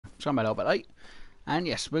So I'm a little bit late. And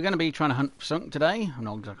yes, we're going to be trying to hunt for something today. I'm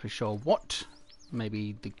not exactly sure what.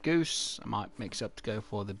 Maybe the goose. I might mix up to go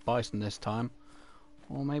for the bison this time.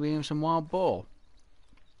 Or maybe even some wild boar.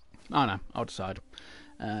 I don't know. I'll decide.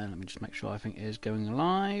 Let me just make sure everything is going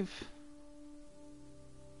live.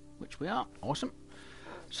 Which we are. Awesome.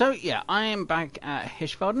 So yeah, I am back at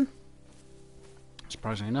Hirschfelden.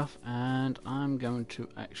 Surprisingly enough. And I'm going to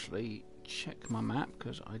actually check my map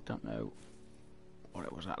because I don't know what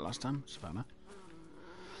it was at last time.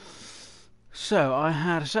 So I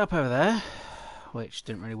had a setup over there, which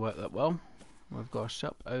didn't really work that well. We've got a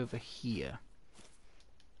setup over here.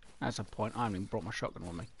 That's a point. I haven't even brought my shotgun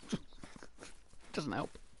with me. Doesn't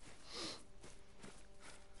help.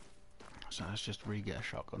 So let's just re-get a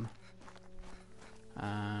shotgun.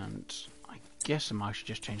 And I guess I might should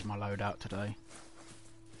just change my loadout today.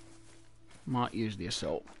 Might use the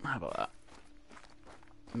assault. How about that?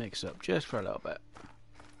 Mix up just for a little bit.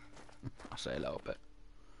 I say a little bit.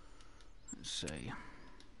 Let's see.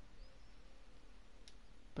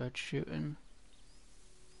 Bird shooting.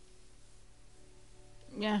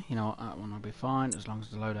 Yeah, you know what, that one will be fine as long as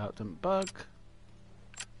the loadout doesn't bug.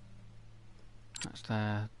 That's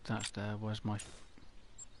there, that's there. Where's my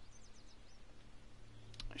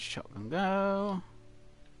shotgun go?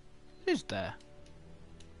 Who's there?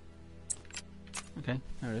 Okay,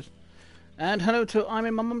 there it is. And hello to I'm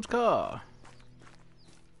in my mum's car.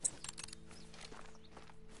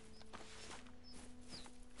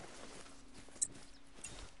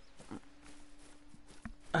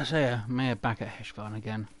 I say, Mayor back at Hirschfelden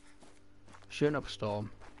again. Shooting up a storm.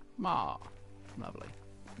 Ah, lovely.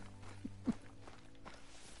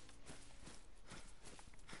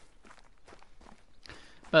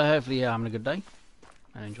 But hopefully you're having a good day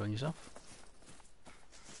and enjoying yourself.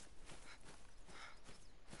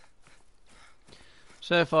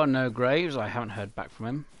 So far no graves. I haven't heard back from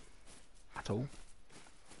him at all.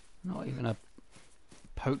 Not even a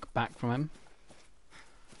poke back from him.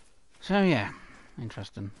 So yeah,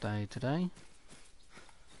 interesting day today.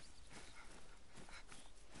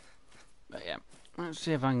 But yeah, let's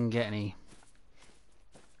see if I can get any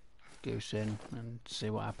goose in and see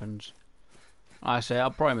what happens. I say I'll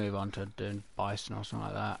probably move on to doing bison or something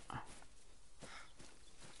like that.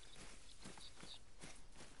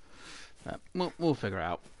 But we'll figure it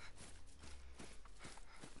out.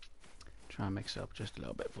 Try and mix it up just a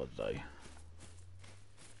little bit for today.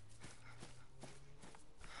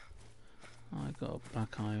 I got a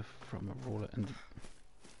black eye from a ruler and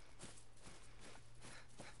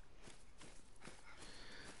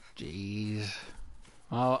jeez.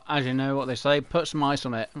 Well, as you know what they say, put some ice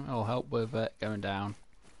on it. It'll help with it going down.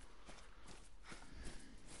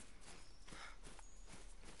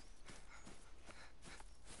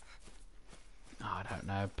 Oh, I don't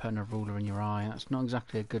know, putting a ruler in your eye, that's not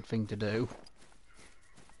exactly a good thing to do.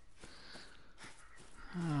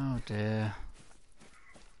 Oh dear.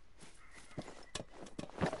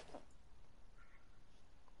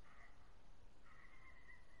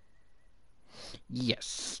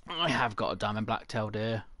 Yes, I have got a diamond black-tailed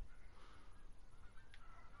deer.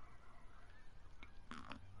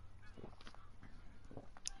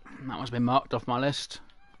 That one's been marked off my list.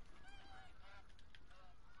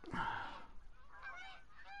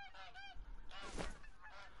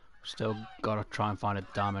 Still gotta try and find a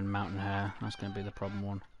diamond mountain hare. That's gonna be the problem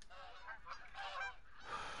one.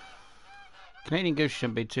 Canadian goose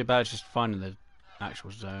shouldn't be too bad, it's just finding the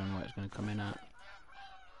actual zone where it's gonna come in at.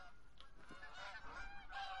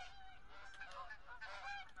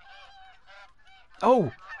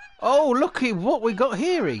 Oh! Oh, looky what we got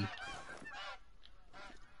here!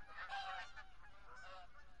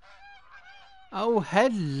 Oh,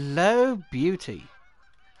 hello, beauty.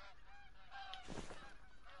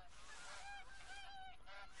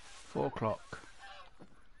 Four o'clock.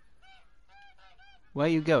 Where are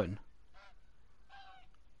you going?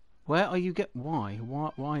 Where are you Why?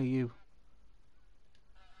 Why are you...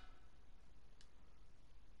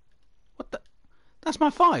 What the... That's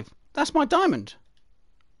my 5. That's my diamond.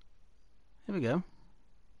 Here we go.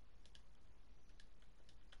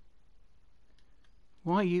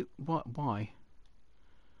 Why are you... What? Why?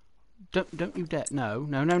 Don't you dare... No.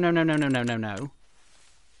 No, no, no, no, no, no, no, no, no.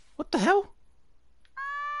 What the hell?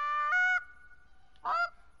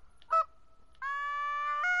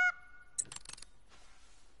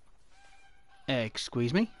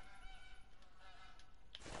 Excuse me?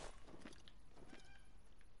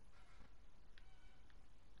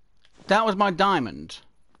 That was my diamond.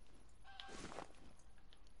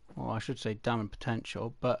 Well, I should say diamond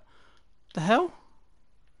potential, but... The hell?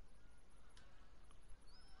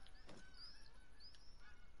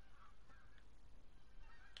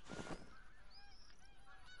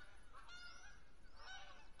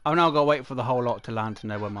 I've now got to wait for the whole lot to land to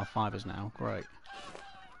know where my 5 is now. Great.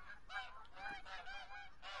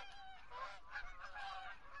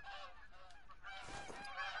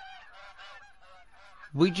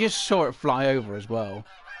 We just saw it fly over as well.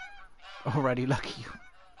 Already lucky.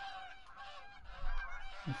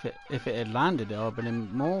 If it had landed, I'd have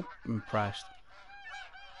been more impressed.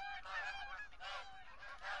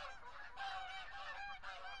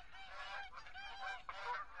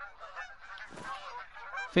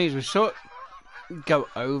 Things we saw it go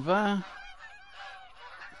over.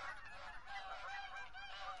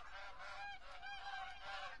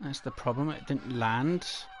 That's the problem. It didn't land.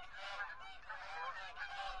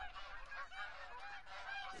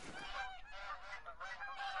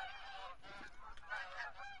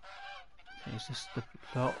 Is this the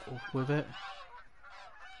plot with it?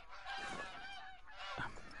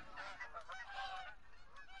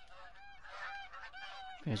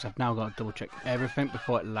 Because I've now got to double check everything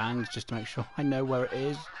before it lands just to make sure I know where it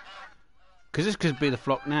is. Because this could be the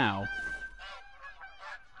flock now.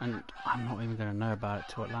 And I'm not even going to know about it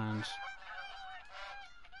till it lands.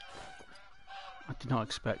 I did not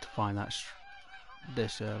expect to find that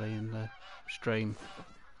this early in the stream.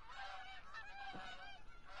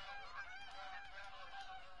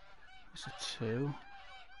 It's a 2.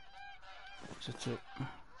 It's a 2.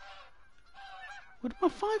 Where did my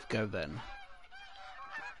 5 go then?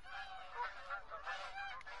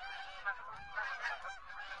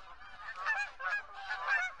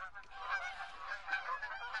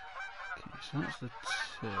 Okay, so that's the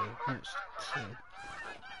 2. That's 2.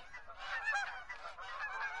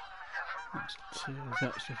 That's 2.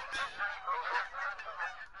 That's a 2.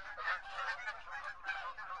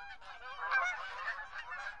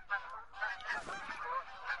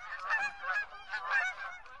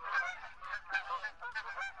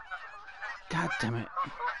 God damn it.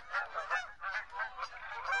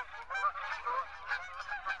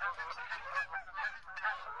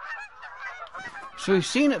 So we've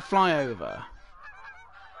seen it fly over.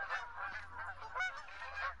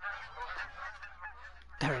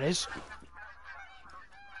 There it is.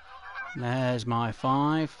 There's my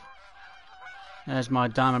 5. There's my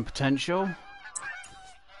diamond potential.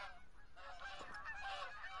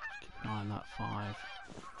 Keep an eye on that 5.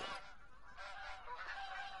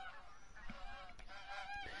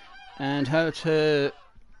 And her to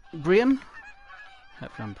Brian.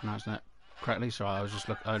 Hopefully I'm pronouncing that correctly. Sorry, I just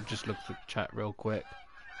looked at the chat real quick.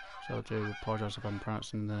 So I do apologise if I'm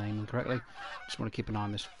pronouncing the name incorrectly. Just want to keep an eye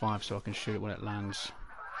on this 5 so I can shoot it when it lands.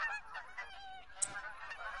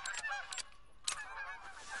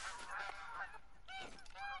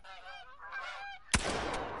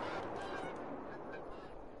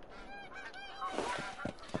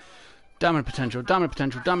 Diamond potential, diamond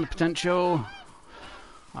potential, diamond potential.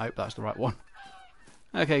 I hope that's the right one.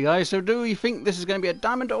 Okay, guys, so do you think this is going to be a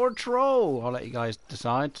diamond or a troll? I'll let you guys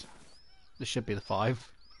decide. This should be the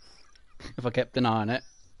 5. If I kept an eye on it.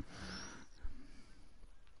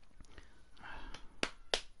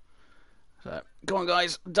 So, go on,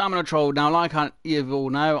 guys. Diamond or troll. Now, like you all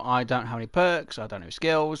know, I don't have any perks. I don't have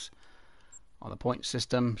skills on the point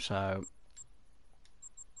system. So,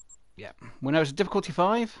 yeah. We know it's a difficulty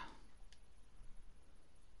 5.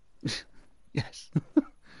 Yes.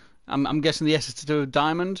 I'm guessing the S is to do with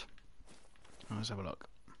diamond. Let's have a look.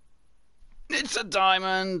 It's a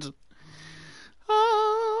diamond!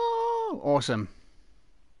 Oh, awesome.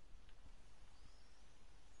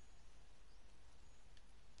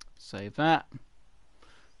 Save that.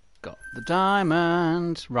 Got the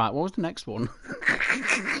diamond. Right, what was the next one?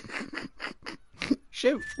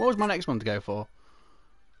 Shoot, what was my next one to go for?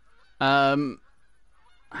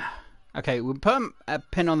 Okay, we'll put a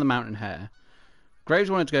pin on the mountain hare.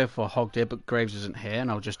 Graves wanted to go for hog deer, but Graves isn't here,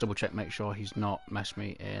 and I'll just double check, make sure he's not messed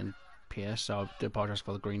me in PS. So I do apologise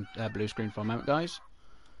for the green, blue screen for a moment, guys.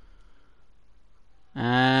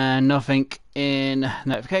 And nothing in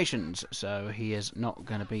notifications, so he is not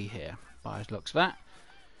going to be here by his looks of that.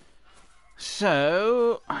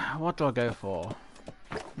 So, what do I go for?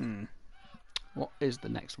 What is the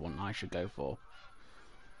next one I should go for?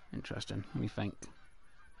 Interesting. Let me think.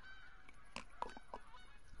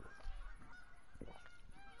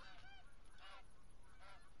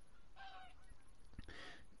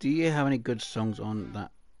 Do you have any good songs on that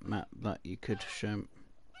map that you could show?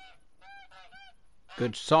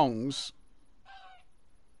 Good songs?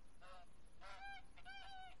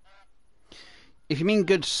 If you mean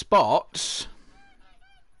good spots...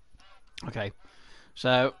 Okay,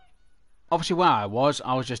 so obviously where I was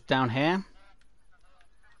just down here.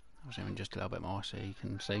 I'll zoom in just a little bit more so you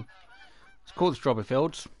can see. It's called the Strawberry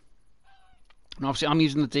Fields. And obviously I'm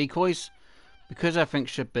using the decoys because everything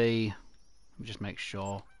should be, let me just make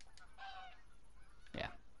sure. Yeah,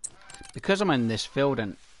 because I'm in this field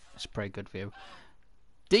and it's a pretty good view.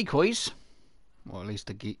 Decoys, or at least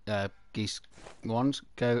the geese ones,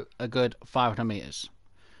 go a good 500 meters.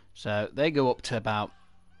 So they go up to about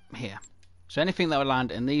here. So anything that would land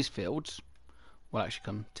in these fields will actually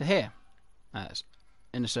come to here. That's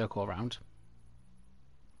in a circle around.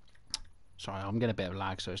 Sorry, I'm getting a bit of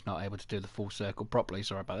lag, so it's not able to do the full circle properly.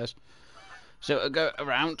 Sorry about this. So it'll go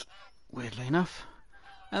around, weirdly enough,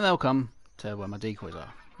 and they'll come to where my decoys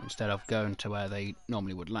are, instead of going to where they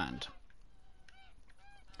normally would land.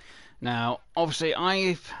 Now, obviously,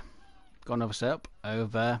 I've got another setup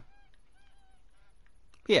over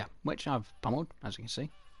here, which I've pummeled, as you can see.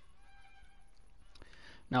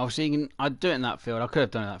 Now, obviously, I'd do it in that field. I could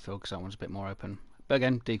have done it in that field because that one's a bit more open. But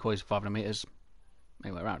again, decoys 500 meters,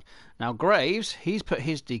 anyway around. Now, Graves, he's put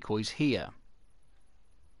his decoys here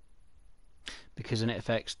because then it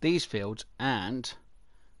affects these fields and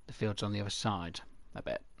the fields on the other side a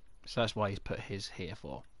bit. So that's why he's put his here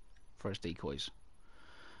for his decoys.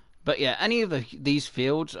 But yeah, any of these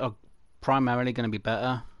fields are primarily going to be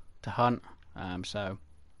better to hunt. So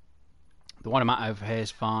the one I'm at over here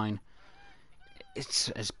is fine. It's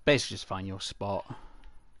basically just find your spot.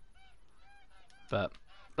 But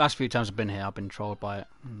last few times I've been here, I've been trolled by it.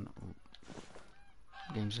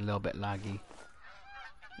 Game's a little bit laggy.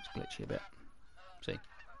 It's glitchy a bit. See,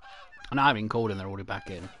 and I haven't called and they're already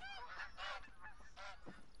back in.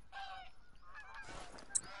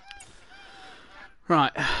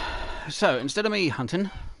 Right. So instead of me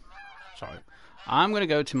hunting, sorry, I'm going to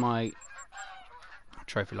go to my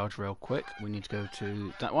trophy lodge real quick. We need to go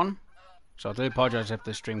to that one. So I do apologise if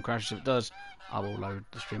the stream crashes. If it does, I will load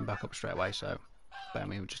the stream back up straight away. So bear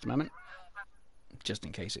with me just a moment, just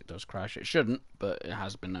in case it does crash. It shouldn't, but it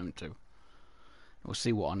has been known to. We'll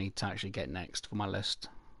see what I need to actually get next for my list.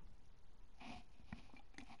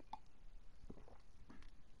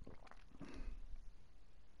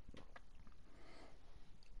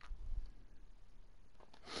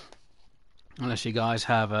 Unless you guys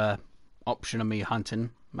have a option of me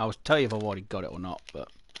hunting, I'll tell you if I've already got it or not. But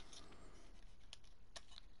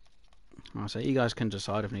I'll say you guys can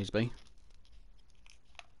decide if needs be.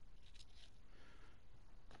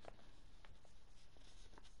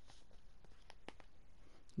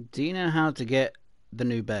 Do you know how to get the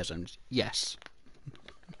new bear zones? Yes.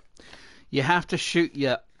 You have to shoot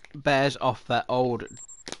your bears off their old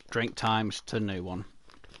drink times to the new one.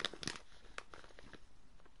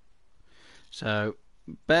 So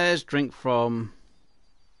bears drink from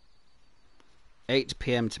 8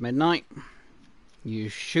 PM to midnight. You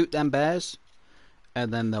shoot them bears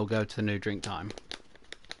and then they'll go to the new drink time.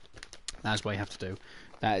 That's what you have to do.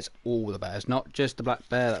 That is all the bears, not just the black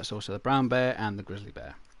bear, that's also the brown bear and the grizzly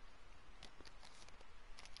bear.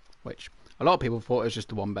 Which a lot of people thought it was just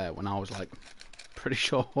the one bear, when I was like pretty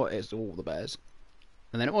sure it's all the bears.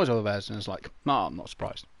 And then it was all the bears, and it's like, no, I'm not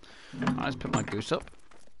surprised. Right, let's put my goose up.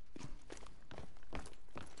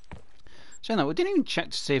 So no, we didn't even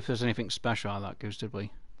check to see if there's anything special out of that goose, did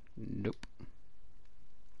we? Nope.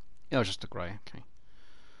 It was just a grey, okay.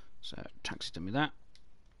 So taxi did me that.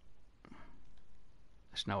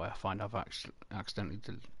 There's no way I find I've accidentally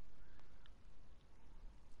did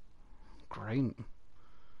grey.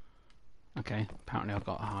 Okay, apparently I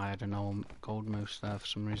got hired an old gold moose there for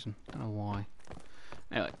some reason. Don't know why.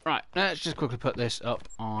 Anyway, right, let's just quickly put this up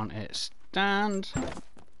on its stand.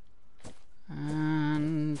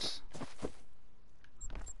 And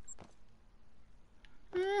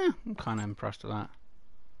I'm kind of impressed with that.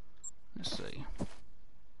 Let's see.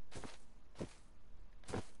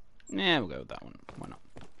 Yeah, we'll go with that one. Why not?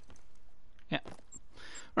 Yeah.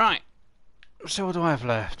 Right. So what do I have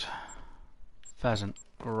left? Pheasant.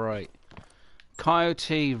 Great.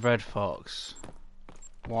 Coyote, red fox,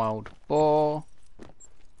 wild boar,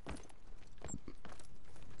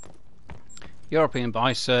 European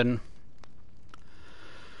bison,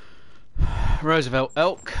 Roosevelt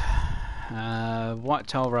elk,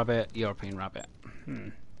 white-tailed rabbit, European rabbit.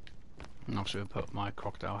 And obviously we'll put my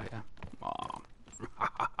crocodile here. Oh.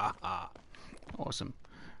 Awesome.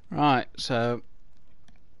 Right, so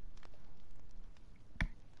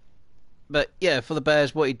but yeah, for the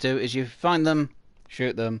bears, what you do is you find them,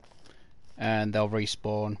 shoot them, and they'll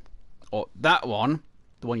respawn. Or that one,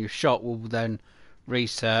 the one you shot, will then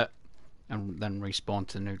reset and then respawn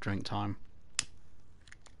to the new drink time.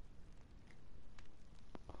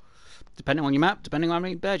 Depending on your map, depending on how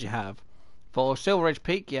many bears you have. For Silver Ridge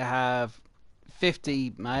Peak, you have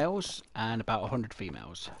 50 males and about 100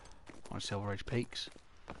 females on Silver Ridge Peaks.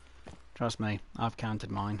 Trust me, I've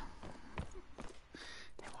counted mine.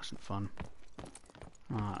 Wasn't fun.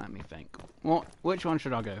 Right, let me think. Which one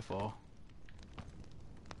should I go for?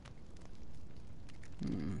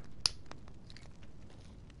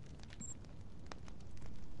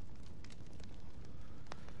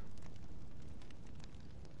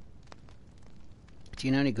 Do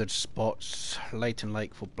you know any good spots? Leighton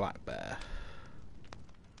Lake for black bear.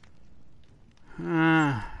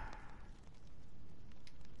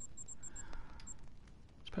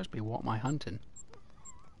 Supposed to be what am I hunting?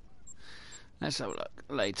 Let's have a look.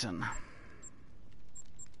 Leighton.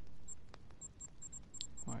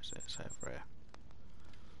 Where is it? It's over here.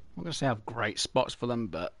 I'm going to say I have great spots for them,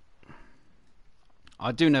 but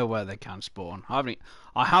I do know where they can spawn.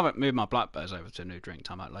 I haven't moved my black bears over to New Drink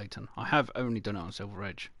Time at Leighton. I have only done it on Silver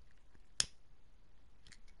Ridge.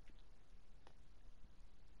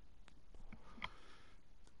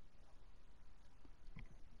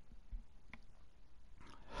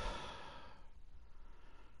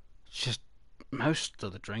 It's just most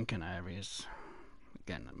of the drinking areas.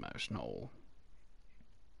 Again, most, not all.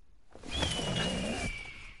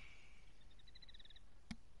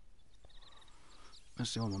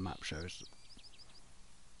 Let's see what my map shows.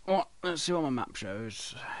 Let's see what my map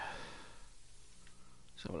shows.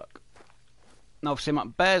 So look. Now, obviously, my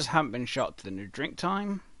bears haven't been shot to the New Drink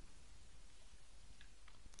Time.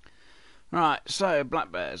 Right, so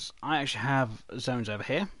black bears. I actually have zones over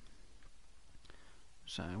here.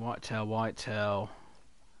 So whitetail,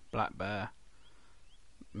 black bear,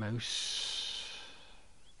 moose,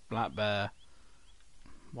 black bear,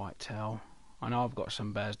 whitetail. I know I've got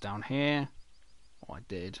some bears down here. Oh, I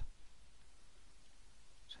did.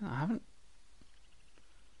 So I haven't.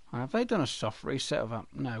 Have they done a soft reset of that?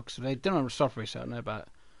 No, because if they've done a soft reset, I know about.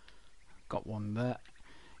 Got one there.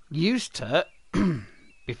 Used to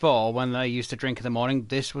before when they used to drink in the morning.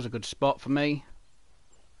 This was a good spot for me.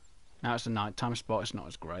 Now it's a nighttime spot. It's not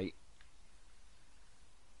as great.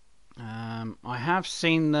 I have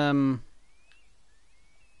seen them.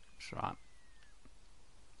 It's right.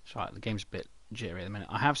 It's right. The game's a bit jittery at the minute.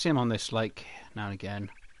 I have seen them on this lake now and again.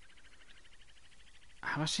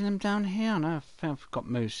 Have I seen them down here? No, I think I've got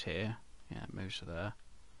moose here. Yeah, moose are there.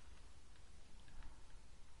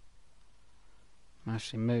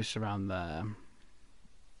 Mostly moose around there.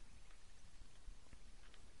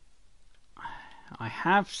 I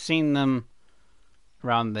have seen them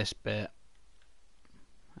around this bit.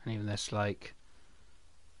 And even this lake.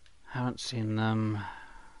 Haven't seen them. I'm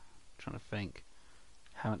trying to think.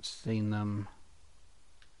 Haven't seen them.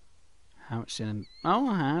 Oh,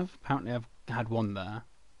 I have. Apparently I've had one there.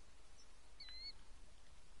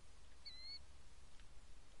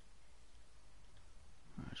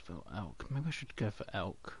 Let's go elk. Maybe I should go for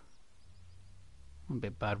elk. Wouldn't be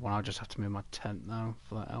a bad one. I'll just have to move my tent though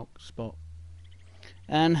for that elk spot.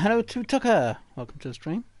 And hello to Tucker. Welcome to the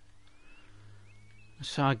stream.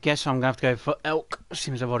 So I guess I'm going to have to go for elk.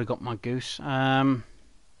 Seems I've already got my goose. The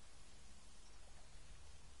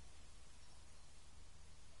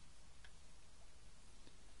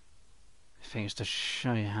thing is, to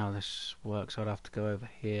show you how this works, I'd have to go over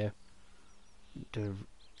here.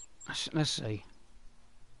 Let's see.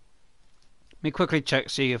 Let me quickly check,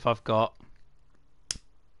 see if I've got.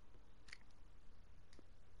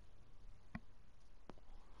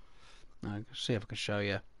 No, see if I can show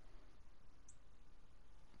you.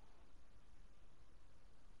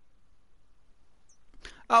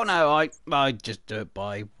 Oh no, I just do it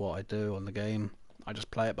by what I do on the game. I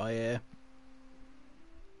just play it by ear.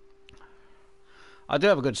 I do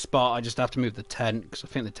have a good spot, I just have to move the tent, because I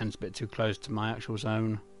think the tent's a bit too close to my actual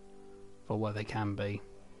zone for where they can be.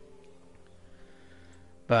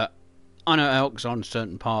 But I know elk's on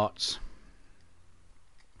certain parts.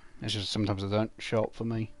 It's just sometimes they don't show up for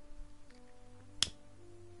me.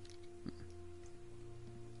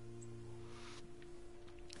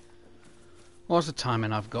 What's the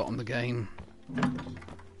timing I've got on the game?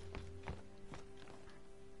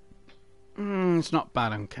 It's not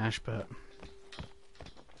bad on cash, but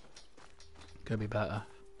could be better.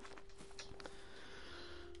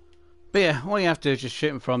 But yeah, all you have to do is just shoot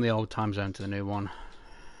them from the old time zone to the new one.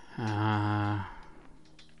 Do I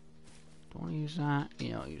want to use that?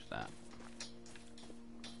 Yeah, I'll use that.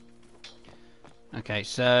 Okay,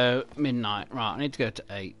 so midnight. Right, I need to go to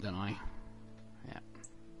 8, don't I? Yeah.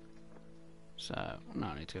 So, no,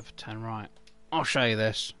 I need to go for 10. Right. I'll show you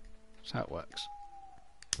this. That's how it works.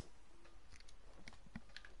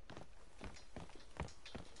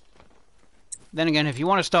 Then again, if you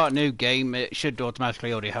want to start a new game, it should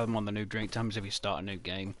automatically already have them on the new drink times if you start a new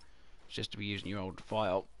game. It's just to be using your old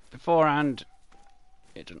file. Beforehand,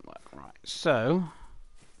 it doesn't work. Right, so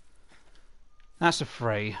that's a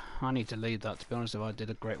free. I need to leave that, to be honest. If I did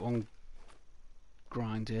a great one,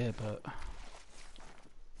 grind here, but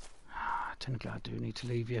technically I do need to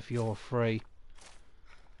leave you if you're free.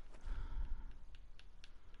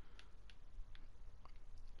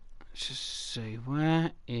 Let's just see,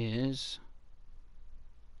 where is...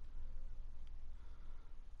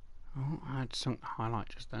 Oh, I had something to highlight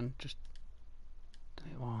just then. Just,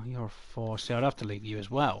 well, you're a 4. See, I'd have to leave you as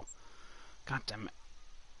well. God damn it.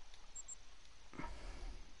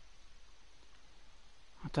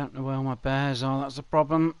 I don't know where all my bears are, that's the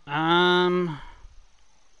problem.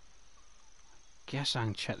 Guess I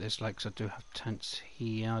can check this, like, 'cause I do have tents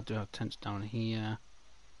here, I do have tents down here.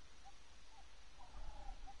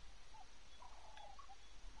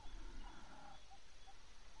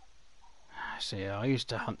 See, I used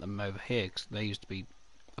to hunt them over here, 'cause they used to be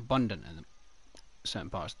abundant in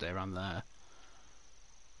certain parts of the day around there.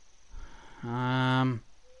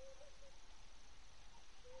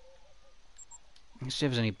 Let's see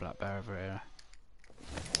if there's any black bear over here.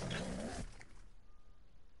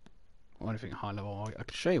 Or anything high level. I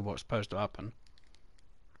can show you what's supposed to happen.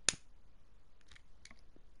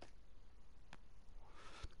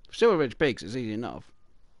 Silver Ridge Peaks is easy enough.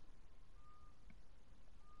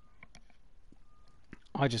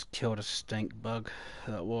 I just killed a stink bug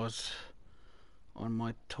that was on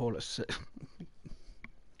my toilet seat.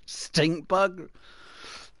 Stink bug?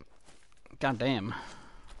 God damn.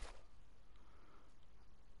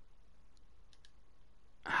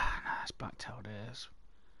 Ah, no, it's black-tailed ears.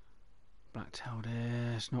 Black-tailed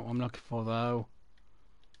ears. Not what I'm looking for though.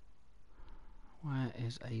 Where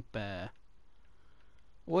is a bear?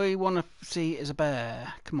 What we want to see is a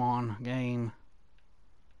bear. Come on, game.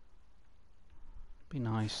 Be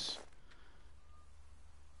nice.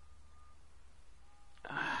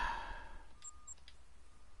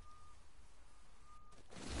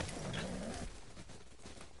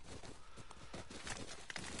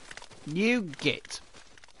 You get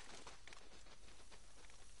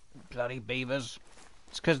bloody beavers.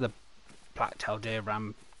 It's because the black-tailed deer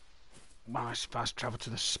ran when I fast travel to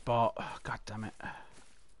the spot. Oh, God damn it.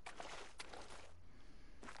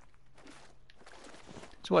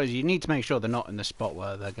 So what is, you need to make sure they're not in the spot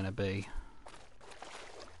where they're going to be,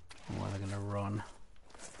 or where they're going to run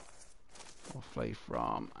or flee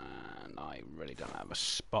from, and I really don't have a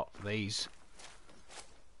spot for these.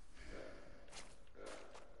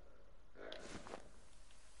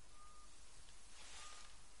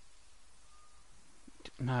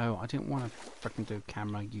 No, I didn't want to freaking do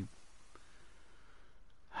camera, you...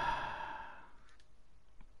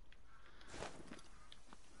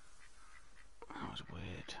 That was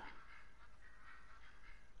weird.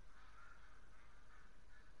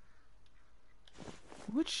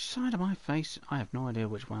 Which side am I facing? I have no idea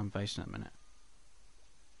which one I'm facing at the minute.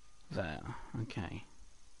 There, okay.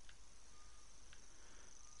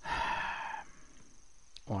 I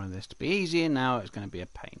wanted this to be easy, and now it's going to be a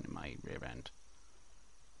pain in my rear end.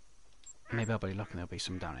 Maybe I'll be lucky, there'll be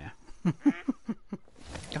some down here.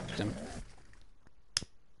 Got them.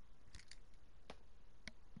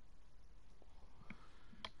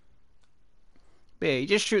 But yeah, you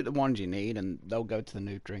just shoot the ones you need and they'll go to the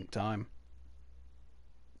new drink time.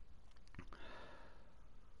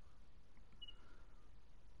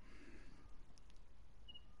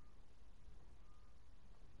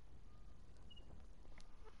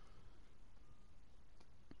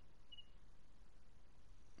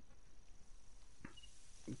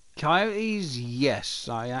 Coyotes, yes.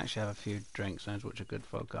 I actually have a few drink zones which are good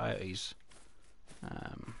for coyotes.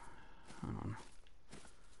 Hang on.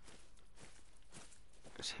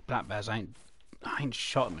 See, black bears, I ain't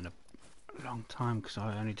shot them in a long time because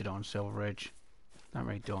I only did it on Silver Ridge. Don't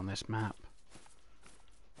really do it on this map.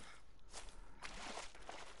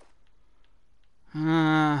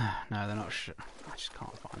 No, they're not. I just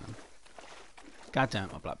can't find them. God damn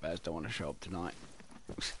it, my black bears don't want to show up tonight.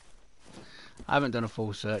 I haven't done a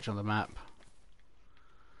full search on the map.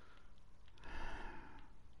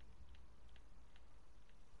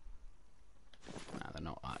 No, they're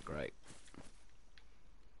not that great.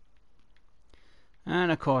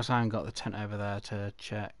 And of course I haven't got the tent over there to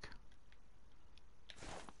check.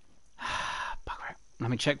 Bugger it.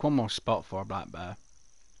 Let me check one more spot for a black bear.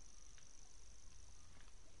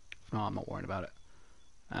 If not, I'm not worried about it.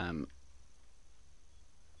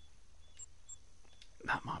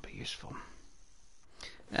 That might be useful.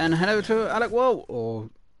 And head over to Alec Wall, or...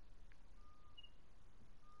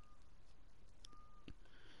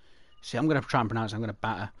 See, I'm going to try and pronounce it, I'm going to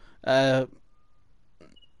batter. I'm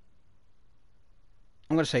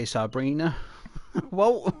going to say Sabrina.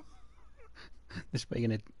 Whoa! This way you're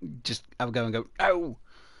going to just have a go and go, no!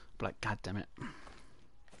 But like, god damn it.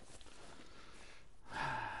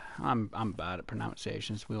 I'm bad at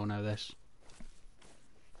pronunciations. We all know this.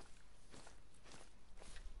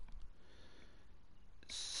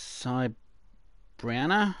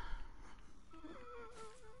 Brianna.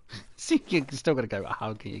 See, you're still gonna go.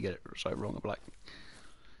 How can you get it so wrong? I'm like,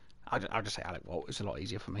 I'll just say Alec Walt. It's a lot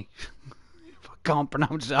easier for me. If I can't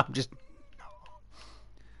pronounce it, I'm just.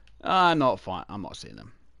 I'm not fine. I'm not seeing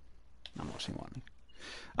them. I'm not seeing one.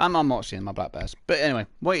 I'm not seeing my black bears. But anyway,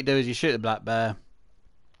 what you do is you shoot the black bear,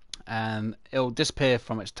 and it'll disappear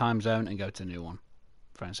from its time zone and go to a new one.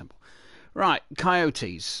 Very and simple. Right,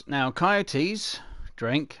 coyotes. Now, coyotes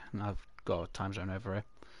drink, and I've got a time zone over here,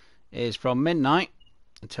 is from midnight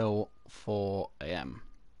until 4 AM.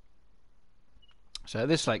 So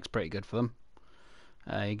this lake's pretty good for them.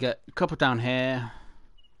 You get a couple down here,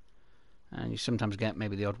 and you sometimes get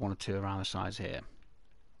maybe the odd one or two around the sides here.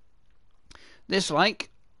 This lake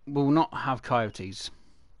will not have coyotes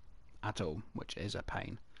at all, which is a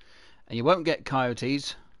pain. And you won't get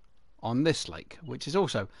coyotes on this lake, which is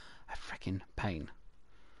also a freaking pain.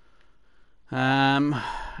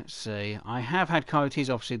 Let's see. I have had coyotes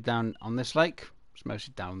obviously down on this lake. It's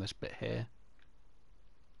mostly down this bit here.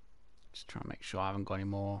 Just trying to make sure I haven't got any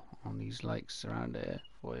more on these lakes around here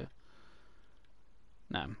for you.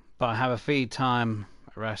 No, but I have a feed time,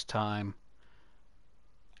 a rest time,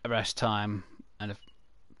 and a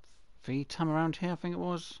feed time around here, I think it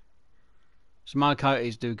was. So my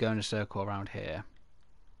coyotes do go in a circle around here.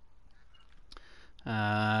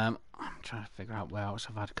 I'm trying to figure out where else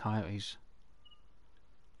I've had coyotes.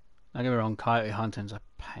 Don't get me wrong, coyote hunting's a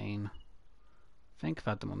pain. I think I've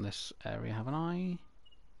had them on this area, haven't I?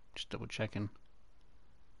 Just double checking.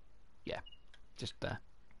 Yeah, just there.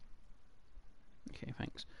 Okay,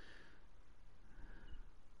 thanks.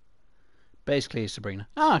 Basically, Sabrina.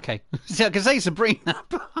 Ah, okay. See, I can say Sabrina,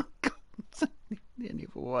 but I can't say any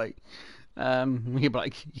other way. You're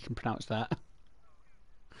like, you can pronounce that.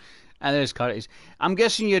 And there's coyotes. I'm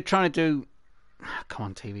guessing you're trying to do. Come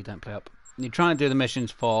on, TV, don't play up. You're trying to do the missions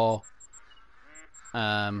for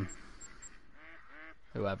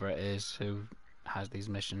whoever it is who has these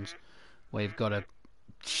missions where you've got to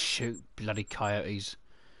shoot bloody coyotes.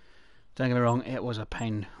 Don't get me wrong, it was a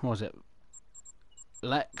pain. What was it?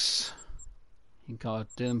 Lex? You gotta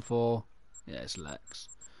do them for. Yeah, it's Lex.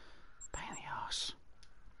 Pain in the arse.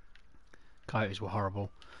 Coyotes were horrible.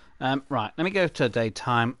 Right, let me go to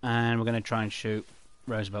daytime and we're going to try and shoot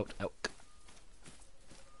Roosevelt elk.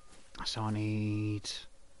 So I need.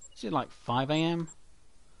 Is it like 5 AM?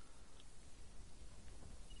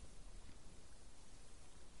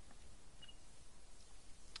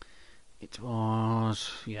 It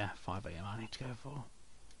was. Yeah, 5 AM I need to go for.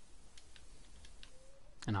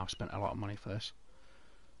 And I've spent a lot of money first.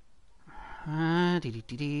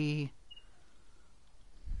 Dee.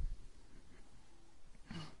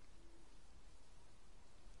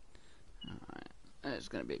 Alright, it's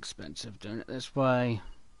going to be expensive doing it this way.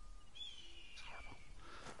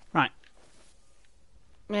 Right.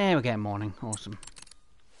 Yeah, we're getting morning. Awesome.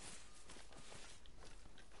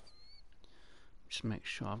 Just make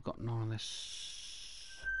sure I've got none of this.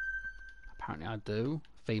 Apparently I do.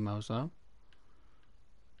 Females though.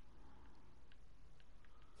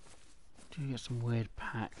 Do you get some weird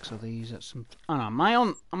packs of these at some? Oh no,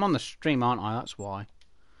 I'm on the stream, aren't I? That's why.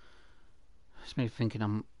 It's me thinking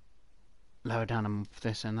I'm lower down on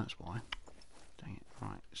this end. That's why. Dang it!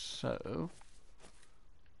 Right, so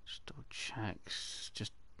just double check.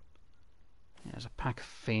 Just yeah, there's a pack of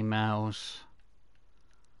females,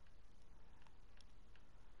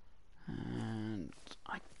 and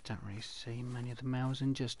I don't really see many of the males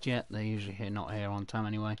in just yet. They're usually here, not here on time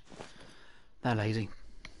anyway. They're lazy.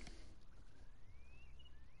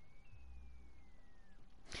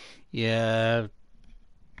 Yeah,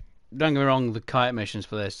 don't get me wrong, the kite missions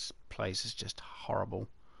for this place is just horrible.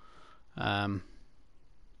 It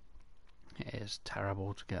is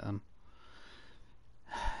terrible to get them.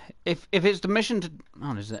 If it's the mission to,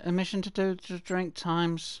 oh, is it a mission to do to drink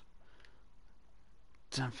times?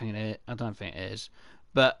 I don't think it is.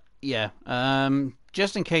 But yeah,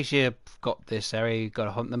 just in case you've got this area, you've got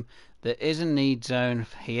to hunt them. There is a need zone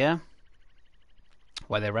here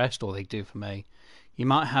where they rest, or they do for me. You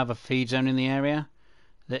might have a feed zone in the area.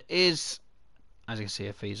 There is, as you can see,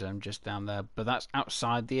 a feed zone just down there, but that's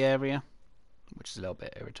outside the area, which is a little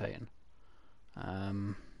bit irritating.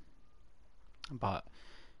 But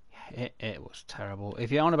yeah, it was terrible.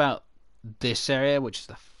 If you're on about this area, which is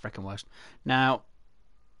the freaking worst. Now,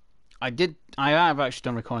 I have actually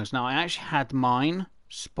done recordings. Now, I actually had mine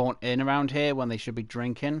spawn in around here when they should be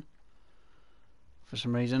drinking for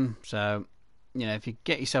some reason. So, you know, if you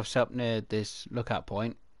get yourself set up near this lookout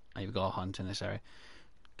point and you've got a hunt in this area,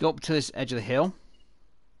 go up to this edge of the hill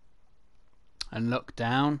and look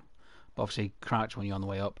down. But obviously crouch when you're on the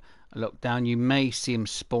way up. And look down. You may see them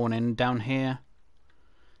spawn in down here.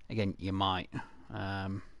 Again, you might.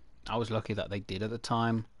 I was lucky that they did at the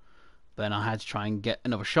time. Then I had to try and get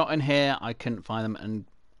another shot in here. I couldn't find them, and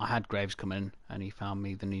I had Graves come in, and he found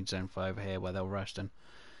me the need zone for over here where they were resting.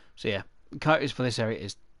 So yeah, coyotes for this area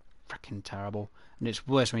is freaking terrible, and it's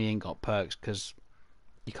worse when you ain't got perks because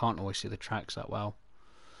you can't always see the tracks that well.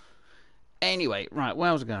 Anyway, right,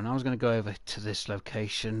 where was I going? I was going to go over to this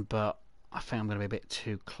location, but I think I'm going to be a bit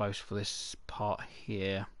too close for this part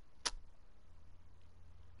here.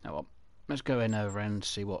 Oh well, let's go in over and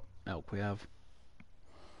see what elk we have.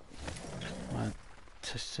 I had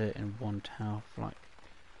to sit in one tower for like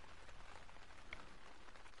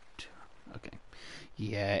two. Okay,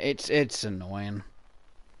 yeah, it's annoying.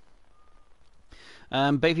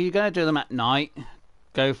 But if you're going to do them at night,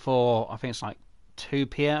 go for, I think it's like 2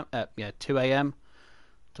 a.m.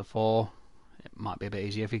 to 4. It might be a bit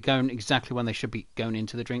easier. If you're going exactly when they should be going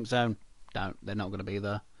into the drink zone, don't. They're not going to be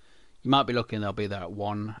there. You might be looking, they'll be there at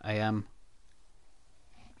 1 a.m.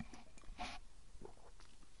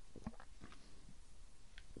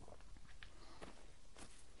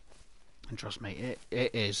 And trust me,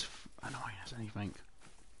 it is annoying as anything.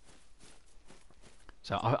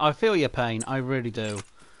 So I feel your pain, I really do.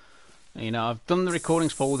 You know, I've done the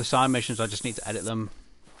recordings for all the side missions, I just need to edit them.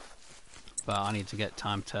 But I need to get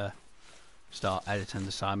time to start editing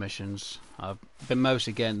the side missions. I've been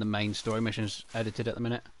mostly getting the main story missions edited at the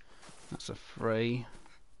minute. That's a 3.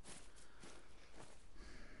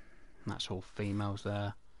 That's all females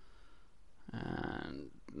there. And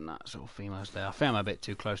that's all females there. I think I'm a bit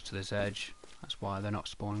too close to this edge. That's why they're not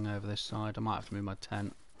spawning over this side. I might have to move my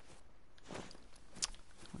tent,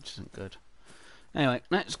 which isn't good. Anyway,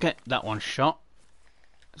 let's get that one shot.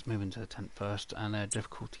 Let's move into the tent first. And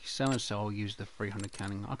difficulty 7, so I'll use the 300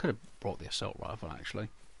 cannon. I could have brought the assault rifle actually.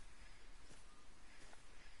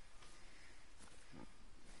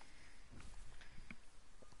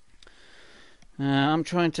 I'm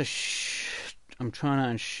trying to shoot a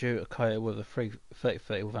coyote with a 30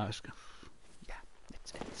 without a scope. Yeah,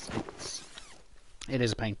 it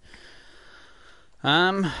is a pain.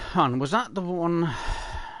 Hon, was that the one?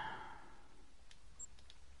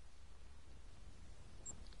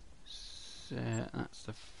 So that's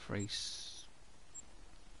the freeze.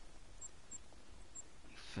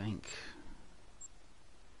 I think.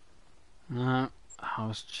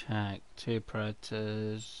 House check. 2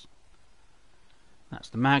 predators. That's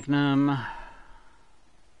the Magnum.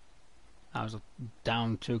 That was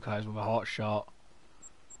down 2 guys with a hot shot.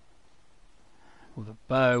 With a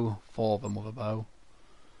bow. 4 of them with a bow.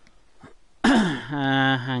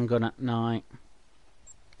 Handgun at night.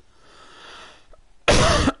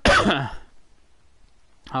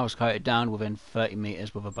 I was coyoted down within 30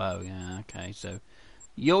 meters with a bow. Yeah, okay. So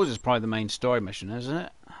yours is probably the main story mission, isn't it?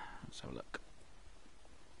 Let's have a look.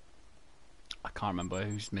 I can't remember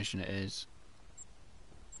whose mission it is.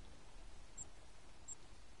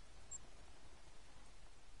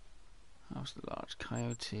 How's the large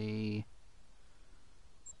coyote?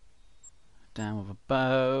 Down with a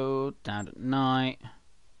bow. Down at night.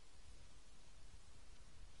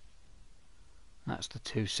 That's the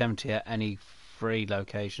 270 at any 3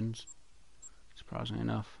 locations. Surprisingly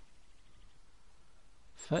enough.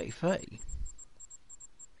 30-30.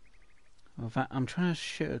 I'm trying to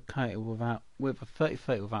shoot a coyote with a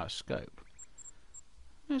 30-30 without a scope.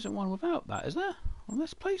 There isn't one without that, is there? On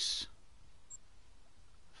this place?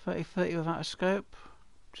 30-30 without a scope.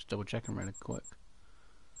 Just double checking really quick.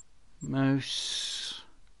 Moose.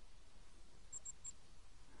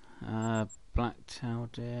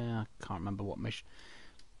 Black-tailed deer. I can't remember what mission.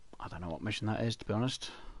 I don't know what mission that is, to be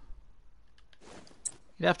honest.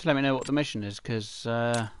 You'd have to let me know what the mission is, because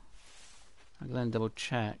I can then double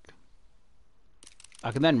check.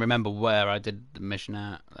 I can then remember where I did the mission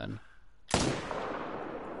at. Then let's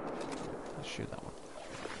shoot that one.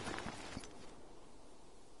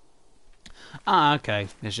 Ah, okay.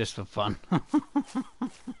 It's just for fun.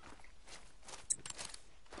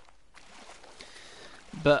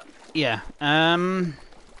 But yeah, I'm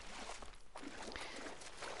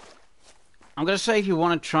gonna say if you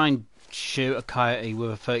want to try and shoot a coyote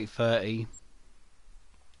with a 30-30,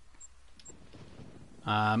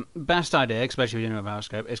 best idea, especially if you're doing it without a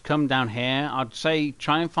scope, is come down here. I'd say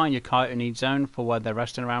try and find your coyote need zone for where they're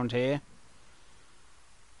resting around here.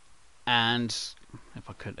 And if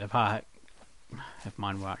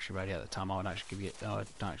mine were actually ready at the time, I would actually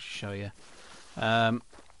show you.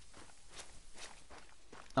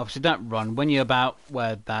 Obviously, don't run when you're about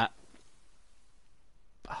where that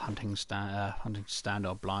hunting stand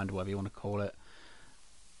or blind, whatever you want to call it.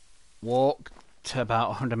 Walk to about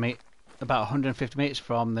 150 meters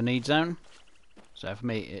from the need zone. So for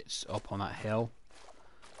me, it's up on that hill.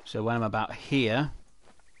 So when I'm about here,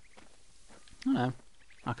 I don't know,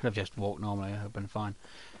 I could have just walked normally. I've been fine.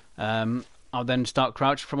 I'll then start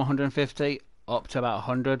crouching from 150 up to about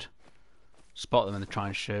 100. Spot them and try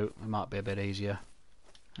and shoot. It might be a bit easier.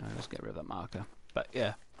 Let's get rid of that marker. But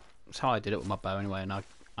yeah, that's how I did it with my bow anyway. And I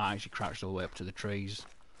actually crouched all the way up to the trees.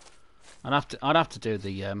 I'd have to do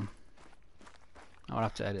the I'll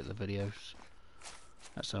have to edit the videos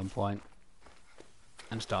at some point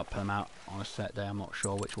and start putting them out on a set day. I'm not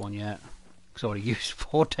sure which one yet. Because I already used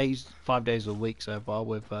 5 days a week so far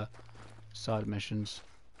with side missions.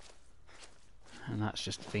 And that's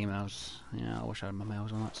just females. Yeah, I wish I had my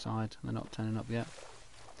males on that side. They're not turning up yet.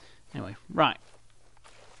 Anyway, right.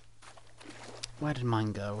 Where did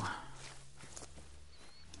mine go?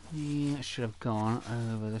 Yeah, it should have gone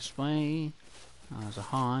over this way. There's a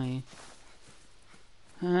high.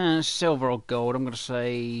 Silver or gold. I'm going to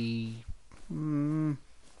say...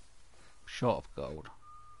 short of gold.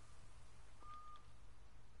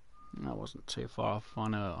 That wasn't too far off. I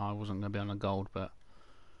know I wasn't going to be on the gold, but...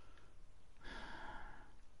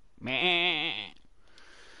 Meh.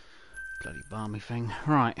 Bloody balmy thing.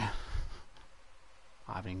 Right.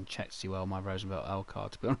 I haven't even checked to see where my Roosevelt elk are,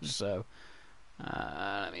 to be honest, so...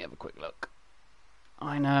 let me have a quick look.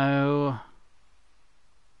 I know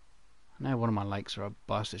one of my lakes are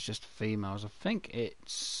robust, it's just females. I think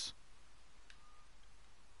it's...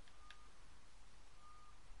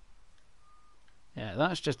 Yeah,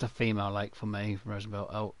 that's just a female lake for me,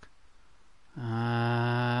 Roosevelt elk.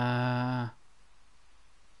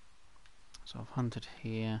 So I've hunted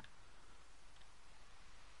here.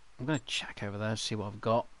 I'm going to check over there to see what I've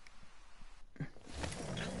got.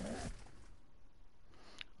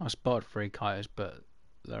 I spotted 3 coyotes, but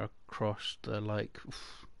they're across the lake.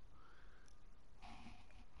 Oof.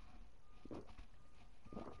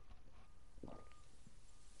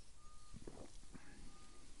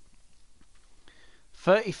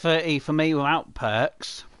 $30 for me without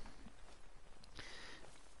perks,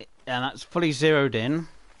 and that's fully zeroed in.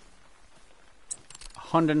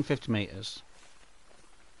 150 meters.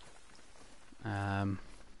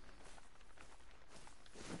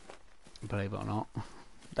 Believe it or not,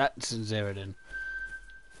 that's zeroed in.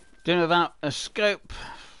 Doing it without a scope.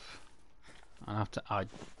 I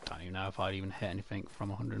don't even know if I'd even hit anything from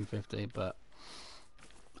 150, but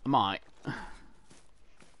I might.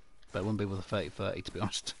 But it wouldn't be with a 30-30 to be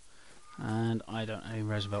honest. And I don't know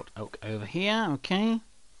Roosevelt elk over here. Okay.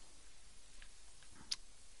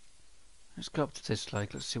 Let's go up to this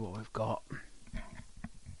lake. Let's see what we've got.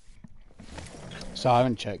 So I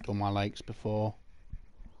haven't checked all my lakes before.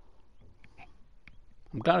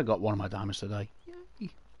 I'm glad I got one of my diamonds today. Yay.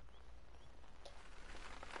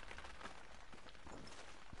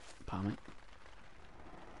 Pardon me.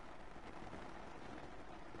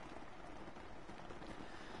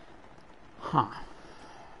 Huh.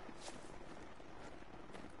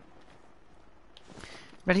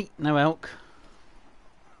 Ready? No elk.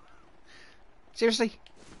 Seriously?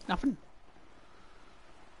 Nothing?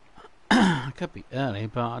 I could be early,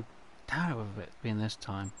 but I doubt it would have been this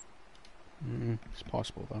time. It's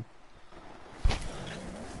possible though.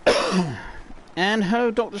 And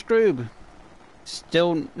ho, Dr. Stroob.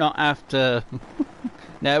 Still not after...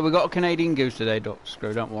 No, we got a Canadian goose today, Dr.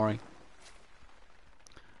 Screw, don't worry.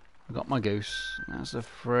 I got my goose. That's a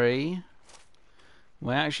 3.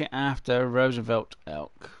 We're actually after Roosevelt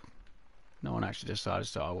elk. No one actually decided,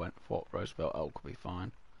 so I thought Roosevelt elk would be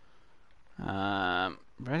fine.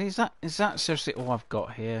 Ready? Is that seriously all I've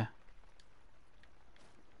got here?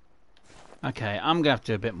 Okay, I'm gonna have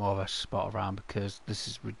to do a bit more of a spot around because this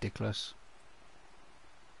is ridiculous.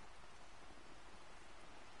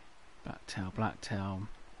 Blacktail, blacktail,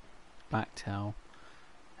 blacktail.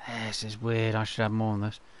 This is weird. I should have more on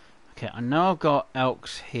this. Okay, I know I've got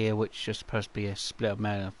elks here, which is supposed to be a split of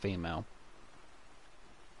male and female.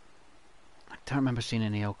 I don't remember seeing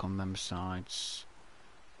any elk on them sides.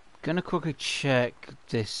 Gonna quickly check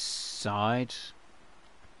this side.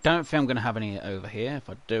 Don't think I'm gonna have any over here. If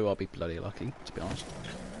I do, I'll be bloody lucky, to be honest.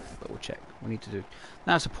 But we'll check. We need to do.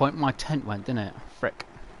 That's the point. My tent went, didn't it? Frick.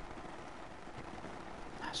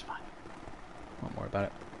 That's fine. Don't worry about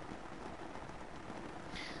it.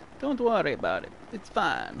 Don't worry about it. It's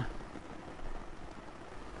fine.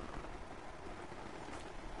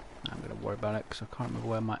 I'm gonna worry about it because I can't remember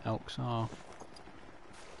where my elks are.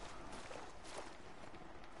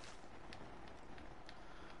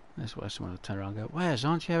 This way someone will turn around and go, "Where's?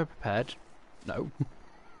 Aren't you ever prepared?" No.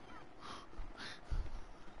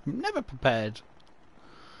 I'm never prepared.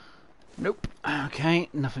 Nope. Okay,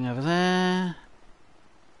 nothing over there.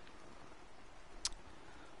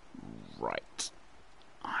 Right.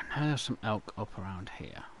 I know there's some elk up around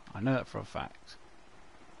here. I know that for a fact.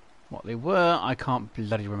 What they were, I can't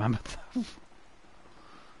bloody remember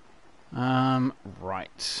them.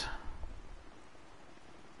 Right.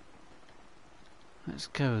 Let's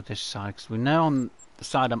go this side, because we know on the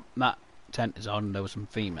side of that tent is on, there were some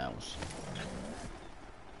females.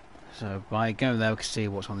 So by going there, we can see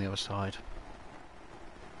what's on the other side.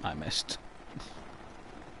 I missed.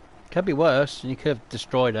 Could be worse, and you could have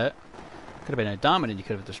destroyed it. Could have been a diamond and you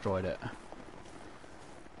could have destroyed it.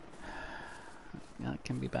 That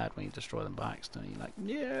can be bad when you destroy them by accident. You're like,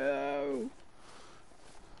 no!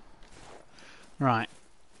 Right.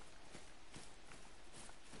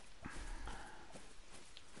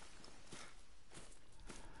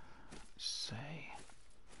 Let's see.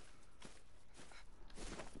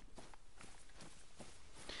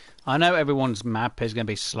 I know everyone's map is going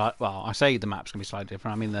to be slight. Well, I say the map's going to be slightly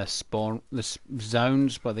different. I mean the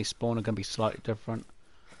zones where they spawn are going to be slightly different,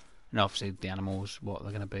 and obviously the animals, what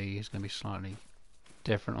they're going to be, is going to be slightly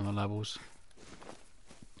different on the levels.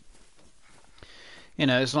 You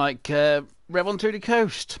know, it's like Rev on through the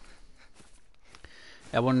coast.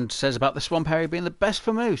 Everyone says about the swamp area being the best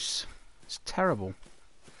for moose. It's terrible.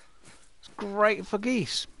 It's great for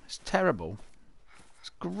geese. It's terrible. It's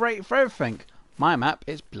great for everything. My map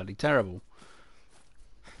is bloody terrible.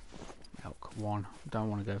 Elk 1. Don't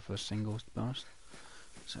want to go for singles, to be honest.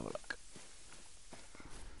 Let's have a look.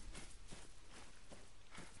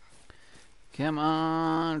 Come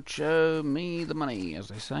on, show me the money, as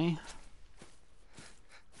they say.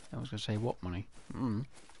 I was going to say what money?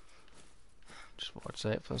 Just thought I'd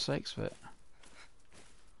say it for the sakes of it.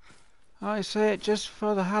 I say it just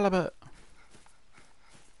for the halibut.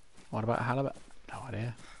 What about halibut? No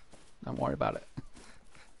idea. Don't worry about it.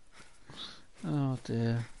 Oh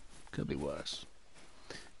dear. Could be worse.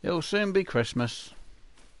 It'll soon be Christmas.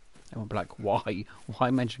 Everyone will be like, why?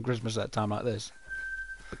 Why mention Christmas at a time like this?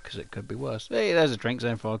 Because it could be worse. Hey, there's a drink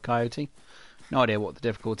zone for a coyote. No idea what the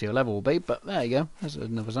difficulty or level will be, but there you go. There's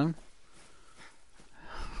another zone.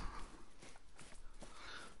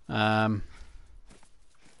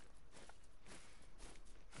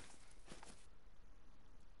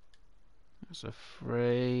 That's a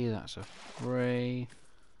free. That's a free.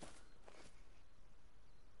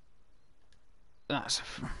 That's a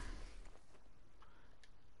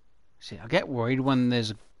See, I get worried when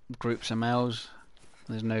there's groups of males.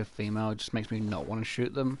 There's no female. It just makes me not want to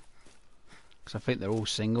shoot them. Because I think they're all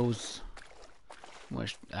singles.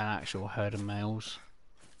 Which an actual herd of males.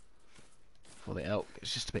 For the elk.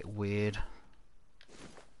 It's just a bit weird.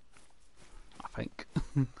 I think.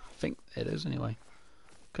 I think it is anyway.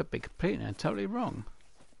 Could be completely and totally wrong.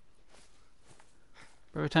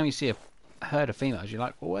 But every time you see a herd of females, you're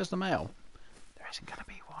like, well, where's the male? There isn't going to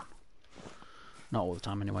be one. Not all the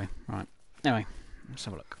time anyway. Right. Anyway, let's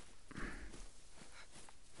have a look.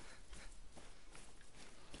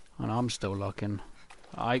 And I'm still looking.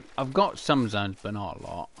 I've got some zones, but not a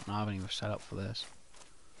lot. And I haven't even set up for this.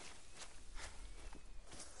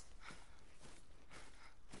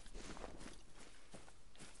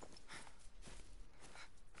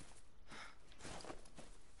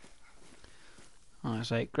 I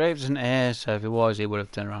say, Graves isn't here, so if he was, he would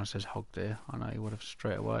have turned around and says hog deer. I know he would have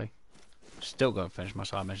straight away. Still got to finish my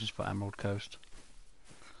side missions for Emerald Coast.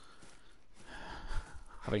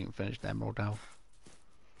 I haven't even finished Emerald Elf.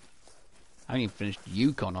 I haven't even finished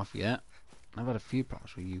Yukon off yet. I've had a few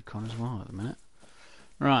problems with Yukon as well at the minute.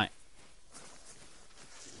 Right.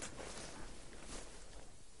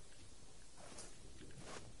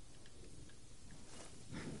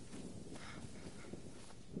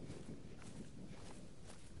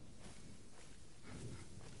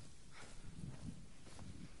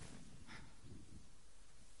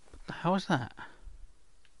 What the hell is that?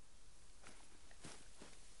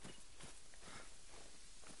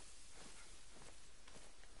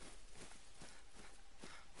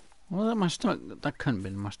 Was that my stomach? That couldn't have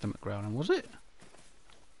been my stomach growling, was it?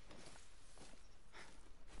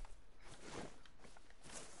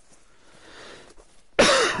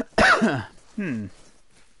 That's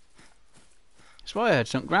why I heard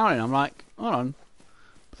something growling. I'm like, hold on.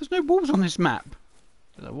 But there's no wolves on this map.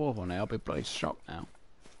 There's a wolf on there. I'll be bloody shocked now.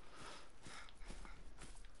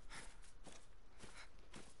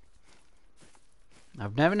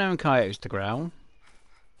 I've never known coyotes to growl.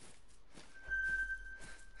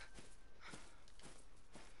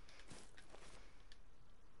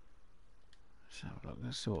 Let's have a look.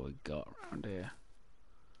 Let's see what we got around here.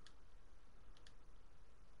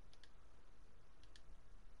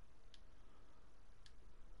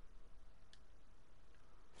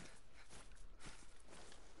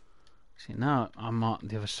 See, now I'm on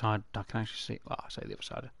the other side. I can actually see. Well, I say the other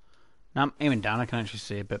side. Now I'm aiming down. I can actually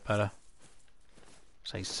see a bit better.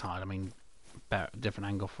 Say side. I mean, better, different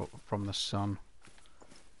angle from the sun.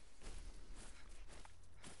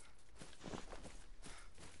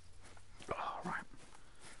 All right.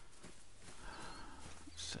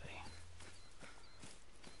 Let's see.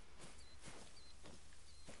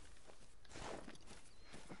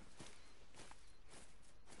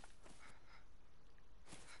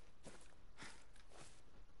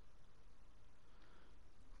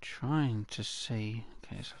 Trying to see.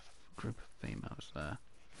 Okay, there's a group of females there.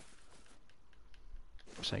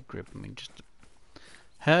 Say group, I mean just a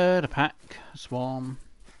herd, a pack, a swarm,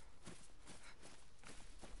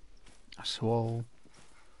 a swall.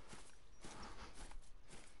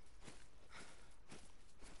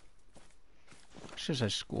 I should say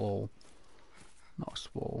squall, not a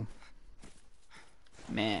swall.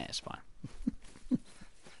 Meh, it's fine.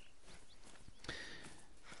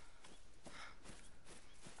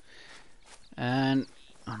 And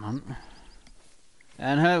hang on.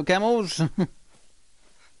 And hello, camels.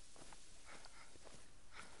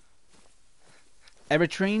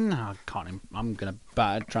 Eritrine? I can't. I'm gonna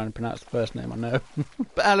bad trying to pronounce the first name. I know.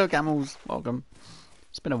 But hello, camels. Welcome.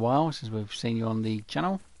 It's been a while since we've seen you on the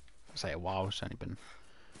channel. I say a while. It's only been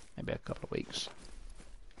maybe a couple of weeks.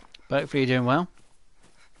 But hopefully you're doing well.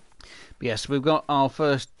 But yes, we've got our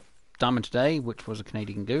first diamond today, which was a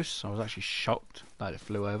Canadian goose. I was actually shocked that it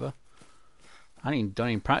flew over. I hadn't even done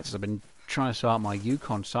any practice. I've been trying to sort out my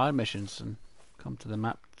Yukon side missions and come to the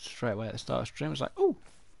map straight away at the start of the stream. I was like, oh,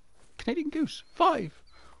 Canadian goose, 5.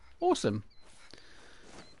 Awesome.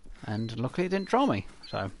 And luckily it didn't troll me.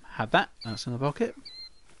 So, had that. That's in the pocket.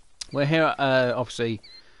 We're here at, obviously,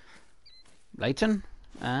 Layton.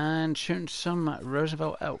 And shooting some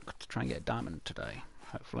Roosevelt elk to try and get a diamond today.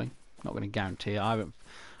 Hopefully. Not going to guarantee it.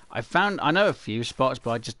 I know a few spots, but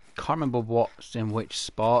I just can't remember what's in which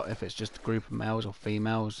spot. If it's just a group of males or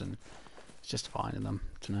females, and it's just finding them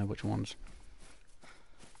to know which ones.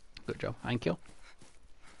 Good job, thank you.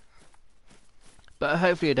 But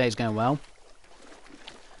hopefully your day's going well.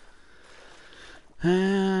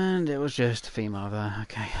 And it was just a female there.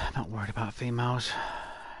 Okay, I'm not worried about females.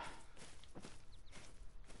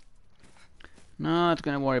 Not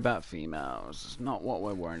going to worry about females. It's not what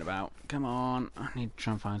we're worrying about. Come on. I need to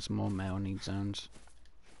try and find some more male need zones.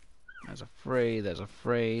 There's a 3, there's a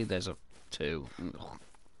 3, there's a 2. Ugh.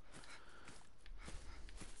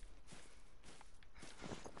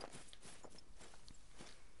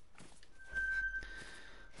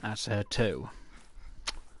 That's a 2.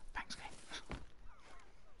 Thanks, game.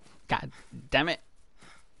 God damn it.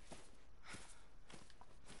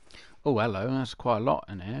 Oh, hello. That's quite a lot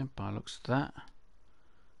in here by the looks of that.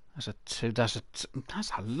 That's a 2. That's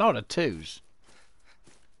a lot of 2s.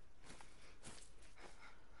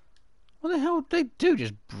 What the hell did they do?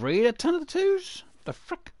 Just breed a ton of the 2s? The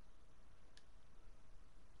frick?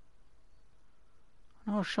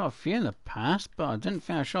 I know I shot a few in the past, but I didn't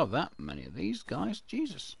think I shot that many of these guys.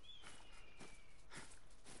 Jesus.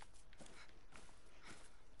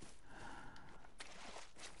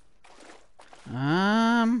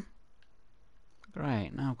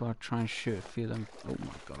 Great, now I've got to try and shoot a few of them. Oh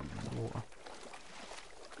my god, I'm in the water.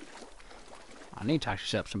 I need to actually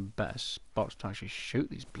set up some better spots to actually shoot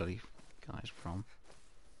these bloody guys from.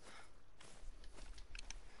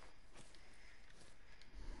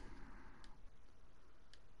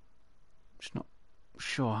 Just not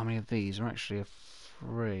sure how many of these are actually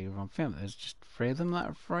free. I'm feeling there's just 3 of them that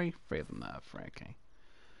are free. 3 of them that are free, okay.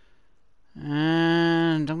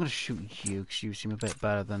 And I'm going to shoot you because you seem a bit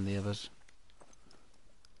better than the others.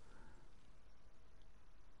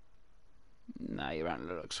 Nah, your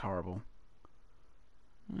antler looks horrible.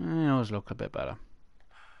 Yours look a bit better.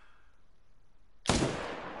 There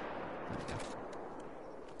we go.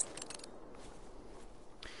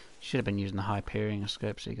 Should have been using the Hyperion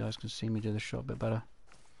scope so you guys can see me do the shot a bit better.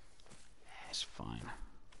 Yeah, it's fine.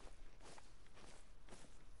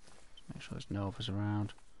 Just make sure there's no others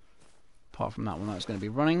around. Apart from that one that's going to be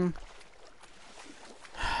running.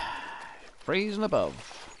 Freezing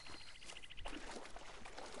above.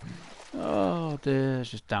 Oh dear,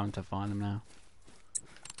 it's just down to find them now.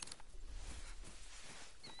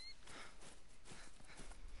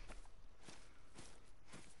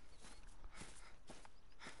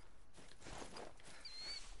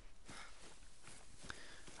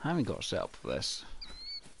 I haven't got set up for this.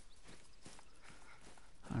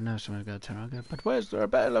 I know someone's going to turn around and go, but where's there are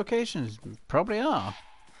better locations? Probably are.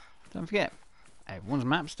 Don't forget, everyone's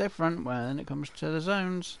map's different when it comes to the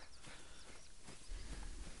zones.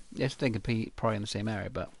 Yes, they could be probably in the same area,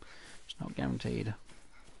 but it's not guaranteed.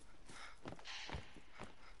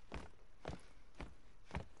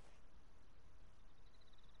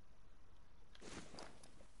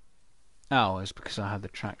 Oh, it's because I have the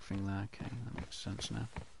track thing there. Okay, that makes sense now.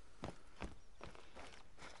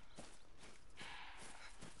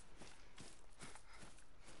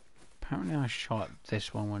 Apparently I shot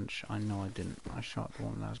this one, which I know I didn't. I shot the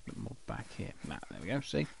one that was a bit more back here. Nah, there we go,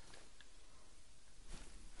 see?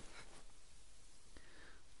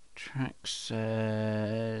 Track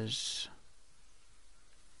says...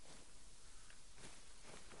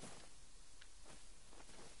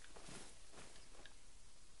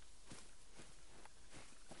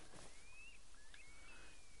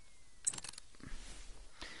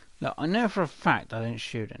 Look, I know for a fact I didn't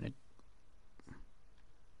shoot any.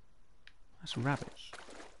 That's rabbits.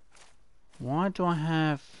 Why do I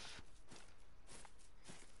have...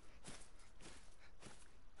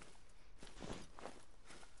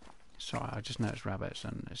 Sorry, I just noticed rabbits,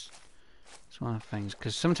 and it's one of the things,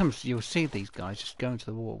 because sometimes you'll see these guys just go into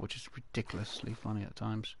the water, which is ridiculously funny at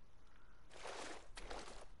times.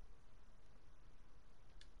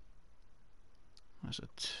 That's a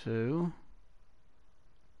 2.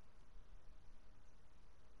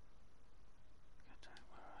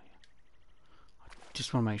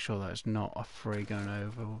 Just want to make sure that it's not a 3 going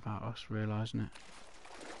over without us realising it.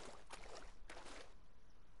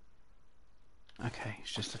 Okay,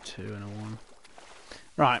 it's just a 2 and a 1.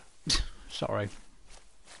 Right, sorry.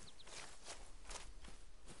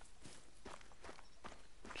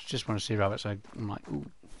 Just want to see rabbits, so I'm like, ooh,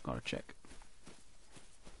 gotta check.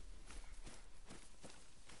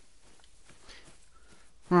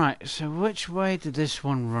 Right, so which way did this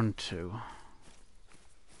one run to?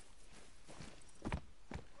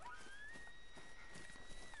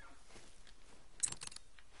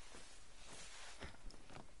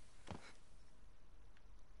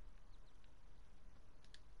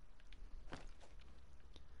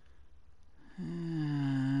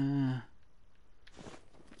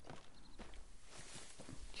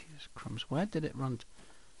 Jesus crumbs, where did it run to?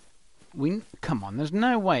 Come on, there's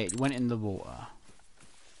no way it went in the water.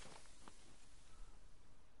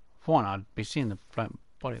 For one, I'd be seeing the floating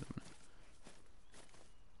body of them.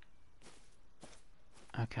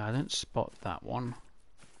 Okay, I didn't spot that one.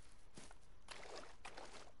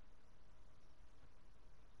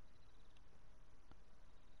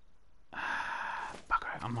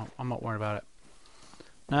 Bugger it, I'm not worried about it.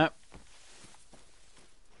 No.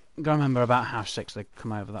 Gotta remember about 6:30 they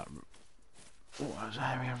come over that. Oh, that's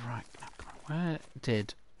area right.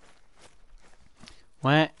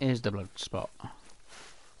 Where is the blood spot?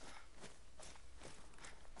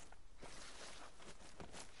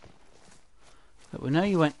 But we know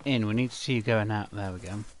you went in, we need to see you going out. There we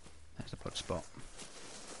go. There's the blood spot.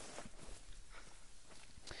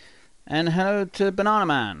 And hello to Banana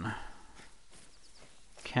Man.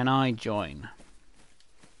 Can I join?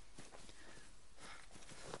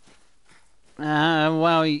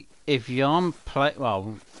 Well, if you're on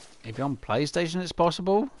PlayStation, it's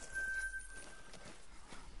possible.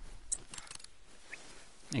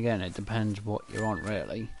 Again, it depends what you're on,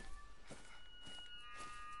 really.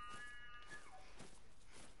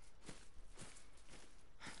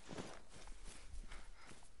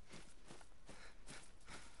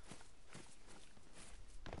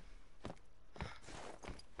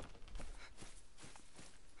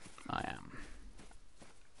 I am.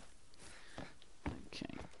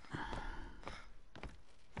 Okay.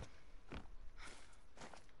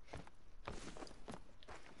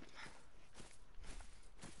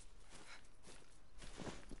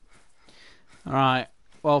 Alright,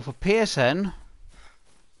 well for PSN,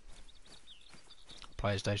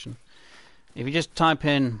 PlayStation, if you just type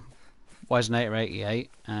in Weisnator88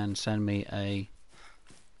 and send me a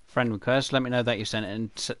friend request, let me know that you sent it,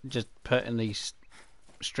 and just put in the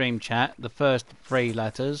stream chat the first 3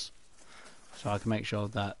 letters so I can make sure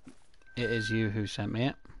that it is you who sent me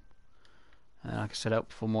it, and I can set it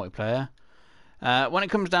up for multiplayer. When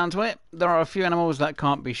it comes down to it, there are a few animals that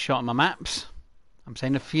can't be shot on my maps. I'm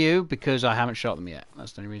saying a few because I haven't shot them yet.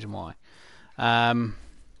 That's the only reason why.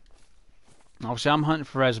 Obviously, I'm hunting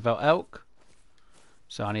for Roosevelt elk,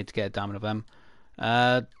 so I need to get a diamond of them.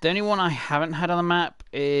 The only one I haven't had on the map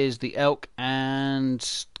is the elk and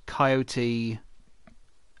coyote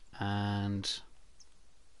and...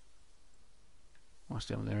 What's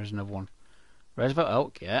the other one? There is another one. Roosevelt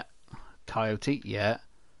elk, yeah. Coyote, yeah.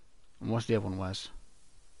 And what's the other one, Wes?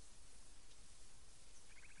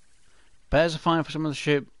 Bears are fine for someone to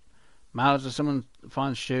shoot. Mallards are someone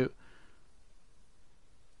fine to shoot.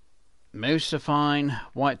 Moose are fine.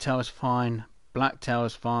 Whitetail is fine. Blacktail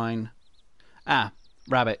is fine.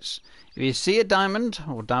 Rabbits. If you see a diamond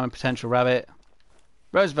or diamond potential rabbit,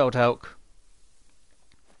 Roosevelt elk,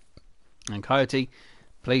 and coyote,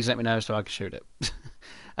 please let me know so I can shoot it.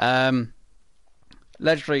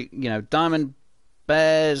 legendary, you know, diamond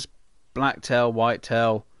bears, blacktail,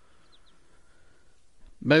 whitetail,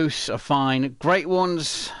 moose are fine. Great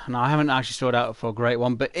ones, and I haven't actually sorted out for a great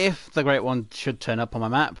one, but if the great one should turn up on my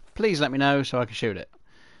map, please let me know so I can shoot it.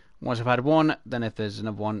 Once I've had one, then if there's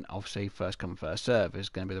another one, obviously first come first serve is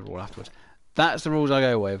going to be the rule afterwards. That's the rules I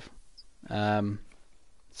go with.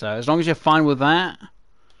 So as long as you're fine with that,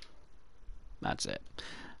 that's it.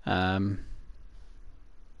 Okay.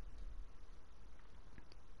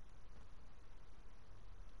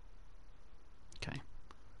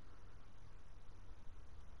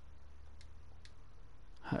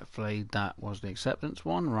 Hopefully that was the acceptance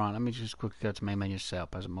one. Right, let me just quickly go to main menu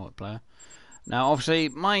setup as a multiplayer. Now obviously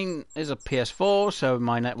mine is a PS4, so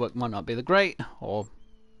my network might not be the great, or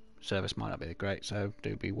service might not be the great, so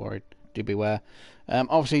do be worried, do beware.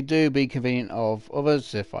 Obviously do be convenient of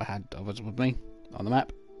others if I had others with me on the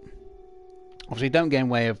map. Obviously don't get in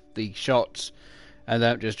the way of the shots, and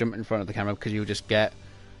don't just jump in front of the camera because you'll just get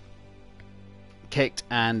kicked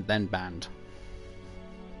and then banned.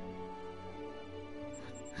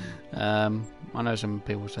 I know some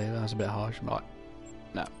people say that's a bit harsh, but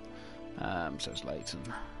no. So it's late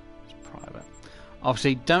and it's private.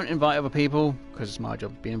 Obviously, don't invite other people because it's my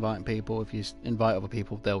job to be inviting people. If you invite other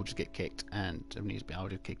people, they'll just get kicked, and if needs to be, I'll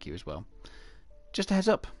just kick you as well. Just a heads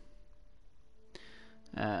up.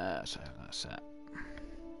 So that's that.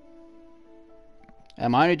 I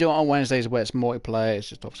only do it on Wednesdays where it's multiplayer. It's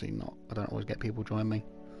just obviously not. I don't always get people join me.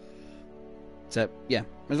 So yeah,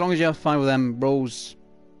 as long as you're fine with them rules,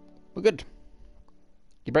 we're good.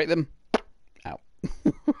 You break them, out,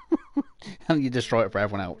 and you destroy it for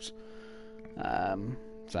everyone else.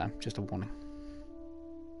 So just a warning.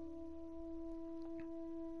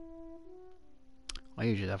 I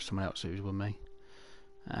usually have someone else who's with me,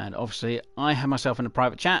 and obviously I have myself in a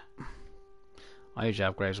private chat. I usually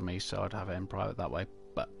have Graves with me, so I'd have it in private that way,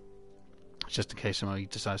 but just in case somebody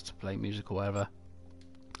decides to play music or whatever,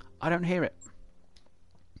 I don't hear it.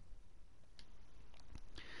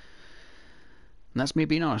 And that's me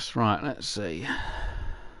being honest. Right, let's see.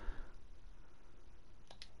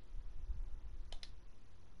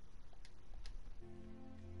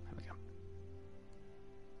 There we go.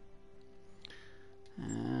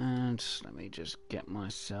 And let me just get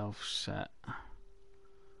myself set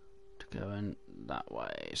to go in that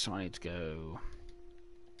way. So I need to go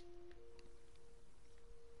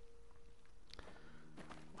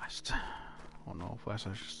west, or northwest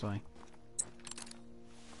I should say.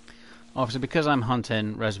 Obviously because I'm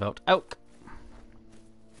hunting reservoir elk,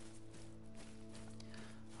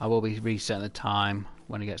 I will be resetting the time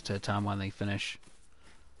when it gets to the time when they finish,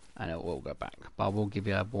 and it will go back. But I will give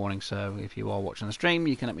you a warning, so if you are watching the stream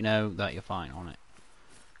you can let me know that you're fine on it,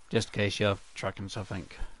 just in case you're tracking something.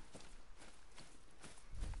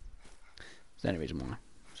 Is there any reason why?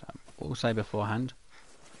 So we'll say beforehand,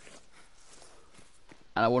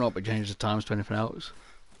 and I will not be changing the times to anything else.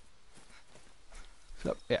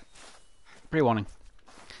 So yeah, pre-warning.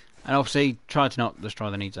 And obviously try to not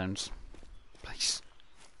destroy the need zones, please,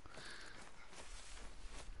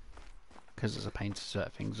 because it's a pain to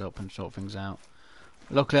set things up and sort things out.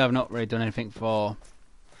 Luckily I've not really done anything for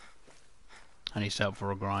any setup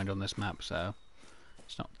for a grind on this map, so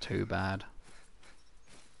it's not too bad.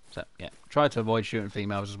 So yeah, try to avoid shooting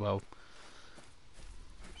females as well.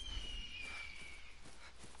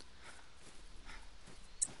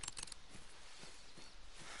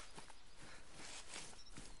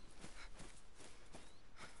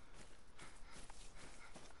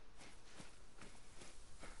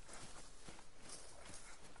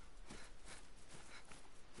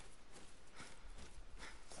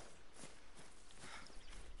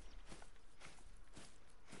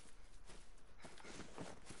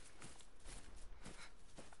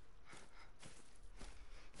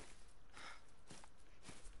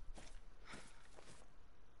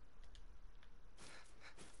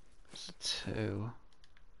 Two.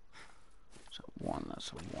 So one,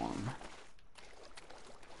 that's a one.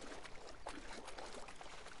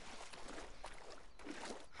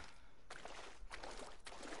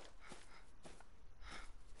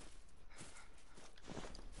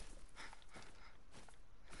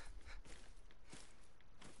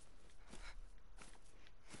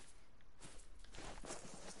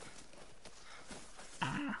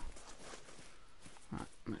 Ah. Right,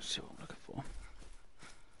 let's see what I'm looking for.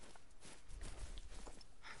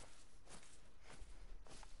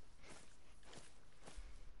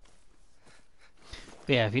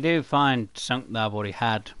 But yeah, if you do find something that I've already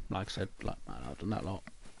had, like I said, like I've done that a lot,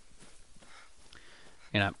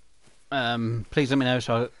 you know, please let me know.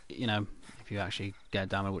 So you know, if you actually get a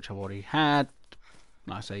download which I've already had,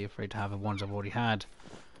 like I say, you're free to have the ones I've already had.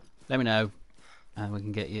 Let me know, and we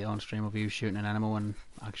can get you on stream of you shooting an animal, and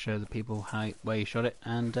I can show the people where you shot it,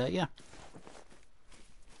 and yeah.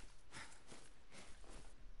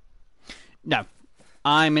 No,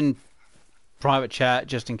 I'm in private chat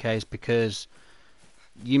just in case, because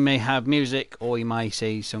you may have music or you may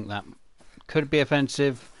see something that could be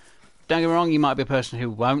offensive. Don't get me wrong, you might be a person who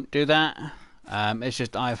won't do that. It's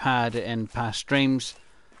just I've had it in past streams.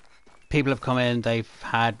 People have come in, they've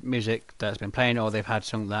had music that's been playing, or they've had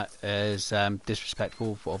something that is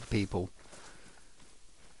disrespectful for other people.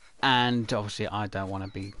 And obviously I don't want to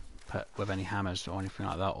be put with any hammers or anything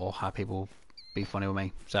like that, or have people be funny with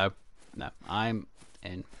me. So, no, I'm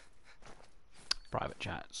in private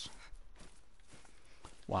chats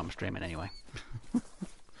while I'm streaming anyway.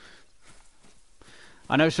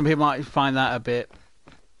 I know some people might find that a bit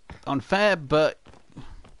unfair, but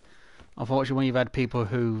unfortunately when you've had people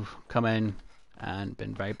who've come in and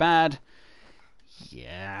been very bad,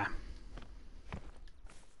 yeah,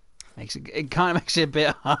 it kind of makes it a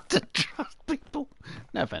bit hard to trust people.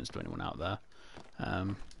 No offense to anyone out there,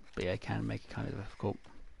 but yeah, it can make it kind of difficult.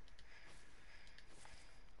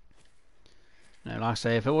 No, like I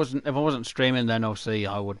say, if I wasn't streaming, then obviously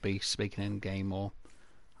I would be speaking in game, or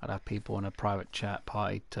I'd have people in a private chat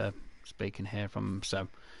party to speak and hear from them. So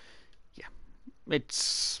yeah, it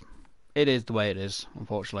is the way it is,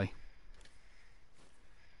 unfortunately.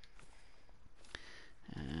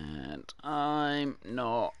 And I'm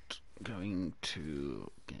not going to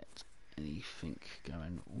get anything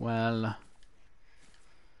going well.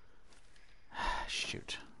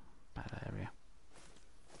 Shoot, bad area.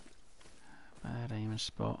 Bad aiming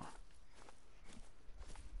spot.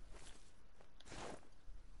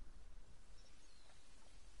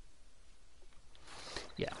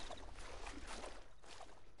 Yeah.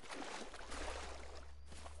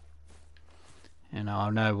 You know,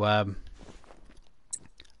 I know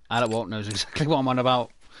Alec Walt knows exactly what I'm on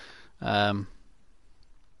about.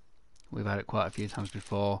 We've had it quite a few times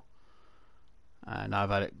before, and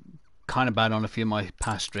I've had it kind of bad on a few of my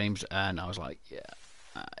past streams, and I was like, yeah.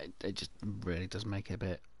 It just really does make it a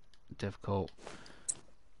bit difficult,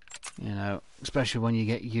 you know, especially when you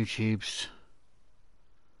get YouTube's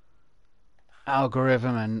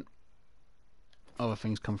algorithm and other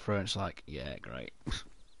things come through, and it's like, yeah, great.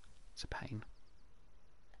 It's a pain.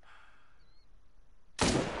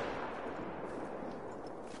 Right,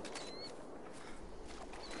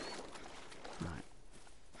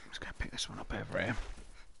 let's go pick this one up over here.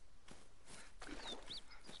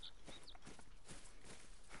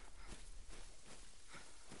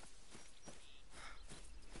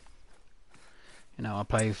 You know, I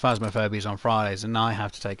play Phasmophobias on Fridays, and I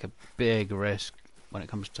have to take a big risk when it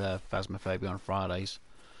comes to Phasmophobia on Fridays.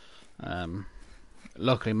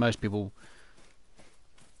 Luckily, most people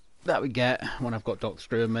that we get when I've got Doctor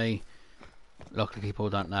Screw with me, luckily people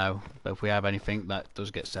don't know. But if we have anything that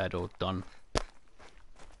does get said or done,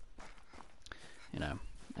 you know,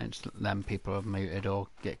 and then people are muted or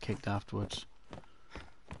get kicked afterwards.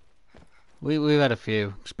 We've had a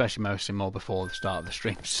few, especially mostly more before the start of the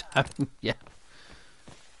stream. So yeah.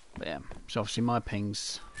 But yeah, so obviously my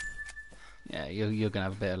pings, yeah, you're going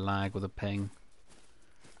to have a bit of lag with a ping.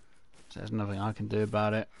 So there's nothing I can do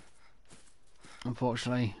about it,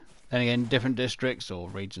 unfortunately. Then again, different districts or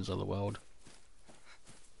regions of the world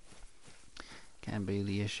can be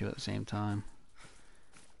the issue at the same time.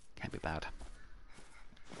 Can be bad.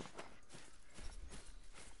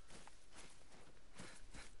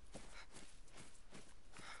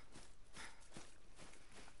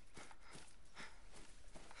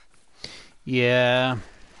 Yeah.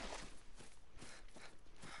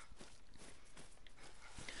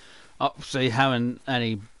 Obviously, having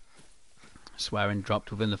any swearing dropped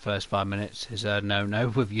within the first 5 minutes is a no-no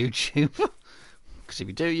with YouTube. Because if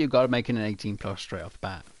you do, you've got to make it an 18+ straight off the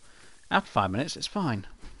bat. After 5 minutes, it's fine.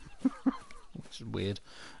 Which is weird.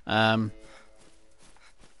 But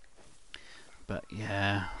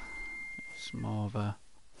yeah, it's more of a...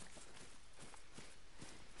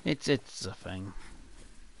 It's a thing.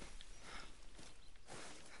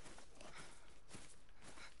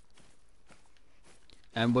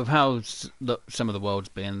 And with how some of the world's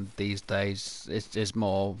been these days, it's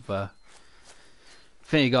more of a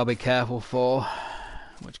thing you gotta be careful for,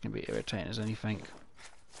 which can be irritating as anything.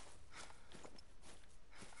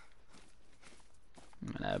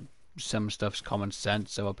 You know, some stuff's common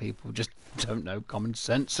sense, other people just don't know common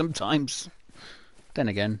sense sometimes. Then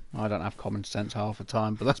again, I don't have common sense half the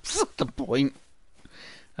time, but that's beside the point.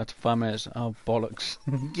 After 5 minutes, oh bollocks.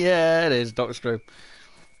 Yeah, it is, Dr. Strew.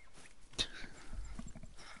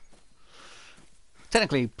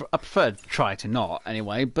 Technically, I prefer to try to not,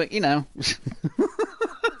 anyway, but, you know.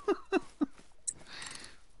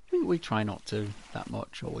 we try not to that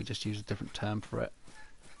much, or we just use a different term for it.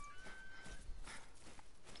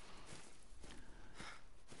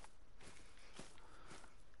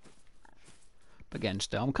 But again,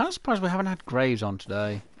 still, I'm kind of surprised we haven't had Graves on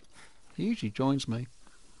today. He usually joins me.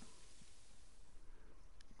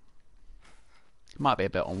 Might be a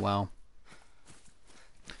bit unwell.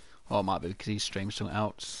 Or it might be because he streamed something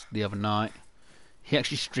else the other night. He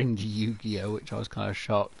actually streamed Yu-Gi-Oh, which I was kind of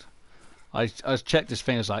shocked. I checked his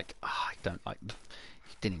thing, I was like, oh, I don't like...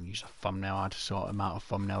 He didn't even use a thumbnail. I just saw him out of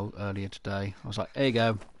thumbnail earlier today. I was like, there you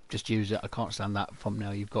go. Just use it. I can't stand that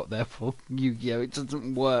thumbnail you've got there for Yu-Gi-Oh. It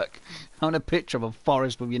doesn't work. Having a picture of a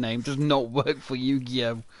forest with your name does not work for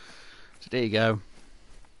Yu-Gi-Oh. So there you go.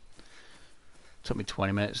 Took me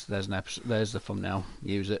 20 minutes. There's an episode. There's the thumbnail.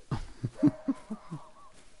 Use it.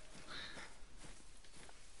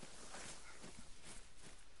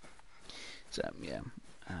 So yeah.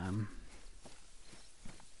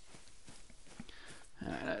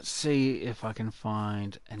 Let's see if I can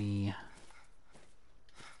find any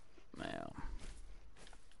mail.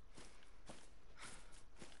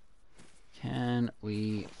 Can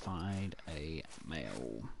we find a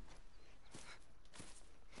mail?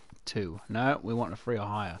 2. No, we want a 3 or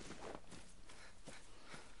higher.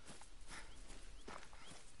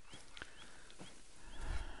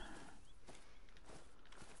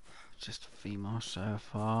 Just a female so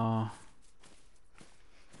far.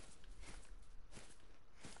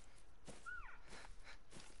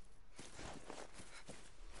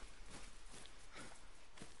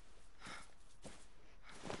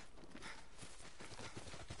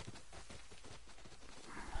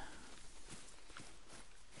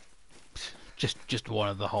 Just one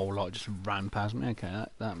of the whole lot just ran past me. Okay,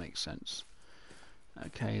 that makes sense.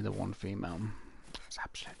 Okay, the one female. It's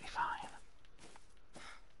absolutely fine.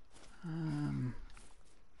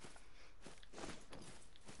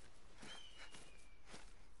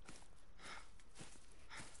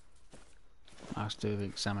 I was doing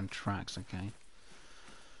examine tracks. Okay.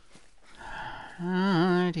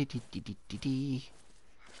 Yeah.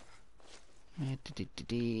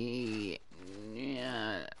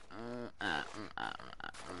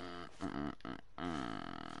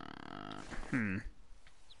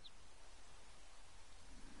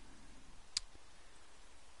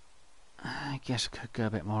 I guess I could go a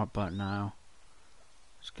bit more up, but no.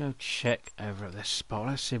 Let's go check over at this spot.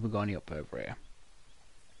 Let's see if we've got any up over here.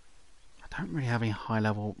 I don't really have any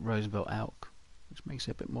high-level Roosevelt elk, which makes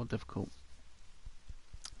it a bit more difficult.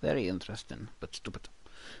 Very interesting, but stupid.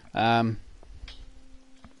 Yeah,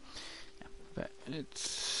 but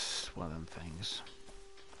it's one of them things.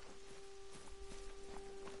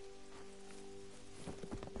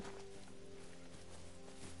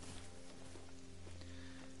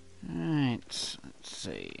 Right, let's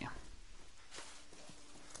see.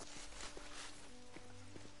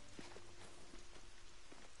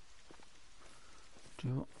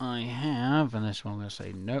 Do I have, and this one I'm going to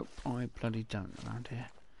say nope, I bloody don't around here.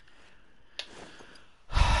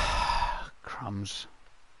 Crumbs.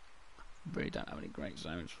 Really don't have any great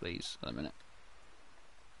zones for these at the minute.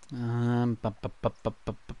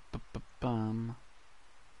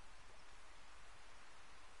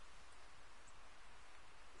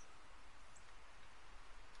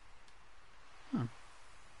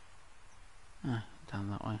 Down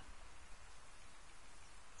that way.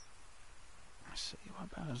 Let's see what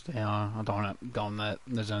birds they are. I don't want to go on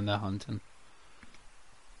the zone they're hunting.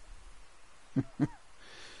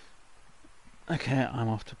 Okay, I'm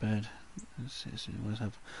off to bed. Let's see what I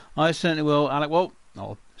have. I certainly will. Alec Walt,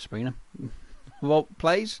 or Sabrina Walt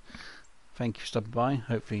plays. Thank you for stopping by.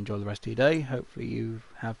 Hopefully you enjoy the rest of your day. Hopefully you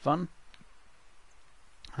have fun.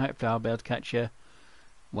 Hopefully I'll be able to catch you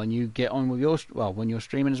when you get on with your when you're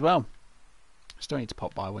streaming as well. Still need to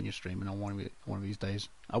pop by when you're streaming on one of these days.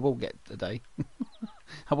 I will get a day.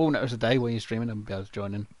 I will notice a day when you're streaming and be able to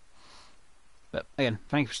join in. But again,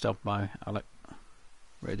 thank you for stopping by, Alec.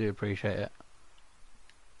 Really do appreciate it.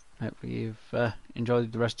 Hopefully you've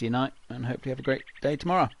enjoyed the rest of your night, and hopefully you have a great day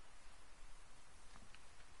tomorrow.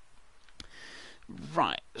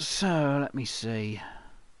 Right, so let me see.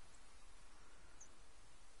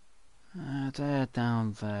 They're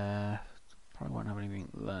down there. Probably won't have anything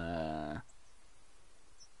there.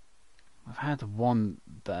 I've had one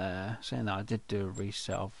there. Saying that, I did do a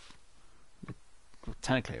reset of, well,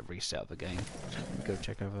 technically a reset of the game. So go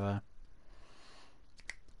check over there,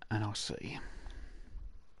 and I'll see.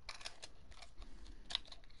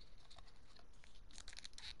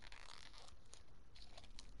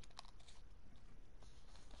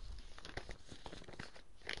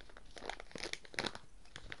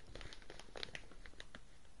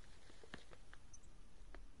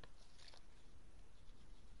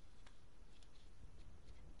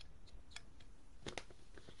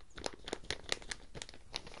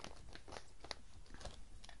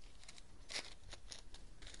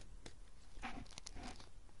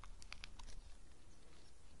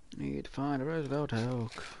 find a Roosevelt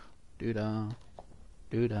elk. Doo-da.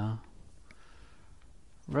 Doo-da.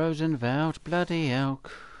 Roosevelt bloody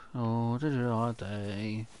elk. All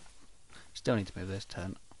day. Still need to move this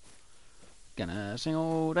tent. Gonna sing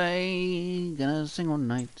all day. Gonna sing all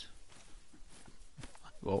night.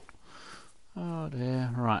 Whoa. Oh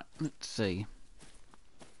dear. Right, let's see.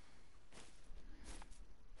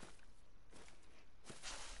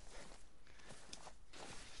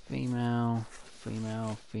 Female,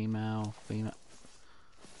 female, female, female.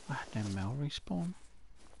 I had no male respawn.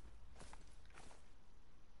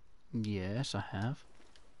 Yes, I have.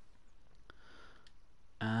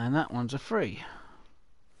 And that one's a free.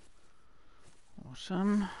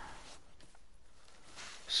 Awesome. I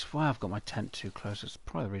swear I've got my tent too close. That's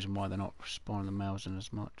probably the reason why they're not spawning the males in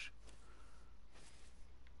as much.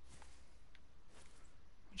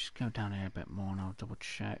 Just go down here a bit more and I'll double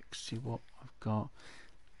check, see what I've got.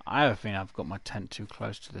 I have a feeling I've got my tent too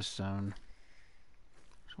close to this zone.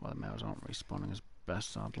 That's why the males aren't respawning as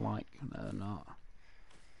best as I'd like. No, they're not.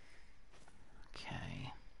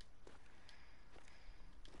 Okay.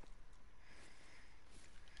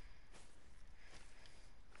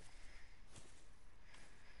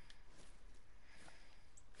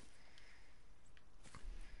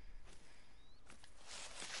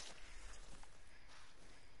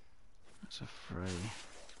 That's a free.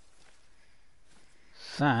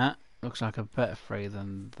 That looks like a better free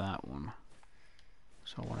than that one.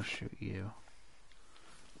 So I want to shoot you.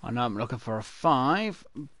 I know I'm looking for a 5,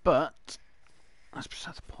 but that's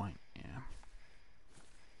beside the point, yeah.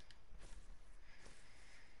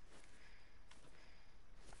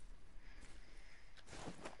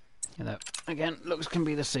 Yeah, that again looks can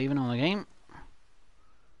be deceiving on the game.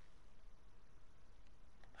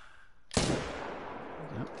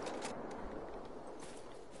 Yep.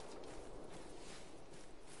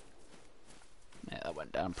 Yeah, that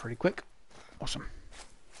went down pretty quick. Awesome.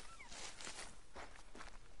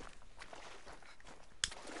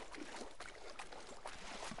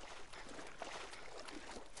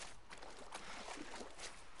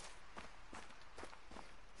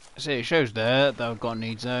 See, it shows there that I've got a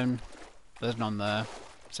need zone. There's none there,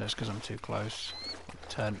 so it's because I'm too close.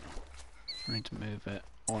 Tent. I need to move it.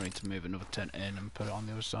 Or I need to move another tent in and put it on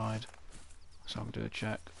the other side, so I can do a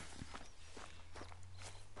check.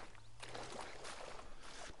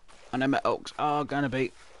 I know my elks are going to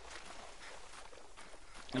be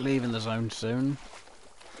leaving the zone soon,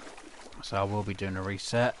 so I will be doing a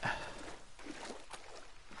reset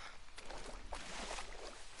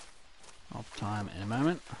of time in a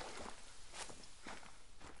moment.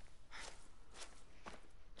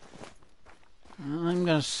 I'm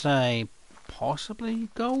going to say possibly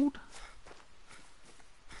gold.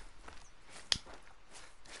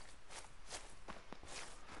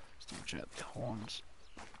 Let's double check the horns.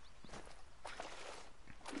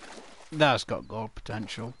 That's got gold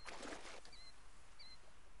potential.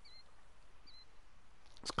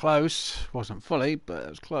 It's close. Wasn't fully, but it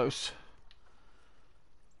was close.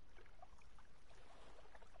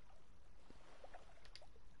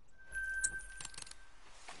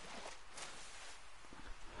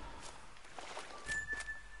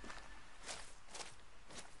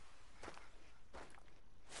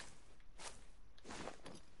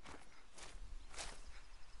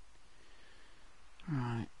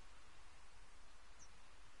 Right.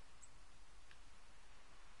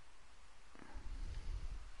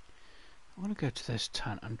 I'm going to go to this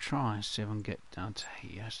tent and try and see if I can get down to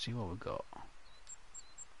here, see what we've got.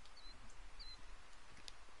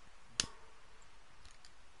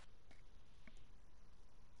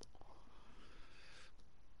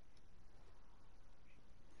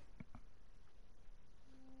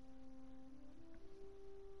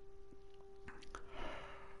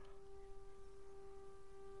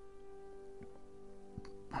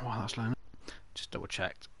 While that's loading, just double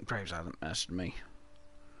checked. Graves hasn't messaged me.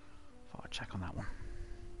 Thought I'd check on that one.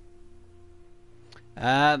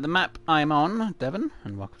 The map I'm on, Devon,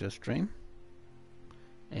 and welcome to the stream,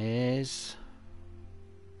 is...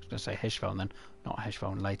 I was going to say Hirschfeld then, not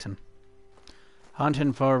Hirschfeld and Leighton.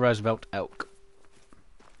 Hunting for a Roosevelt elk.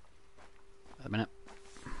 At the minute.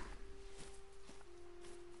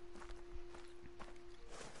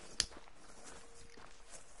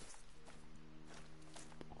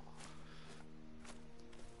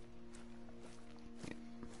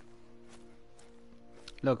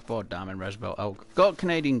 Look for damn Roosevelt elk. Got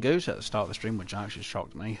Canadian Goose at the start of the stream, which actually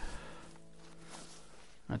shocked me.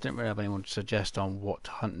 I didn't really have anyone to suggest on what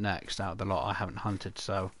to hunt next out of the lot I haven't hunted,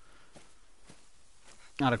 so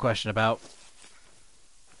I had a question about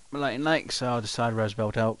Leighton Lake, so I decided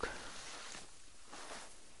Roosevelt elk.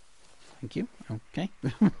 Thank you. Okay.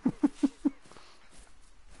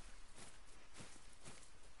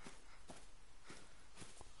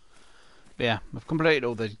 But yeah, I've completed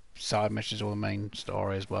all the side missions, all the main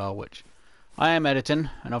story as well, which I am editing,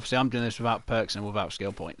 and obviously I'm doing this without perks and without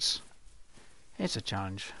skill points. It's a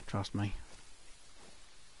challenge, trust me.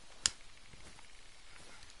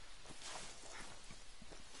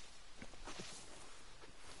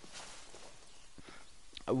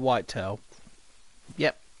 A whitetail.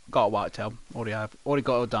 Yep, got a whitetail. Already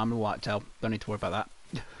got a diamond whitetail. Don't need to worry about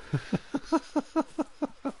that.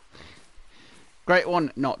 Great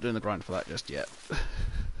one, not doing the grind for that just yet.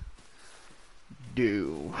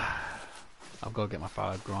 I've got to get my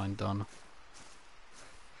fire grind done.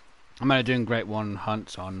 I'm only doing Great One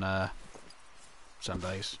hunts on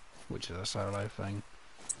Sundays, which is a solo thing.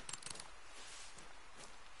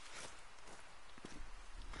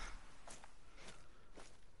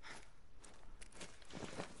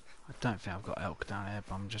 I don't think I've got elk down here,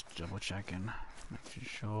 but I'm just double checking, making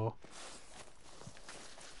sure.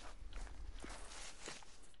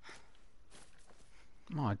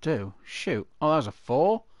 Oh, I do. Shoot. Oh, that was a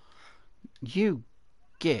 4. You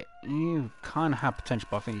kind of have potential,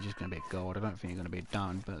 but I think you're just going to be a gold. I don't think you're going to be a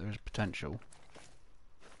diamond, but there is potential.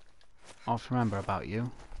 I'll have to remember about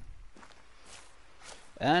you.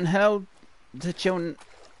 And hello to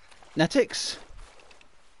Chilnetics.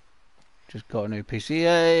 Just got a new PC.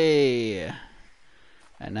 Yay!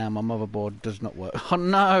 And now my motherboard does not work. Oh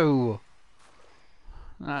no!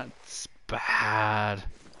 That's bad.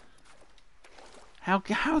 How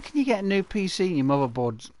can you get a new PC and your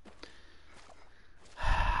motherboard's...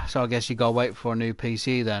 So I guess you gotta wait for a new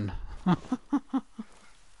PC then.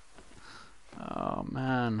 Oh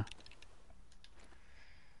man.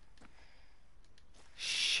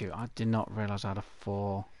 Shoot, I did not realise I had a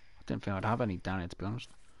 4. I didn't think I'd have any down here, to be honest.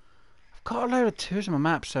 I've got a load of 2s on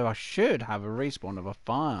my map, so I should have a respawn of a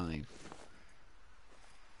 5.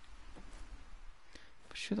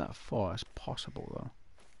 But should that 4 is possible though.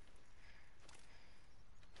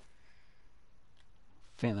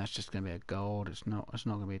 I think that's just going to be a gold. It's not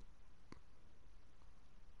going to be...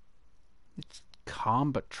 It's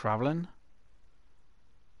calm but travelling.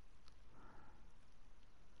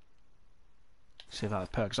 See if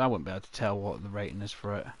that perks. I wouldn't be able to tell what the rating is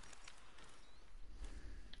for it.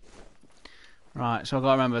 Right, so I've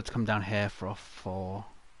got to remember to come down here for a 4.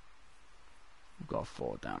 We've got a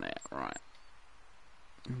 4 down here. Right.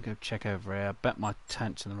 Let me go check over here. I bet my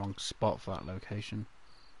tent's in the wrong spot for that location.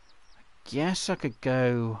 Yes, I could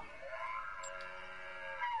go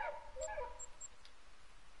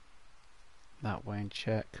that way and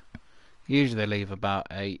check. Usually they leave about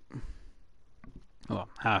 8. Well,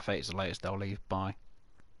 half 8 is the latest they'll leave by.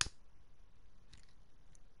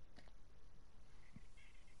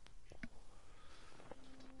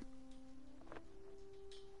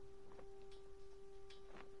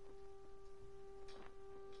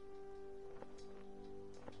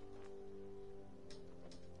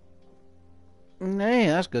 Hey,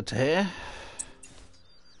 that's good to hear.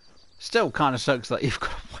 Still kind of sucks that you've got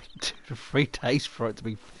to wait 2 to 3 days for it to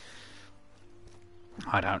be...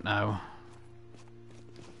 I don't know.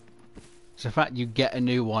 It's the fact you get a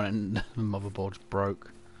new one and the motherboard's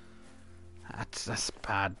broke. That's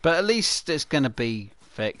bad. But at least it's going to be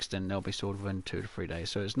fixed and they'll be sorted within 2 to 3 days,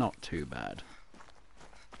 so it's not too bad.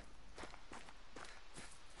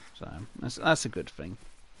 So that's a good thing.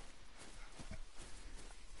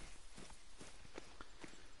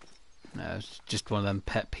 No, it's just one of them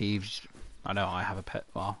pet peeves. I know I have a pet.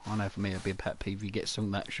 Well, I know for me it'd be a pet peeve. You get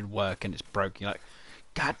something that should work and it's broken. You're like,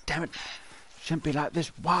 God damn it! Shouldn't be like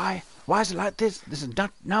this. Why? Why is it like this? This is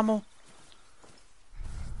not normal.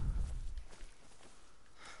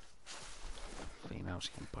 Females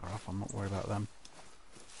can bugger off. I'm not worried about them.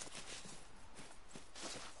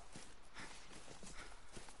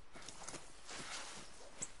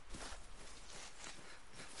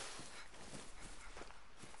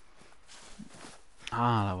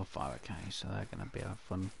 Ah, level 5, okay, so they're going to be a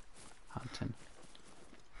fun hunting.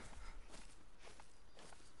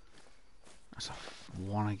 That's a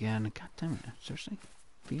 1 again. God damn it, seriously?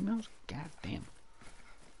 Females? God damn.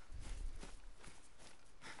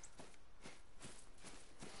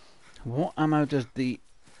 What ammo does the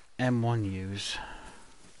M1 use?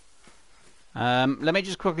 Let me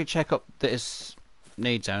just quickly check up this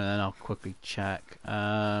need zone and then I'll quickly check.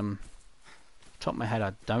 Top of my head,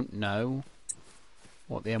 I don't know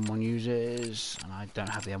what the M1 uses, and I don't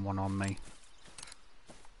have the M1 on me.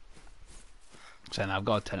 So now I've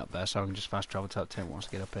got a tent up there, so I can just fast travel to that tent once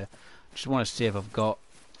I get up here. Just want to see if I've got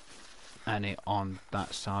any on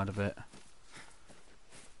that side of it.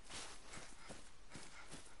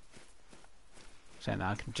 Saying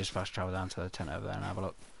that, I can just fast travel down to the tent over there and have a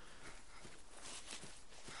look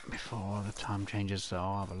before the time changes. So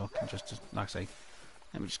I'll have a look and just like I say,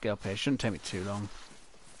 let me just get up here. It shouldn't take me too long.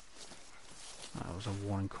 That was a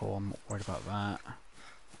warning call. I'm not worried about that.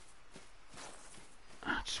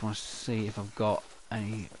 I just want to see if I've got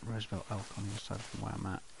any Roosevelt elk on the other side from where I'm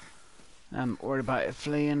at. I'm worried about it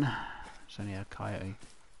fleeing. It's only a coyote.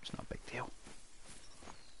 It's not a big deal.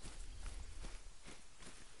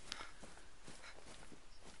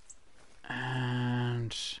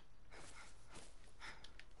 And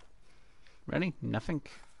really, nothing.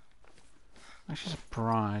 I'm actually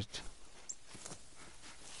surprised.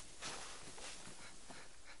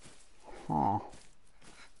 Huh.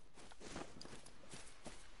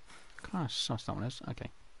 Kind of sus that one is. Okay.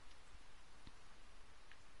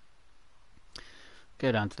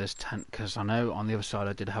 Go down to this tent because I know on the other side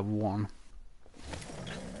I did have one.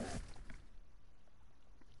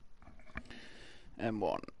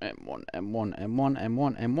 M1, M1, M1, M1,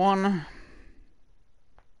 M1, M1.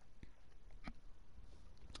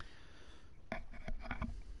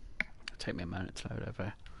 Take me a moment to load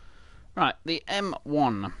over. Right, the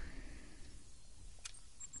M1.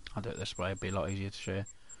 I'll do it this way, it'll be a lot easier to show you.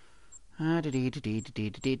 M1,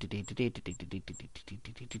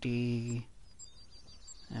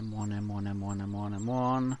 M1, M1, M1,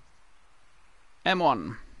 M1.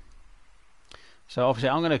 M1. So obviously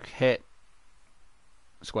I'm going to hit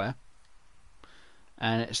square.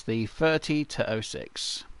 And it's the 30 to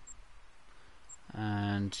 06.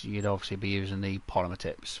 And you'd obviously be using the polymer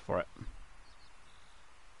tips for it.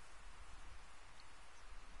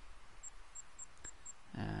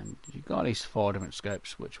 And you've got at least 4 different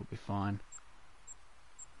scopes, which will be fine.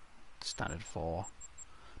 Standard 4.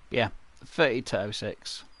 But yeah, 30 to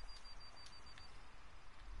 06.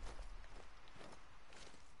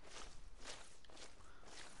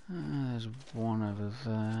 There's one over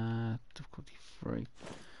there. Difficulty 3.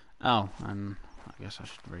 Oh, and I guess I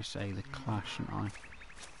should really say the class, shouldn't I?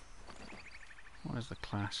 What is the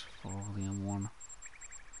class for the M1?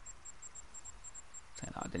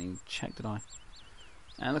 I didn't even check, did I?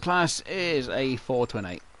 And the class is a 4 to an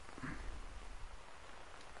 8.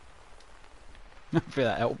 Hopefully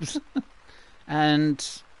that helps. And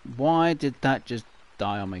why did that just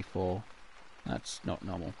die on me for? That's not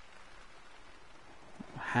normal.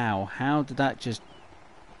 How? How did that just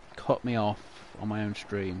cut me off on my own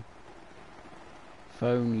stream?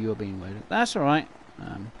 Phone, you're being loaded. That's alright.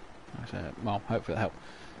 Well, hopefully that helped.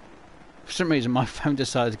 For some reason my phone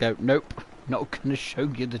decided to go, nope, not going to show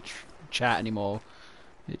you the chat anymore.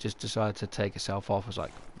 It just decided to take itself off. I was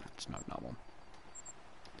like, that's not normal.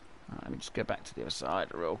 Right, let me just go back to the other side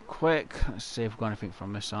real quick. Let's see if we've got anything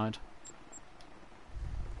from this side.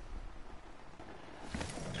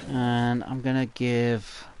 And I'm going to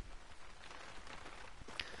give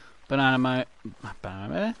Banana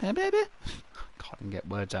can't even get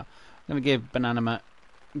words out. I'm going to give Banana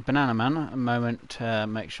Man a moment to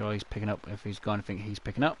make sure he's picking up if he's got anything he's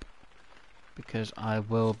picking up. Because I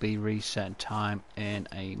will be resetting time in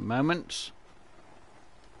a moment.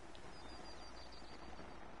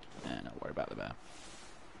 And don't worry about the bear.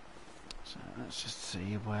 So let's just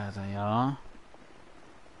see where they are.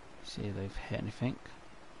 See if they've hit anything.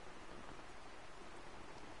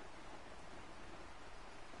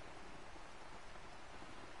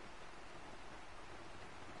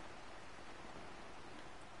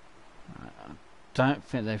 Right, I don't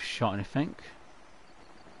think they've shot anything.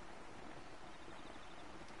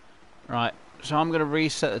 Right, so I'm going to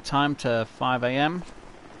reset the time to 5 AM.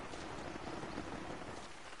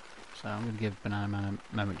 So I'm going to give Banana Man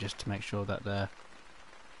a moment just to make sure that they're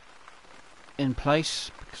in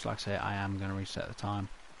place. Because like I say, I am going to reset the time.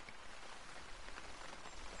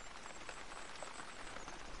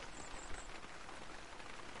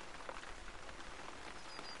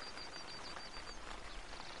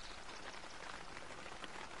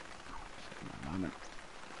 Moment.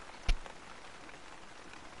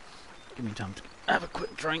 Give me time to have a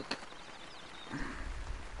quick drink.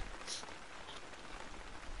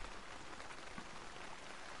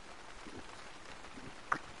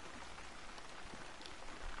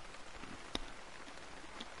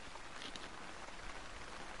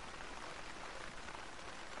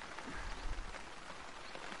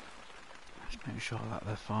 Just make sure that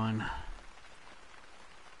they're fine.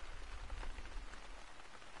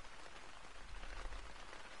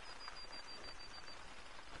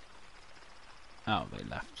 Oh, they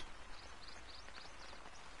left.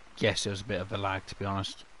 Yes, there was a bit of a lag, to be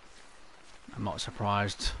honest. I'm not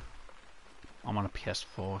surprised. I'm on a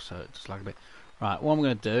PS4, so it just lagged a bit. Right, what I'm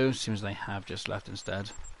going to do, seems they have just left instead.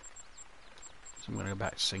 So I'm going to go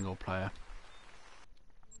back to single player.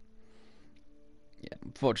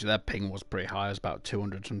 Unfortunately, their ping was pretty high. It was about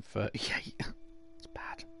 238. It's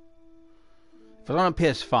bad. If I was on a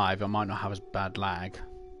PS5, I might not have as bad lag.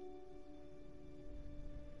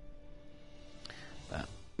 But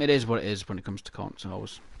it is what it is when it comes to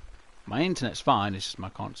consoles. My internet's fine, it's just my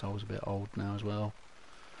console's a bit old now as well.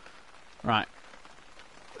 Right.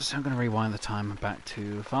 So I'm going to rewind the time back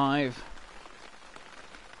to 5.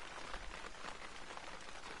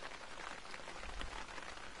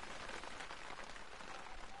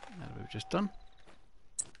 That we've just done.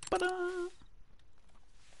 Ta-da!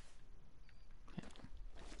 Yeah.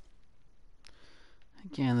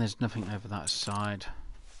 Again, there's nothing over that side.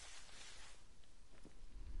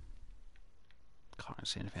 Can't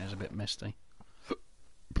see anything, it's a bit misty.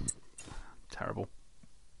 Terrible.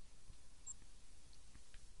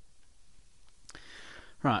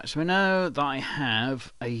 Right, so we know that I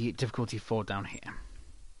have a difficulty 4 down here.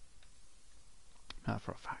 That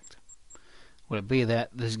for a fact. Will it be there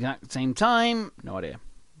at the exact same time? No idea.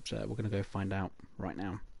 So we're going to go find out right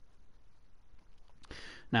now.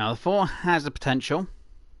 Now, the 4 has the potential of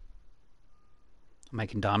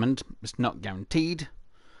making diamond. It's not guaranteed.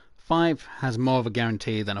 5 has more of a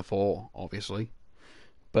guarantee than a 4, obviously.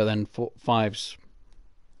 But then 5's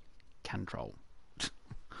can troll.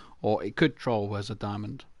 Or it could troll as a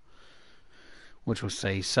diamond. Which we'll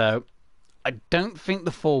see. So, I don't think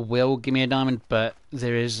the 4 will give me a diamond, but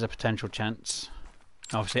there is a potential chance.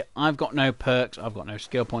 Obviously, I've got no perks, I've got no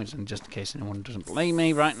skill points, and just in case anyone doesn't believe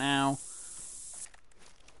me right now,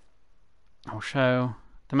 I'll show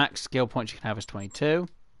the max skill points you can have is 22.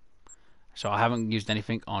 So I haven't used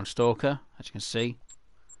anything on Stalker, as you can see.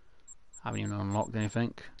 I haven't even unlocked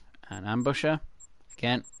anything. And Ambusher,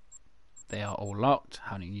 again, they are all locked.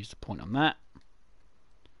 Haven't even used a point on that.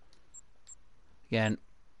 Again,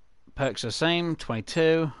 perks are the same,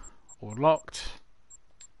 22, all locked.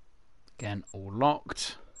 Again, all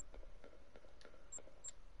locked.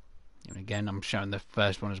 And again, I'm showing the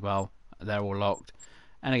first one as well. They're all locked.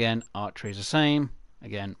 And again, archery is the same.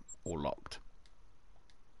 Again, all locked.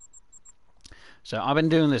 So I've been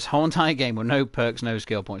doing this whole entire game with no perks, no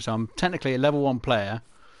skill points. So I'm technically a level 1 player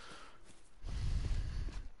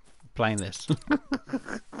playing this.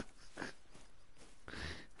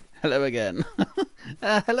 Hello again.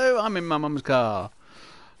 Hello, I'm in my mum's car.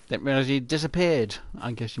 Didn't realise you disappeared.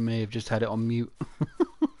 I guess you may have just had it on mute.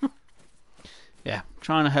 Yeah,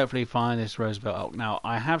 trying to hopefully find this Roosevelt elk. Now,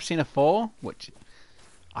 I have seen a 4, which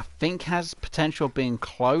I think has potential of being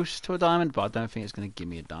close to a diamond, but I don't think it's going to give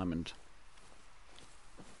me a diamond.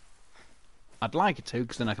 I'd like it to,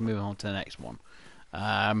 because then I can move on to the next one.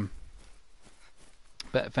 But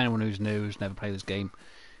if anyone who's new, who's never played this game,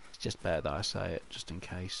 it's just better that I say it, just in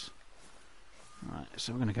case. Right,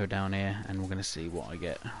 so we're going to go down here, and we're going to see what I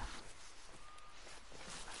get. I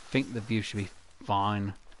think the view should be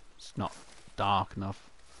fine. It's not dark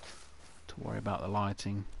enough to worry about the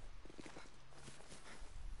lighting.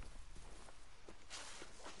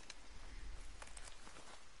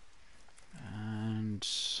 And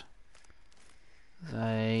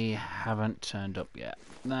they haven't turned up yet.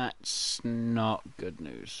 That's not good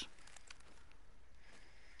news.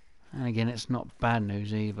 And again, it's not bad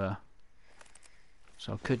news either.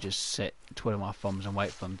 So I could just sit, twiddle my thumbs and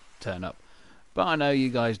wait for them to turn up. But I know you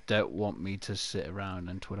guys don't want me to sit around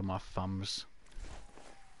and twiddle my thumbs.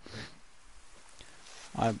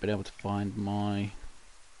 I haven't been able to find my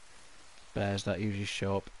bears that usually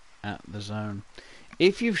show up at the zone.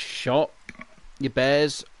 If you've shot your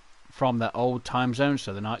bears from the old time zone,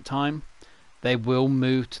 so the night time, they will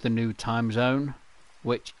move to the new time zone,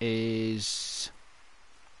 which is,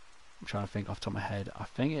 I'm trying to think off the top of my head, I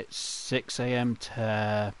think it's 6 AM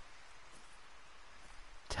to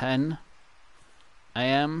 10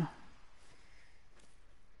 AM.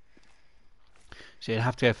 So you'd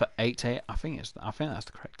have to go for 8 AM. I think that's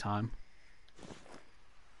the correct time.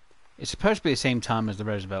 It's supposed to be the same time as the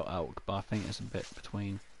Roosevelt elk, but I think it's a bit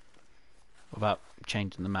between, without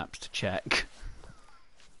changing the maps to check.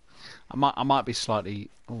 I might be slightly.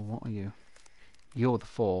 Oh, what are you? You're the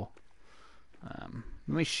 4. Let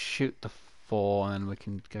me shoot the 4, and then we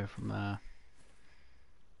can go from there.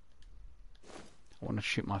 I want to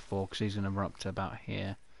shoot my 4 because he's going to run up to about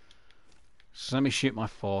here. So let me shoot my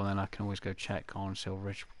 4, and then I can always go check on Silver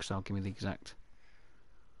Ridge because that'll give me the exact.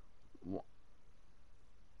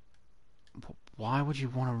 Why would you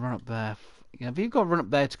want to run up there? Have you got to run up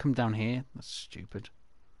there to come down here? That's stupid.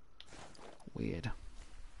 Weird.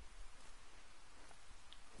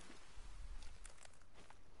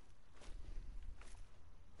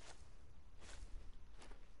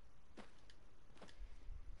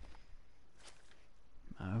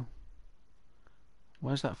 No.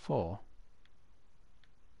 Where's that for?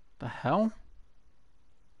 The hell?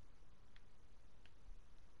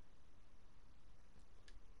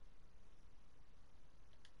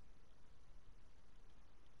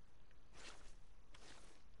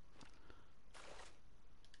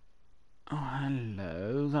 Oh,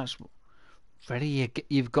 hello. That's ready.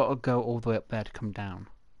 You've got to go all the way up there to come down.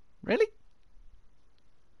 Really?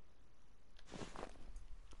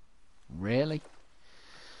 Really?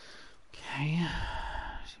 Okay.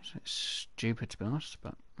 Seems a bit stupid to be honest,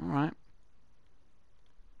 but alright.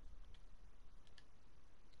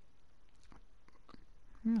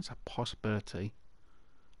 That's a possibility.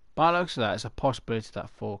 By the looks of that, it's a possibility that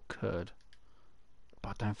 4 could. But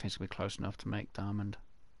I don't think it's going to be close enough to make diamond.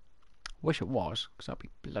 Wish it was, because that'd be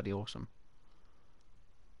bloody awesome.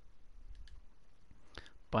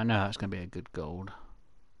 But I know that's going to be a good gold.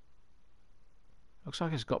 Looks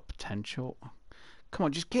like it's got potential. Come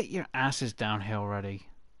on, just get your asses down here already.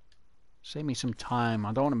 Save me some time.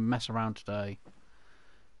 I don't want to mess around today.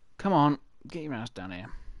 Come on, get your ass down here.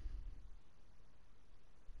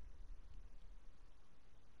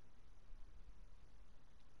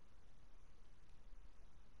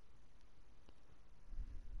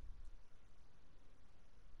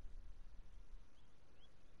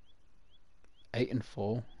 Eight and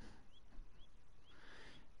 4.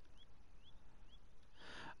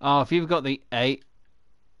 Oh, if you've got the 8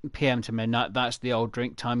 PM to midnight, that's the old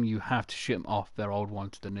drink time. You have to shoot them off their old one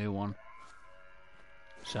to the new one.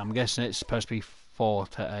 So I'm guessing it's supposed to be 4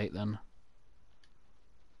 to 8 then.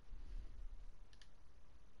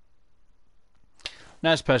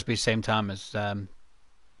 No, it's supposed to be the same time as the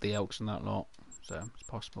elks and that lot. So it's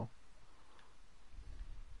possible.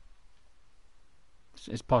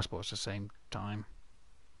 It's possible it's the same time.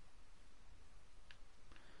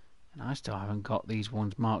 And I still haven't got these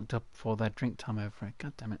ones marked up for their drink time over it.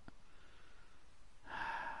 God damn it.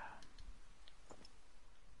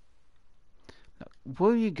 Look,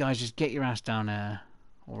 will you guys just get your ass down there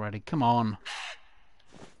already? Come on.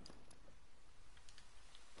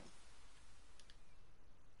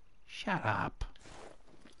 Shut up.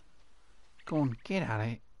 Go on, get at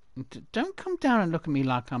it. Don't come down and look at me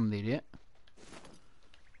like I'm the idiot.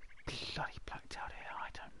 Bloody blacked out here, I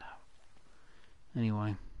don't know.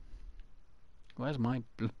 Anyway. Where's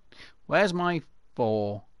my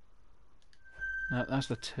 4? No, that's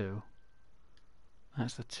the 2.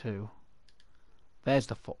 That's the 2. There's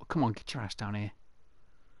the 4. Come on, get your ass down here.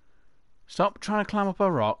 Stop trying to climb up a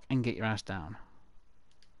rock and get your ass down.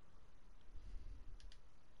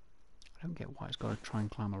 I don't get why it's got to try and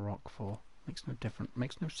climb a rock for. Makes no difference.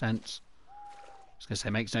 Makes no sense. I was going to say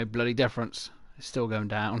makes no bloody difference. It's still going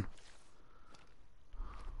down.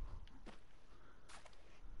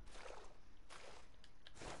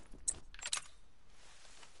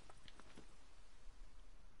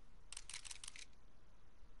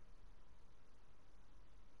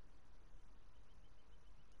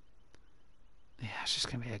 Yeah, it's just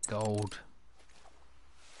going to be a gold.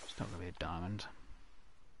 It's not going to be a diamond.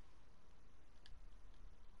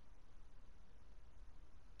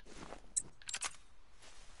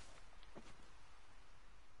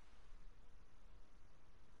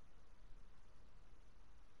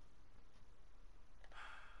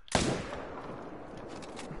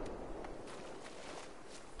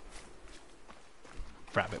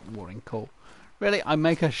 Rabbit warning call. Really? I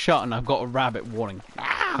make a shot and I've got a rabbit warning.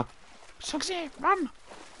 Ah! Sucks here! Run!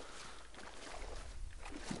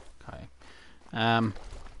 Okay.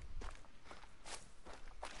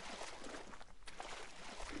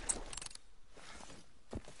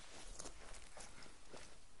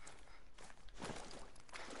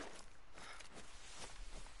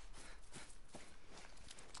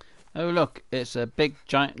 Oh look, it's a big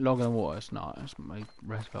giant log in the water. It's not, it's my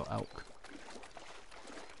Roosevelt elk.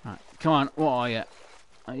 Right, come on, what are you?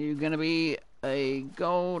 Are you gonna be a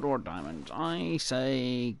gold or diamond? I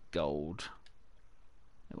say gold.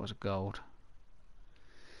 It was a gold.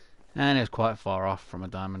 And it was quite far off from a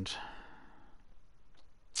diamond.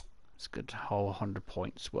 It's a good whole 100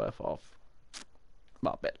 points worth of.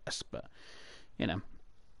 Well, a bit less, but you know.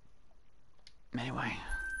 Anyway,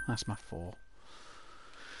 that's my 4.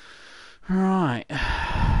 Right.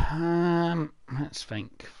 Let's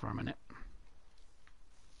think for a minute.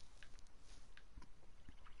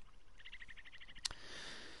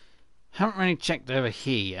 Haven't really checked over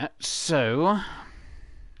here yet, so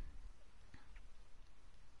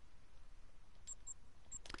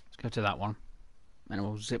let's go to that one, and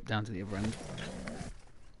we'll zip down to the other end.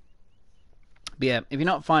 But yeah, if you're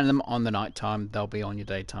not finding them on the night time, they'll be on your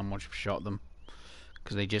daytime once you've shot them,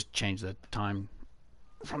 because they just changed the time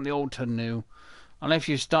from the old to the new. Unless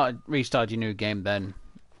you restarted your new game, then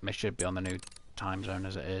they should be on the new time zone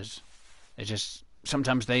as it is. It's just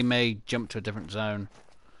sometimes they may jump to a different zone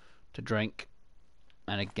to drink,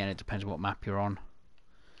 and again it depends what map you're on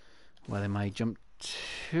where they may jump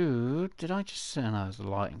to. Did I just say? No, there's the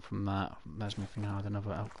lighting from that. There's me thinking I had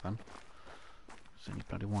another elk then. There's only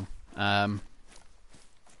bloody one.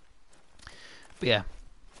 But yeah,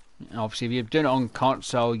 obviously if you're doing it on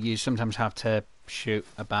console, you sometimes have to shoot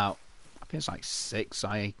about, I think it's like 6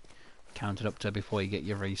 I counted up to before you get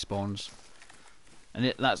your respawns.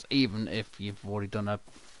 And that's even if you've already done a,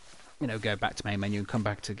 you know, go back to main menu and come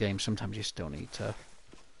back to the game. Sometimes you still need to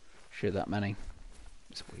shoot that many.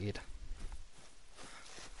 It's weird,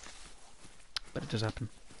 but it does happen.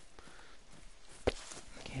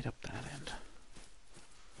 Get up that end.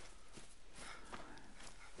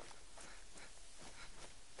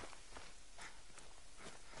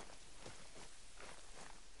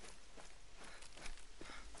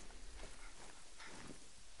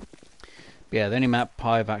 But yeah, the only map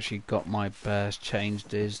I've actually got my bears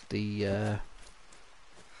changed is the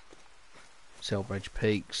Silveridge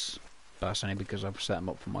Peaks. But that's only because I've set them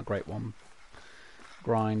up for my Great One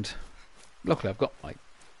grind. Luckily I've got my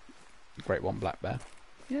Great One black bear.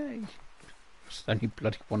 Yay! It's the only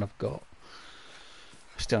bloody one I've got.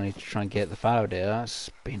 I still need to try and get the fallow deer. That's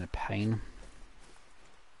been a pain.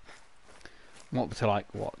 I'm up to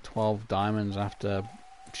like, what, 12 diamonds after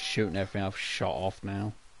shooting everything I've shot off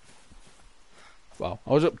now. Well,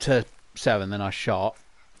 I was up to 7, then I shot,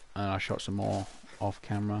 and I shot some more off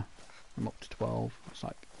camera. I'm up to 12. It's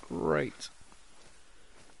like, great.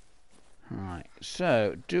 Right,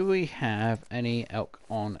 so do we have any elk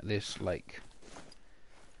on this lake?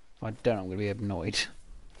 If I don't, I'm going to be annoyed.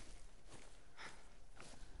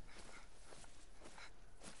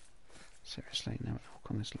 Seriously, no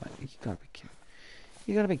elk on this lake. You gotta be kidding.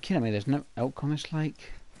 You gotta be kidding me. There's no elk on this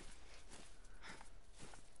lake.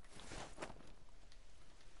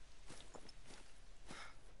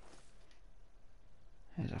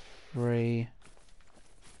 There's a 3.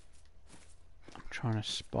 I'm trying to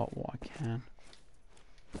spot what I can.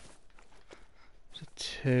 There's a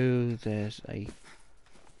 2. There's a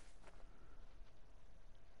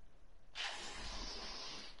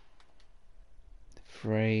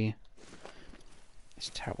 3.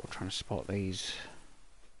 It's terrible trying to spot these.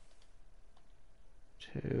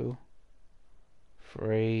 2,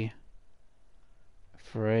 3,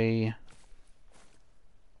 3.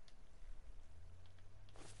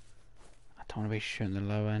 I don't want to be shooting the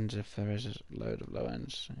low ends if there is a load of low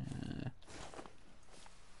ends. Yeah.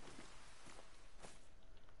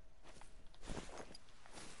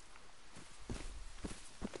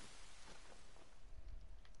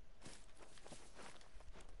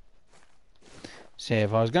 See,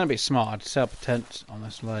 if I was going to be smart, I'd set up a tent on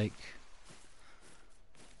this lake.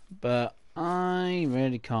 But I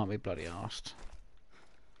really can't be bloody arsed.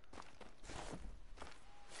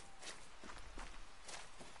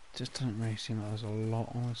 Just doesn't really seem like there's a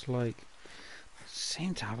lot on this lake.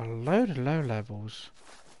 Seem to have a load of low levels.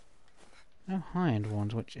 No high-end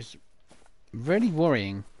ones, which is really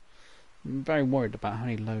worrying. I'm very worried about how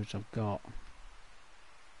many loads I've got.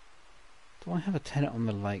 Do I have a tenant on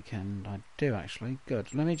the lake end? I do actually.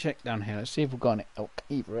 Good. Let me check down here. Let's see if we've got any elk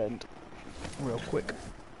either end. Real quick.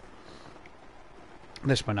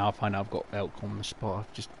 This one I'll find out I've got elk on the spot.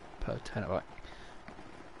 I've just put a tenant right.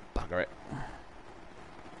 Bugger it.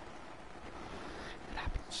 It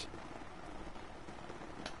happens.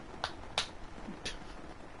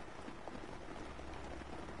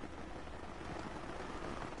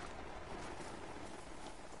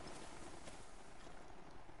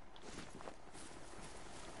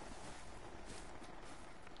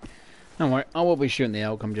 Don't worry, I will be shooting the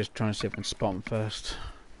elk. I'm just trying to see if I can spot them first.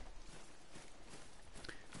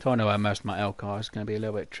 So I know where most of my elk are. It's going to be a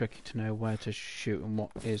little bit tricky to know where to shoot and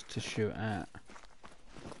what is to shoot at.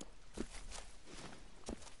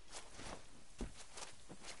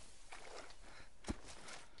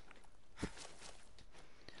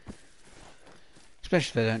 Especially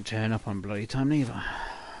if they don't turn up on bloody time neither.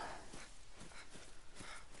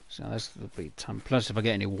 So that's the big time. Plus if I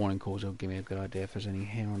get any warning calls, it'll give me a good idea if there's any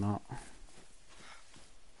here or not.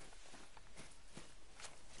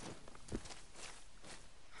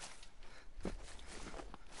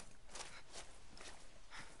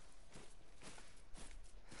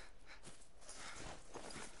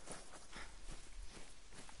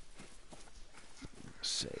 Let's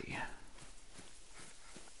see.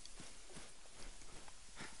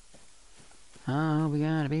 Oh, we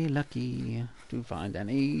gotta be lucky to find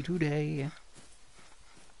any today.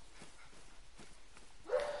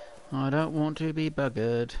 I don't want to be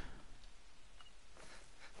buggered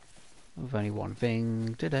with only one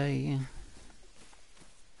thing today.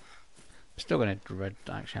 Still going to dread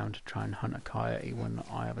actually having to try and hunt a coyote when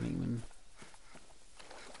I haven't even.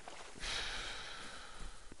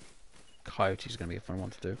 Coyote's going to be a fun one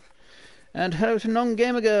to do. And hello to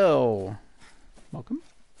non-gamer girl. Welcome.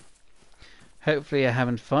 Hopefully you're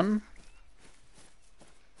having fun.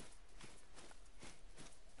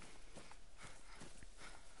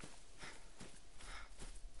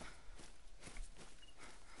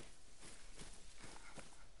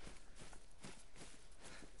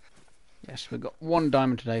 Yes, we've got 1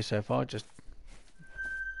 diamond today so far. Just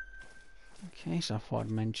okay, so I thought I'd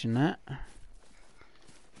mention that.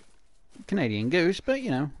 Canadian goose, but you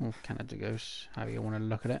know, or Canada goose, however you want to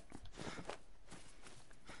look at it.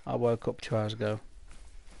 I woke up 2 hours ago.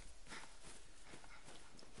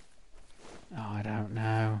 Oh, I don't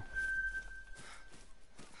know.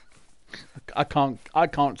 I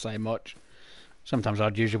can't say much. Sometimes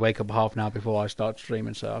I'd usually wake up half an hour before I start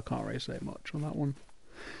streaming, so I can't really say much on that one.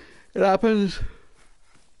 It happens.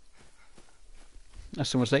 As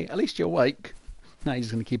someone say, at least you're awake. Now you're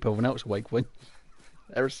just going to keep everyone else awake when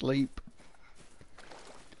they're asleep.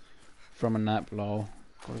 From a nap, lol.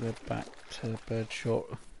 Gotta go back to bed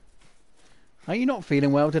short. Are you not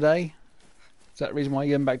feeling well today? Is that the reason why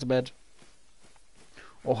you're going back to bed?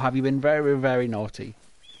 Or have you been very, very naughty?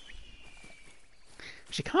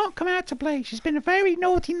 She can't come out to play. She's been a very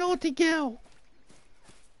naughty, naughty girl.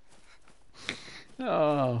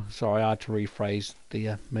 Oh, sorry, I had to rephrase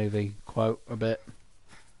the movie quote a bit.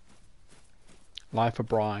 Life of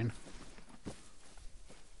Brian.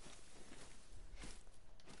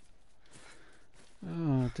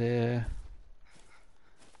 Oh dear.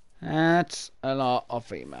 That's a lot of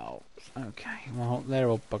females. Okay, well, they're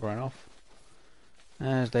all buggering off.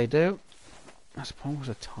 As they do. I suppose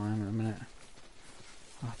the time in a minute.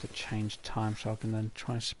 I'll have to change time so I can then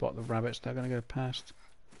try and spot the rabbits that are going to go past.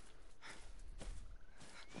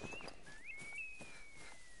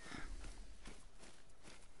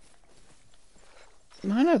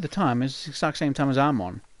 I know the time is the exact same time as I'm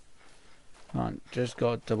on. Right, just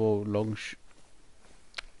got double long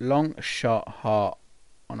shot heart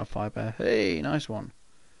on a 5-bear. Hey, nice one.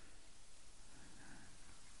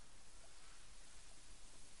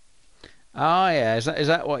 Ah, yeah, is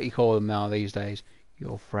that what you call them now these days?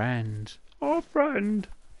 Your friends. Oh, friend.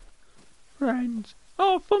 Friends.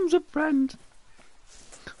 Oh, thumbs up, friend.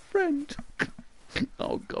 Friend.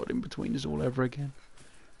 Oh, God, in between is all over again.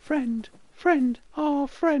 Friend. Friend. Oh,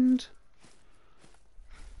 friend.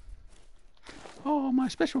 Oh, my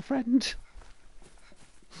special friend.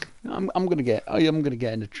 I'm gonna get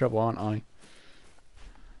into trouble, aren't I?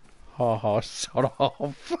 Ha ha, sod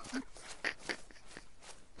off.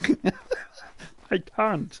 I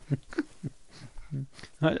can't.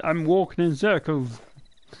 I'm walking in circles.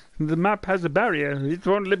 The map has a barrier. It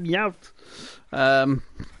won't let me out. I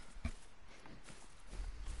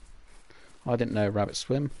didn't know rabbits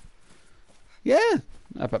swim. Yeah,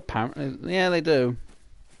 apparently, yeah, they do.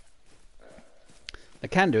 They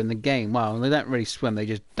can do in the game. Well, they don't really swim. They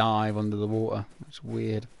just dive under the water. It's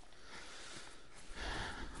weird.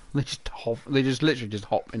 They just hop. They just literally just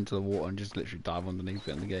hop into the water and just literally dive underneath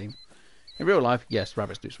it in the game. In real life, yes,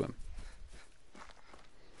 rabbits do swim.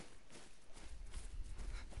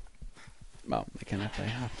 Well, they can if they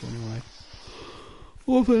have to anyway.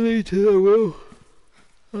 Or if they need to, they will.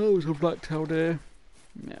 Oh, it's a black-tailed deer.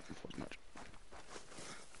 Yeah, before as much.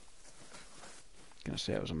 Gonna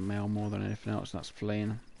say it was a male more than anything else. That's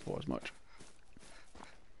fleeing. Before as much.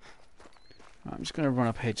 Right, I'm just gonna run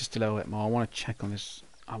up here just a little bit more. I want to check on this.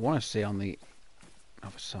 I want to see on the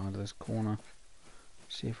other side of this corner.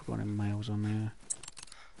 See if we've got any males on there.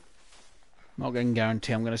 Not going to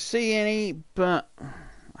guarantee I'm going to see any, but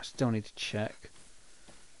I still need to check.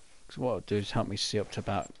 Because what it'll do is help me see up to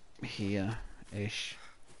about here-ish.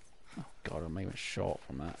 Oh God, I'm even short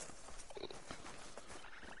from that.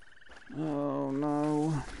 Oh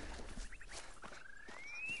no.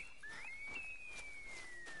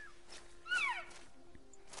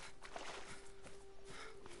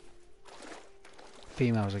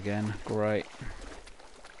 Females again, great.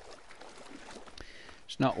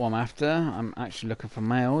 It's not what I'm after. I'm actually looking for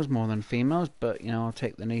males more than females, but you know, I'll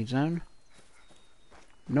take the need zone.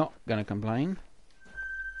 Not gonna complain.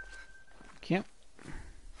 Thank you.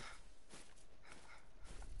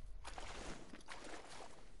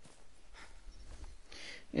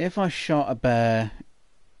 If I shot a bear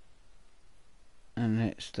and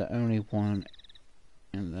it's the only one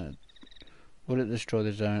in the, will it destroy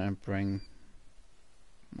the zone and bring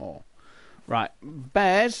more? Right,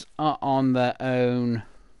 bears are on their own.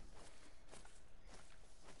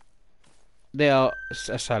 They are a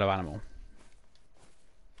solo animal.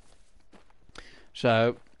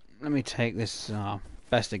 So let me take this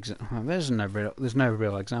best example. There's no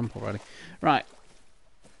real example really. Right.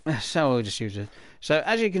 So we'll just use it. So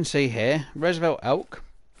as you can see here, Roosevelt elk.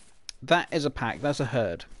 That is a pack. That's a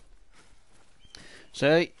herd.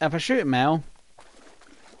 So if I shoot a male,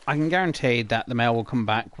 I can guarantee that the male will come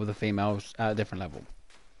back with the females at a different level.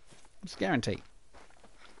 It's guaranteed.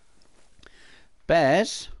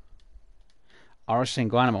 Bears are a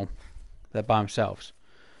single animal. They're by themselves.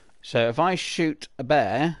 So if I shoot a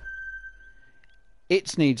bear,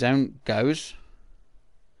 its need zone goes,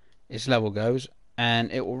 its level goes,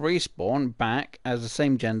 and it will respawn back as the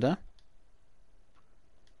same gender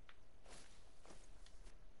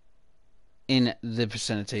in the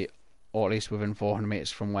vicinity, or at least within 400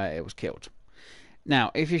 meters from where it was killed.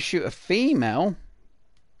 Now, if you shoot a female,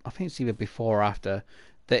 I think it's either before or after,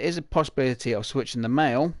 there is a possibility of switching the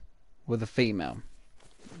male with a female.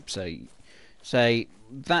 So, say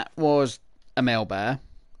that was a male bear,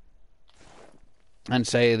 and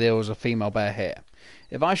say there was a female bear here.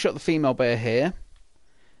 If I shot the female bear here,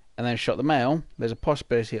 and then shot the male, there's a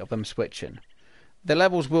possibility of them switching. The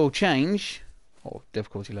levels will change, or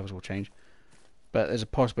difficulty levels will change, but there's a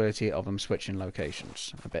possibility of them switching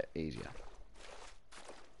locations a bit easier.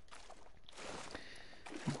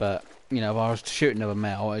 But, you know, if I was to shoot another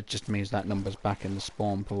male, it just means that number's back in the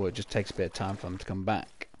spawn pool. It just takes a bit of time for them to come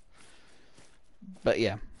back. But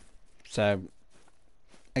yeah, so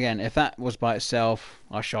again, if that was by itself,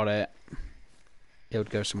 I shot it, it would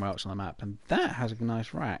go somewhere else on the map. And that has a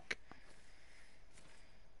nice rack.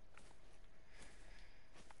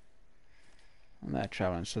 And they're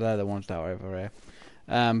travelling, so they're the ones that are over here.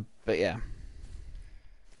 But yeah,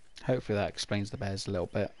 hopefully that explains the bears a little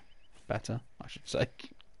bit better, I should say.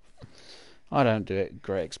 I don't do it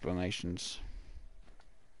great explanations.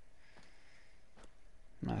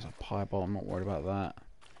 That's a piebald, I'm not worried about that.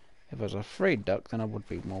 If it was a free duck, then I would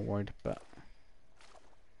be more worried, but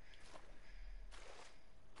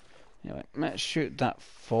anyway, let's shoot that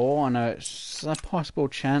 4. I know it's a possible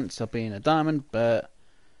chance of being a diamond, but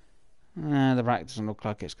the rack doesn't look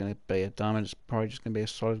like it's going to be a diamond. It's probably just going to be a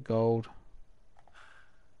solid gold.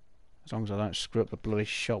 As long as I don't screw up the bloody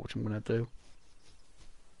shot, which I'm going to do.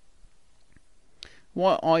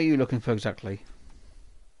 What are you looking for exactly?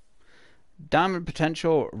 Diamond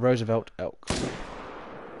potential Roosevelt elk.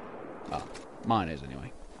 Oh, mine is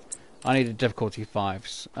anyway. I need a difficulty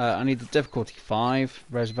 5. I need the difficulty 5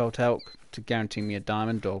 Roosevelt elk to guarantee me a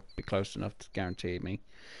diamond, or be close enough to guarantee me.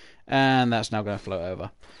 And that's now going to float over.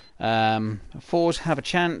 4s have a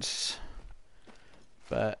chance,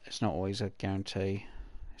 but it's not always a guarantee.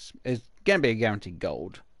 It's going to be a guaranteed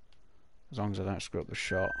gold, as long as I don't screw up the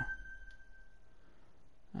shot.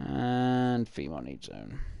 And female need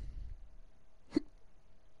zone.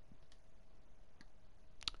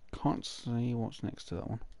 Can't see what's next to that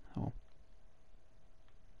one. Oh,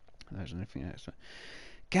 there's anything next to it.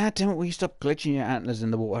 God damn it, will you stop glitching your antlers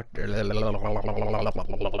in the water? Bloody thing.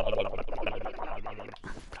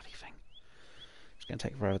 It's going to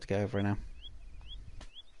take forever to go over it now.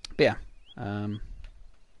 But yeah.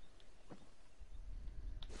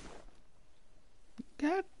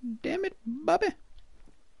 God damn it, Bobby.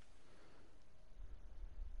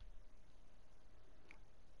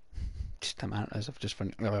 Just them antlers, I've just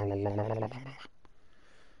fun.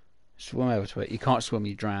 Swim over to it. You can't swim,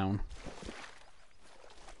 you drown.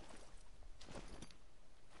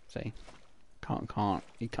 See? You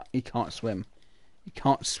can't swim. You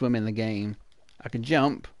can't swim in the game. I can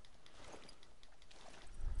jump.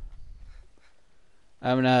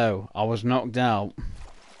 Oh no, I was knocked out.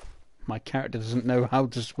 My character doesn't know how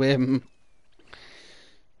to swim.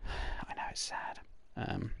 I know, it's sad.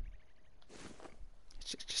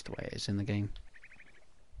 It's just the way it is in the game.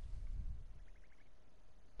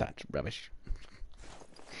 That's rubbish.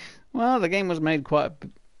 Well, the game was made quite a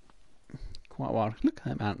while. Look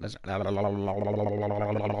at them antlers.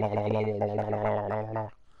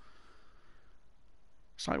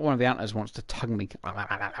 It's like one of the antlers wants to tug me.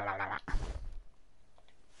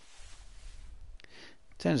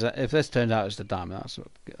 Turns out, if this turns out as the diamond,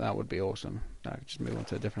 that would be awesome. I could just move on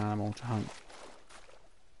to a different animal to hunt.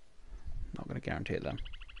 Not going to guarantee it though.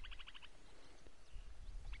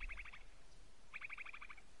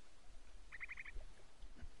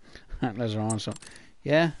 Antlers are on, so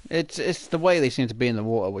yeah, it's the way they seem to be in the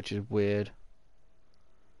water, which is weird.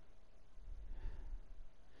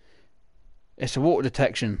 It's a water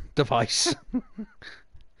detection device.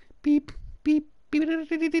 Beep beep beep.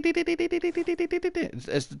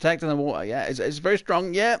 It's detecting the water. Yeah, it's very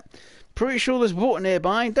strong. Yeah, pretty sure there's water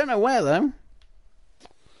nearby. Don't know where though.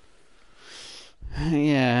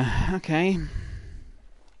 Yeah. Okay.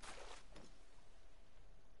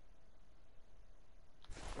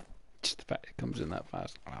 fact it comes in that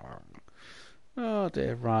fast. Oh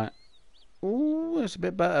dear, right. Ooh, that's a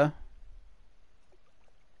bit better.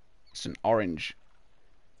 It's an orange.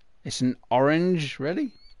 It's an orange,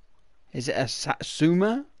 really? Is it a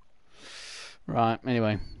Satsuma? Right,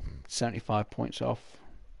 anyway, 75 points off.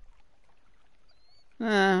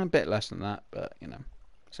 A bit less than that, but, you know,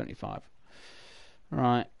 75.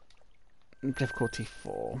 Right, difficulty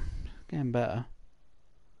 4. Getting better.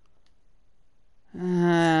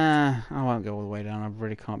 I won't go all the way down, I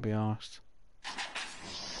really can't be arsed.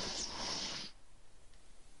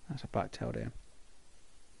 That's a back-tailed here.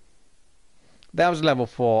 That was level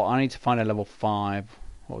 4. I need to find a level 5,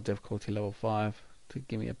 or difficulty level 5, to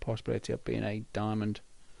give me a possibility of being a diamond.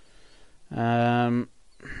 I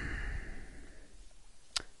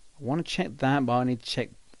want to check that, but I need to check.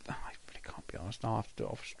 I really can't be honest. I'll have to do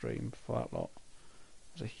it off stream for that lot.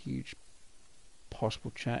 There's a huge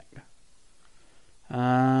possible check.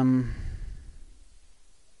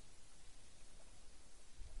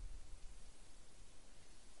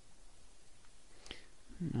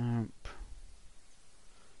 Nope.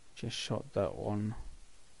 Just shot that one.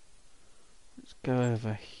 Let's go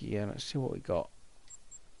over here. Let's see what we got.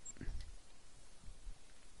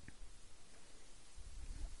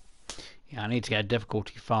 Yeah, I need to get a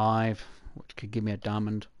difficulty 5, which could give me a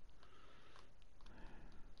diamond.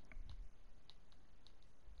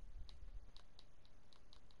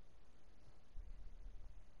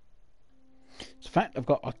 It's the fact I've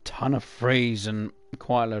got a ton of 3s and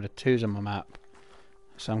quite a load of 2s on my map.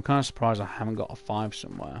 So I'm kind of surprised I haven't got a 5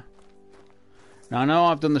 somewhere. Now I know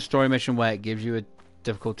I've done the story mission where it gives you a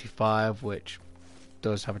difficulty 5, which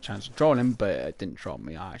does have a chance of trolling, but it didn't troll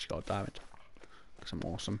me. I actually got a diamond. Because I'm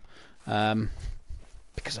awesome.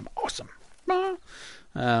 Because I'm awesome. No.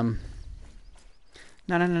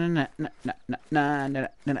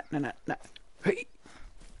 Hey.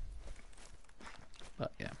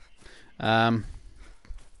 But yeah.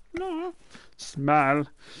 No. Smile.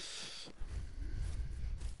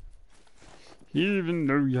 Even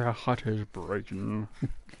though your heart is breaking.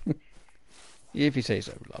 If you say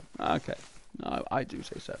so, love. Okay. No, I do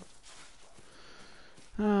say so.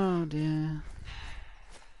 Oh dear.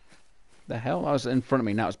 The hell? That was in front of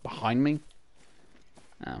me, now it's behind me.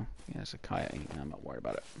 Oh, yeah, it's a coyote. I'm not worried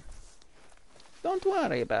about it. Don't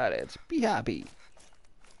worry about it. Be happy.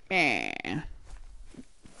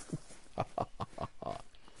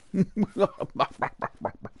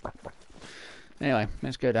 Anyway,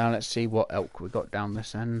 let's go down. Let's see what elk we got down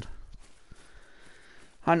this end.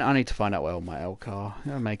 I need to find out where all my elk are.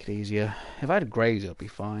 It'll make it easier. If I had a graze, it'll be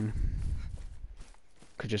fine.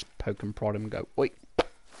 Could just poke and prod him and go, wait.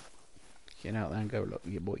 Get out there and go, look,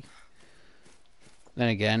 your boy. Then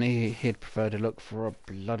again, he'd prefer to look for a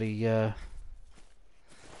bloody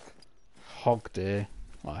hog deer.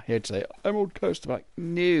 Well, he'd say, Emerald Coast. I'm like,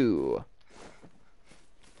 no.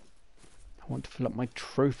 I want to fill up my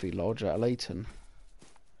trophy lodge at Leighton.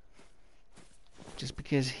 Just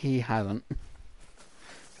because he hasn't.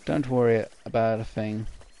 Don't worry about a thing.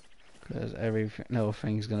 Because every little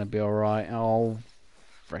thing's going to be alright. Oh,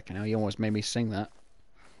 frickin' hell, you almost made me sing that.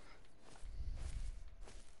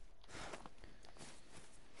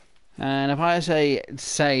 And if I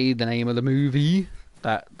say the name of the movie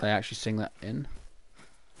that they actually sing that in,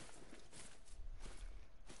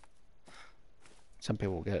 some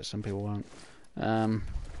people will get it, some people won't. Some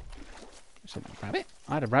rabbit?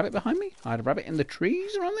 I had a rabbit behind me? I had a rabbit in the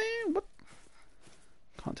trees around there? What?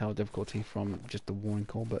 Can't tell difficulty from just the warning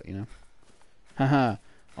call, but you know. Haha,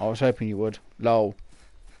 I was hoping you would. Lol.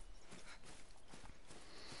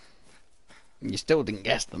 You still didn't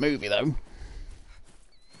guess the movie though.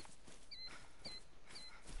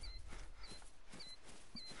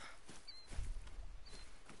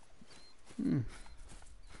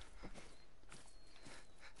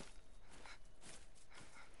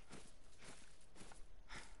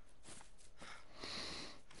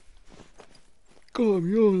 God, I'm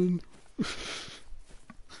yawning.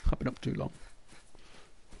 I've been up too long.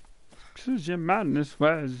 This is your madness,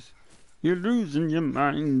 Wes. You're losing your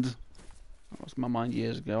mind. I lost my mind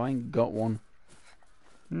years ago. I ain't got one.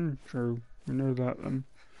 True. We know that then.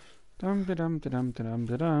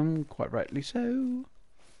 Dum-da-dum-da-dum-da-dum-da-dum. Quite rightly so.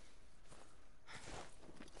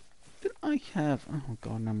 Did I have... Oh,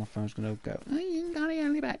 God, now my phone's going to go. Oh, you ain't got any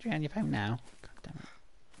only battery on your phone now. God damn it.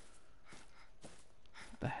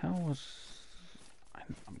 What the hell was...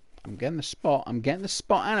 I'm getting the spot. I'm getting the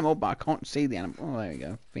spot animal, but I can't see the animal. Oh, there we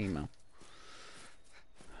go. Female.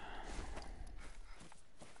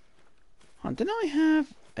 Did I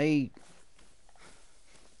have a...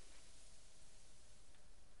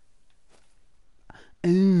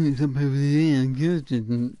 oh, it's up over there. Goose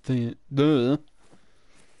didn't think it. Duh.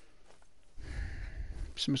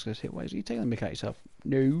 Someone's going to say, why is you taking the mick out yourself?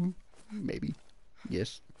 No. Maybe.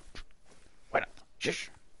 Yes. Why not?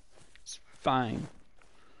 Shush. It's fine.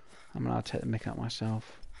 I'm allowed to take the mick out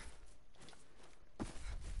myself.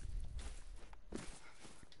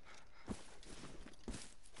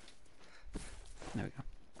 There we go.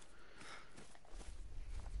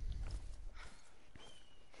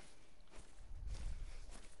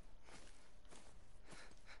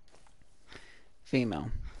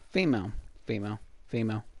 Female. Female. Female.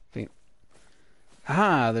 Female. Female.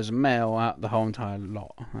 Ah, there's a male out the whole entire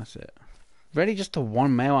lot. That's it. Really, just the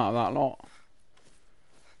one male out of that lot?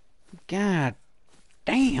 God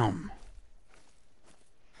damn.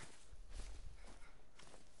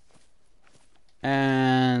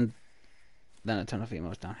 And then a ton of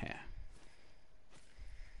females down here.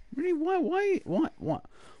 Really?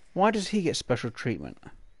 Why does he get special treatment?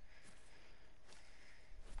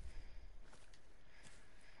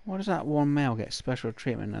 Why does that one male get special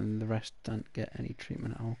treatment and the rest don't get any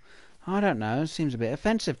treatment at all? I don't know. It seems a bit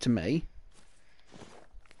offensive to me.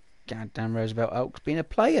 Goddamn Roosevelt Oaks being a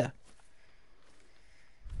player.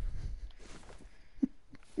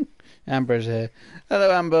 Amber's here.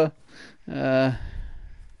 Hello, Amber.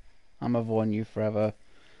 I'm avoiding you forever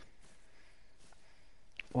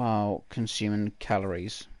while consuming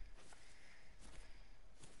calories.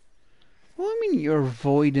 What do you mean you're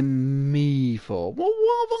avoiding me for? What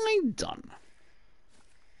have I done?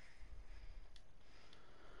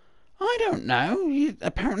 I don't know.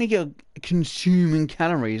 Apparently you're consuming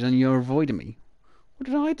calories and you're avoiding me. What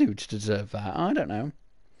did I do to deserve that? I don't know.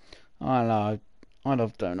 I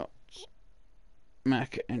love donuts.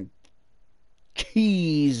 Mac and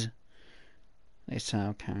cheese. They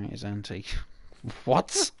sell carriers auntie.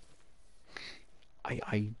 What?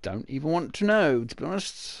 I don't even want to know, to be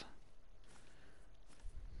honest.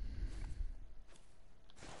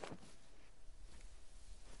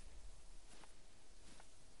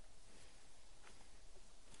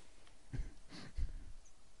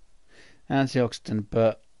 Antioxidant,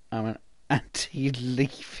 but I'm an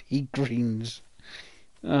anti-leafy greens.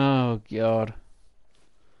 Oh God.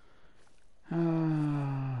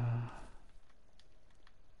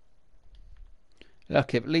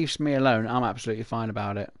 Look, if it leaves me alone, I'm absolutely fine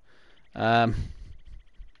about it. Oh,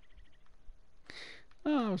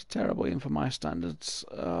 it was terrible even for my standards.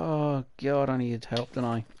 Oh God, I needed help, didn't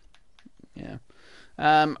I? Yeah.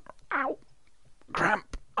 Ow!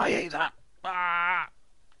 Cramp! I hate that. Ah!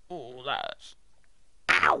 Oh, that's...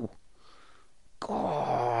 Ow!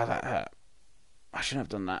 God, that hurt. I shouldn't have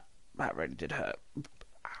done that. That really did hurt.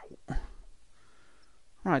 Ow.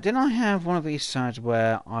 Right, didn't I have one of these sides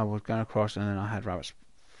where I was going across and then I had rabbits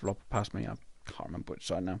flop past me? I can't remember which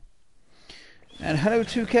side now. And hello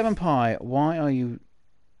to Kevin Pye. Why are you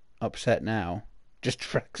upset now?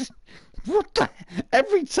 Just Rex. What the...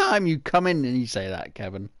 Every time you come in and you say that,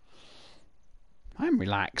 Kevin. I'm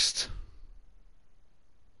relaxed.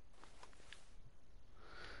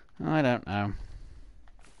 I don't know.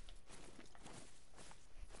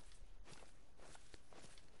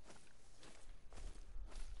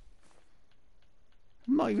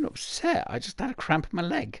 I'm not even upset. I just had a cramp in my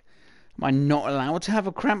leg. Am I not allowed to have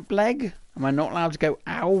a cramped leg? Am I not allowed to go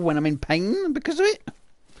ow when I'm in pain because of it?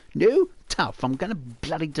 No? Tough. I'm going to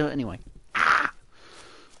bloody do it anyway. Ah!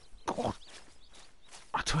 God.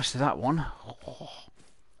 I twisted that one. Oh.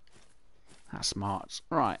 That's smart.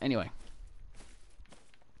 Right, anyway.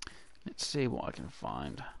 Let's see what I can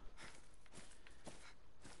find.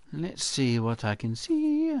 Let's see what I can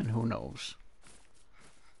see, and who knows.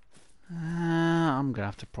 I'm going to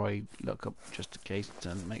have to probably look up just in case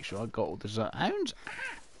to make sure I got all the zones.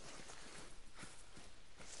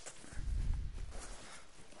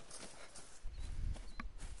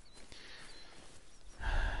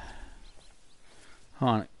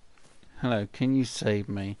 Hi. Hello, can you save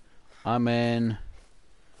me? I'm in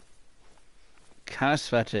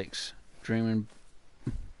calisthenics, dreaming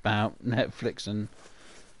about Netflix and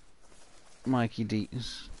Mikey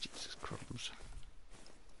D's. Jesus Christ.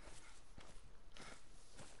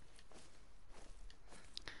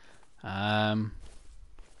 I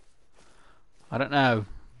don't know.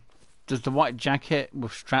 Does the white jacket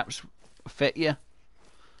with straps fit you?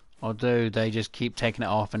 Or do they just keep taking it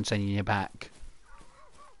off and sending you back?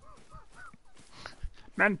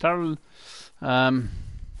 Mental. Bloody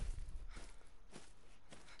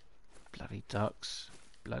ducks.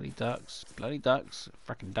 Bloody ducks. Bloody ducks.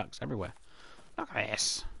 Frickin' ducks everywhere. Look at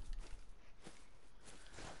this.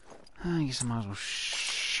 I guess I might as well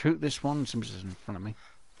shoot this one since it's in front of me.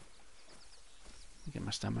 Get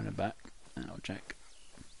my stamina back. And I'll check.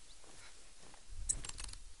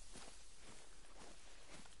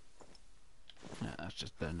 that's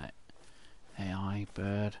just the AI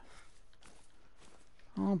bird.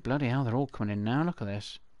 Oh, bloody hell, they're all coming in now. Look at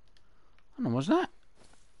this. I don't know, what's that?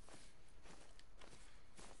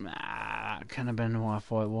 Nah, that couldn't have been what I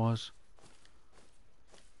thought it was.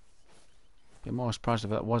 Be more surprised if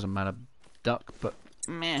that was a mad duck, but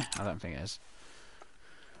meh, I don't think it is.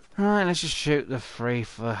 Alright, let's just shoot the three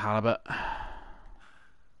for the halibut.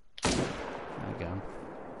 There we go.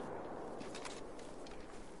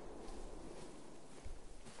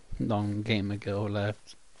 Long game ago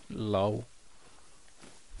left. Lol.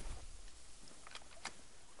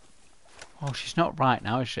 Oh, she's not right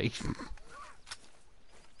now, is she?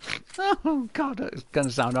 Oh God, it's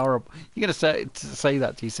gonna sound horrible. You're gonna say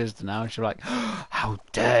that to your sister now, and she'll be like, oh, "How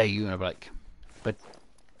dare you?" And I'll be like, "But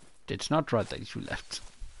it's not right that you left.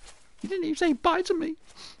 You didn't even say bye to me.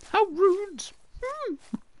 How rude!"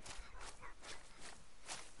 At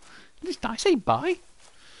least I say bye.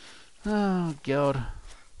 Oh God.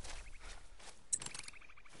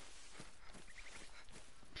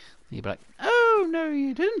 You'd be like, "Oh no,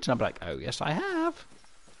 you didn't." And I'll be like, "Oh yes, I have."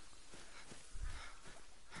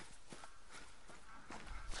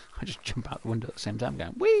 I just jump out the window at the same time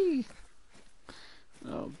going, whee!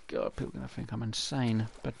 Oh God, people are going to think I'm insane.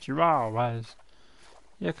 But you are, Waz.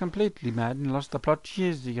 You're completely mad and lost the plot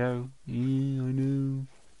years ago. Yeah, I know.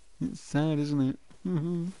 It's sad, isn't it?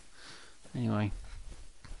 Anyway.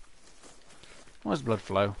 What was blood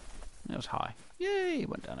flow? It was high. Yay, it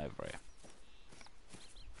went down over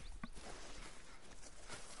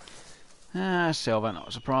here. Silver,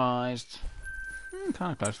 not surprised.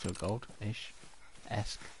 Kind of close to a gold-ish.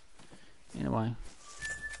 Esque. In a way.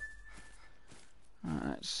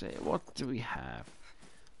 Let's see, what do we have?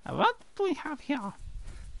 What do we have here?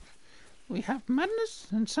 We have madness,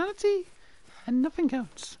 insanity, and nothing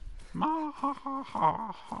else. Ma ha ha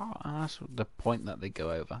ha ha. That's the point that they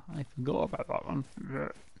go over. I forgot about that one.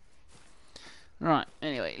 Right,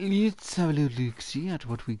 anyway, let's have a little look see at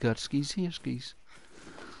what we got. Skis here, skis.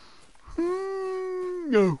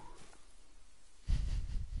 No.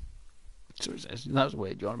 So that was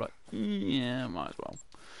weird, John, but yeah, might as well.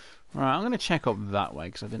 Right, I'm going to check up that way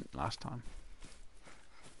because I didn't last time.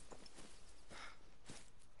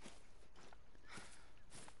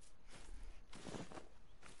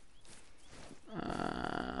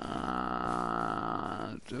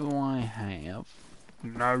 Do I have?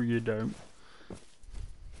 No, you don't.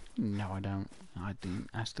 No, I don't. I didn't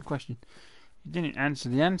ask the question. You didn't answer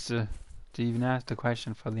the answer to even ask the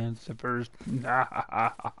question for the answer first.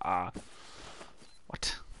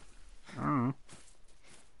 What?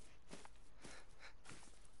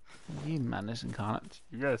 You madness incarnate.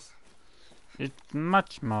 Yes. It's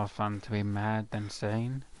much more fun to be mad than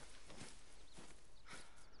sane.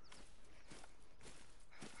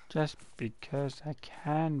 Just because I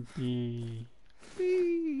can be.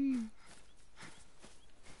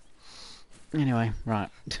 Anyway, right.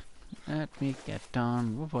 Let me get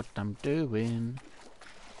on with what I'm doing.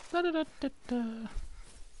 Da -da -da -da -da.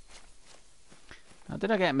 Now,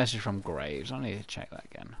 did I get a message from Graves? I need to check that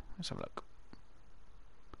again. Let's have a look.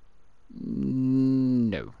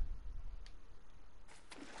 No.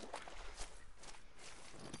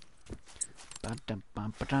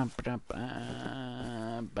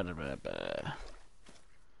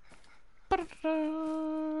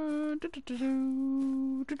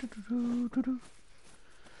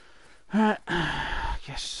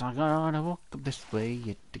 Yes, I'm gonna walk up this way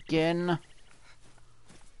yet again.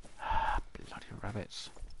 Bloody rabbits.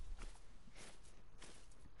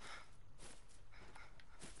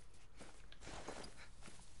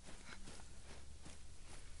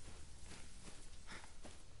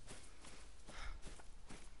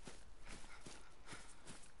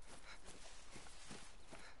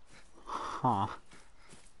 Huh.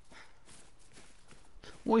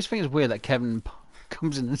 Always think it's weird that Kevin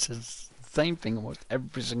comes in and says the same thing almost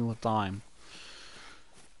every single time.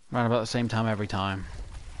 Around about the same time every time.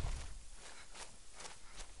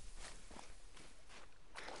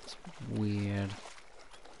 It's weird.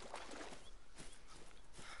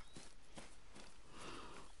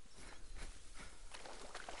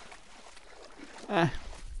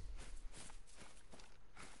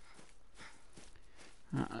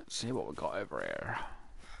 Let's see what we got over here.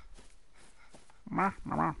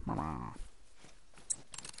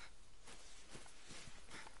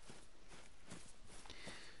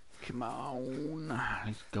 Come on,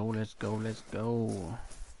 let's go, let's go, let's go.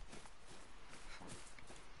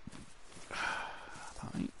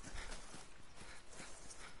 Right.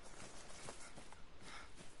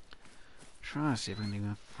 Try to see if we can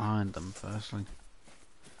even find them firstly.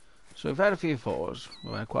 So we've had a few fours,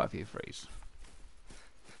 we've had quite a few threes.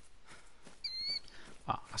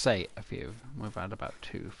 say a few. We've had about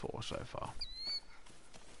 4 so far.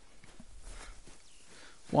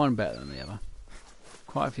 One better than the other.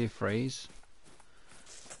 Quite a few 3s.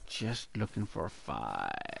 Just looking for a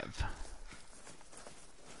 5.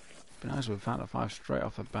 Be nice if we found a 5 straight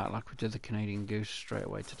off the bat, like we did the Canadian Goose straight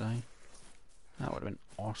away today. That would have been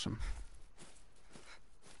awesome.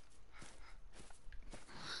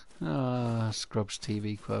 Scrubs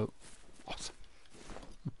TV quote. Awesome.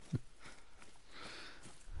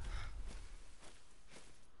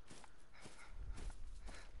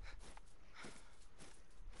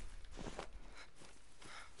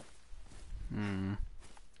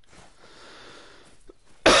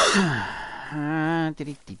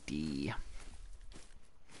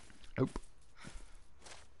 Nope.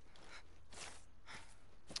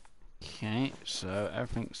 Okay, so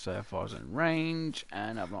everything so far is in range,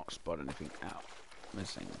 and I've not spotted anything out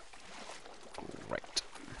missing. Great.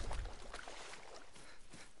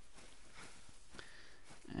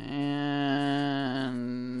 And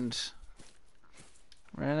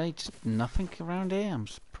really, just nothing around here. I'm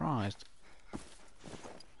surprised.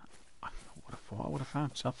 I would have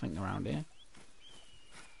found something around here.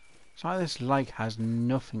 It's like this lake has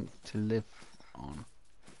nothing to live on.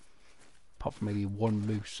 Apart from maybe one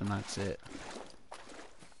moose, and that's it.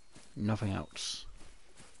 Nothing else.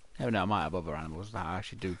 Never know, I might have other animals that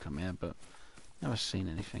actually do come here, but never seen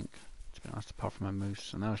anything, to be honest, apart from a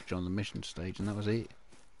moose. And that was during the mission stage, and that was it.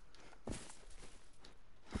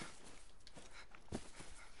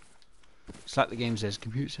 It's like the game says,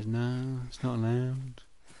 computer says, no, it's not allowed.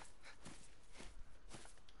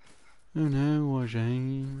 Oh no, what a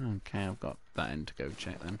shame. Okay, I've got that in to go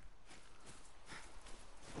check then.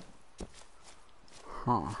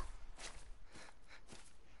 Huh.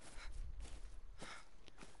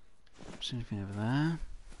 See anything over there?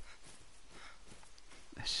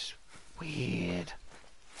 This is weird.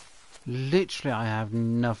 Literally, I have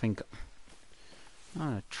nothing.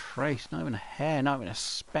 Not a trace, not even a hair, not even a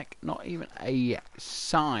speck, not even a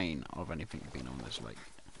sign of anything being on this lake.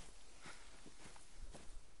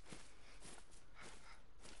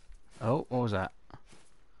 Oh, what was that?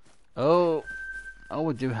 Oh,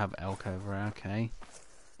 we do have elk over here, okay.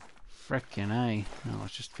 Frickin' A. No,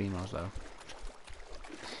 it's just females though.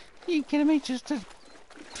 Are you kidding me? Just a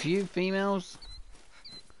few females?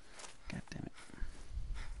 God damn it.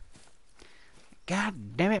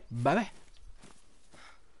 God damn it, baby.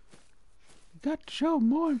 You got to show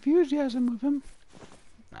more enthusiasm with him.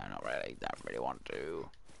 No, not really. Don't really want to.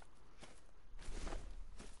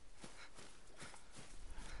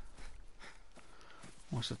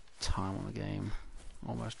 What's the time on the game?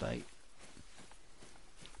 Almost 8.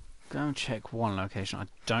 Go and check one location. I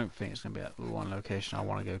don't think it's going to be at the one location I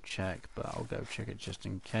want to go check, but I'll go check it just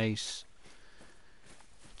in case.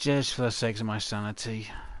 Just for the sake of my sanity.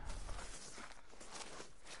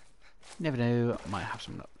 Never know, I might have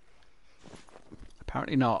some luck.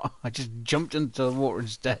 Apparently not. I just jumped into the water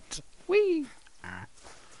instead. Whee! Ah.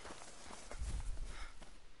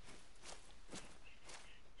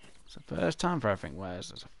 It's the first time for everything,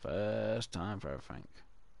 Wes. It's the first time for everything.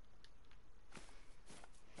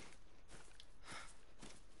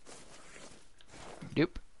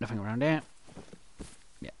 Nope, nothing around here.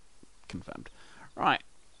 Yeah, confirmed. Right.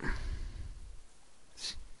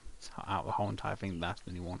 It's out of the whole entire thing, that's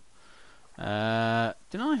the only one.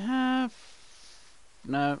 Did I have...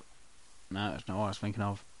 No. No, that's not what I was thinking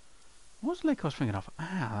of. What was the lake I was thinking of?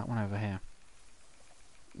 Ah, that one over here.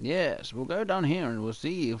 Yes, we'll go down here and we'll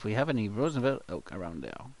see if we have any Roosevelt elk around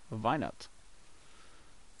there. Why not?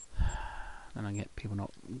 Then I get people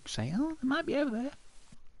not say, oh, it might be over there.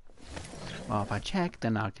 Well, if I check,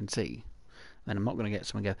 then I can see. Then I'm not going to get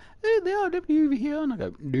someone go, oh, they are definitely over here. And I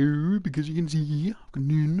go, no, because you can see.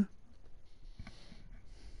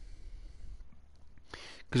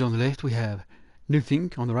 Because on the left we have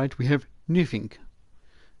nothing. On the right we have nothing.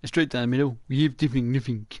 And straight down the middle we have definitely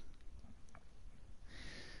nothing.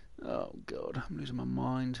 Oh god, I'm losing my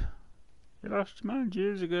mind. I lost my mind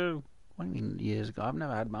years ago. What do you mean years ago? I've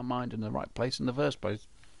never had my mind in the right place in the first place.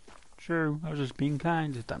 True, I was just being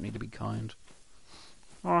kind. I don't need to be kind.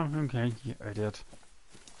 Oh, okay, you idiot.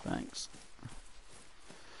 Thanks.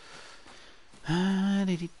 Why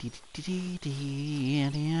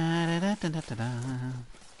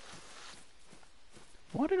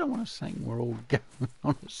did I want to sing We're All Going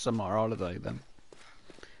on a Summer Holiday then?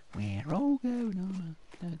 We're all going on a...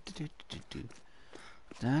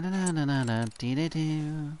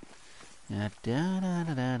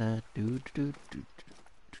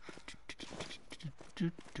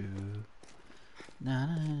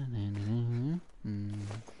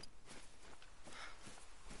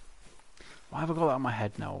 Why have I got that in my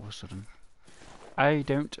head now all of a sudden? I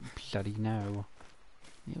don't bloody know.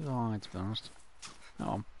 Neither I, to be honest.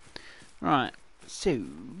 Oh. Right, so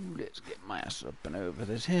let's get my ass up and over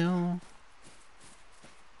this hill.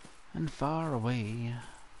 And far away.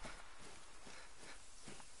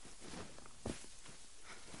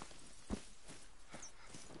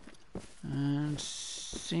 And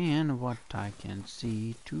seeing what I can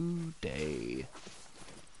see today.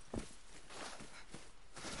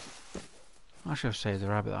 I should have saved the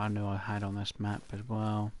rabbit that I knew I had on this map as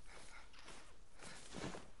well.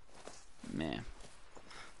 Meh.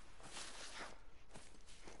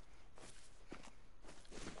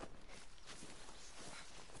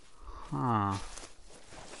 Huh.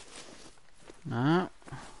 No.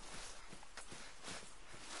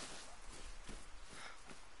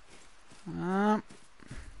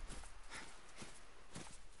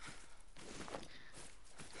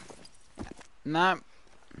 No.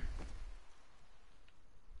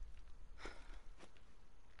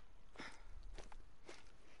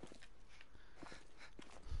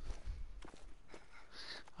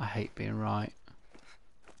 I hate being right.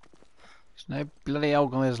 There's no bloody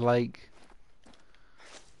elk on this lake.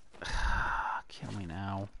 Kill me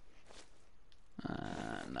now.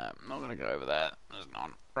 No, I'm not gonna go over there. There's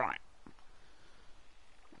none. Right.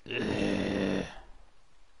 Ugh.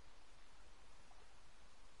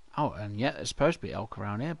 Oh, and yet there's supposed to be elk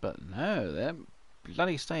around here, but no, they don't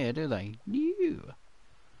bloody stay here, do they? No.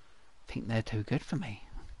 I think they're too good for me.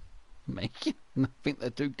 I think they're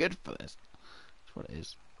too good for this. That's what it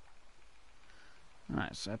is.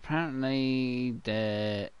 Right, so apparently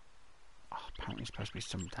there... Oh, apparently supposed to be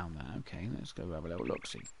some down there. Okay, let's go have a little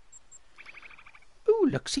look-see. Ooh,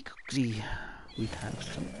 look-see-cook-see. We have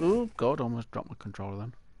some... Oh, God, almost dropped my controller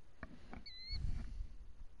then.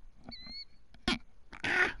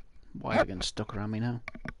 Why are they getting stuck around me now?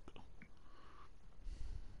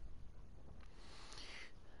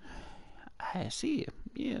 I see.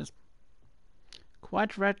 Yes.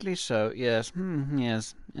 Quite rightly so. Yes.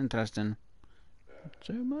 Yes. Interesting.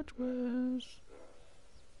 So much worse.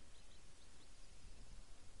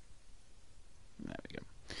 There we go.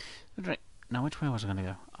 Right. Now, which way was I going to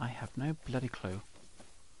go? I have no bloody clue.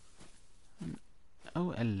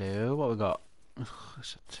 Oh, hello. What we got? Ugh,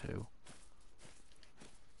 it's a 2.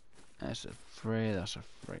 That's a 3. That's a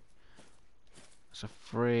 3. That's a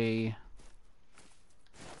 3.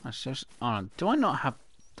 That's just... Oh, do I not have...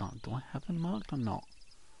 Do I have them marked or not?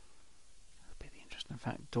 That'd be the interesting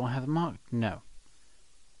fact. Do I have them marked? No.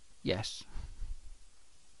 Yes.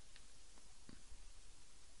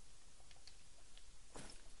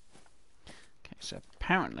 Okay, so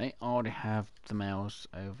apparently I already have the males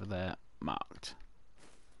over there marked.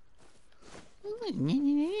 Why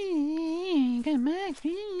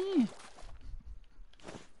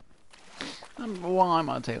am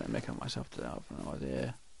I taking making myself to that? I have no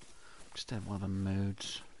idea. Just have one of the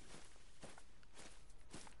moods.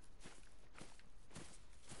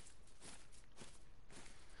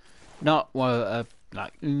 Not well,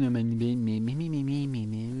 like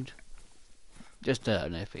mood. Just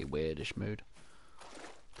an iffy, weirdish mood.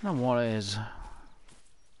 Don't know what it is.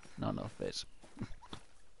 Not enough bits.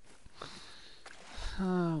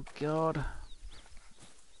 Oh God.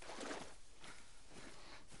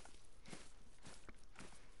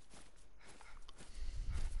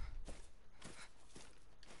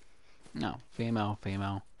 No, female,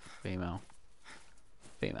 female, female,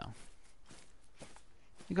 female.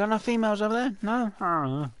 You got enough females over there? No?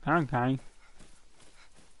 Okay.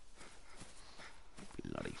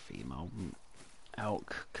 Bloody female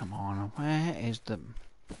elk. Come on, where is the... I'm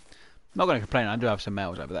not going to complain, I do have some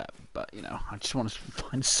males over there, but, you know, I just want to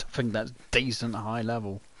find something that's decent high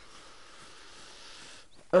level.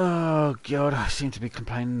 Oh, God, I seem to be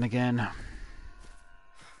complaining again.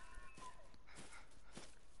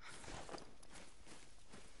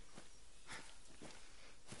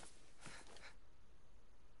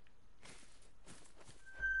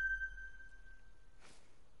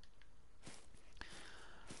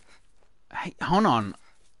 Hey, hold on.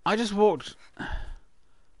 I just walked...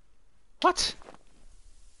 What?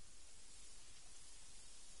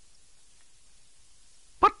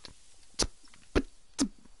 What?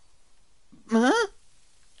 Huh?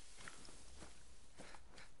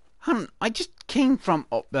 Hold on. I just came from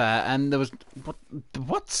up there and there was...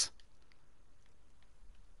 What?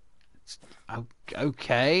 Okay.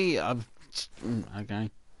 Okay. I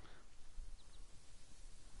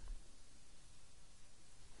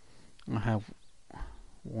have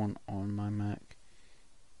one on my Mac.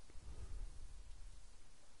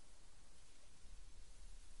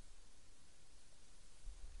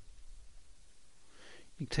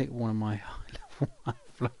 You take one of my level 1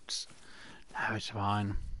 floats. No, it's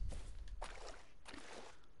fine.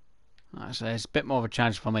 Like I say, it's a bit more of a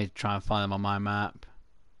challenge for me to try and find them on my map.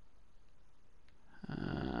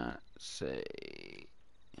 Let's see.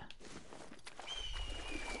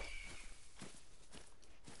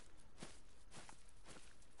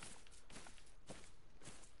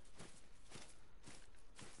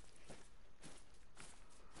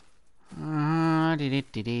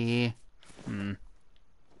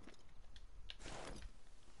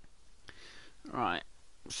 Right,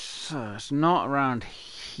 so it's not around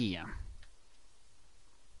here.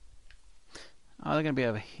 Are they going to be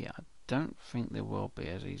over here? I don't think they will be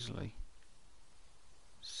as easily.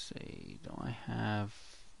 Let's see, do I have...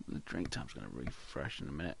 The drink time's going to refresh in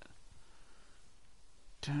a minute.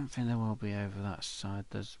 Don't think they will be over that side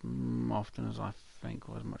as often as I think,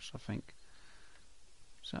 or as much as I think.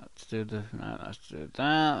 So let's do the... No, let's do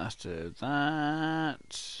that, let's do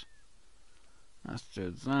that. Let's do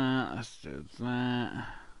that, let's do that.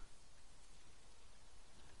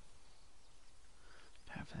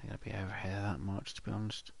 I don't think they're going to be over here that much, to be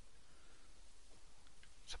honest.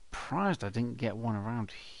 Surprised I didn't get one around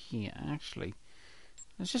here, actually.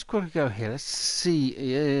 Let's just quickly go here. Let's see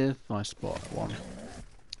if I spot one.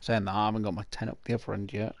 Saying that, I haven't got my 10 up the other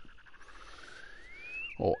end yet.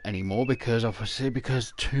 Or anymore, because obviously,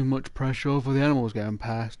 too much pressure for the animals going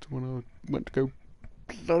past when I went to go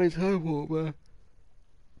bloody teleport there.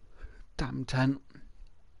 Damn tent.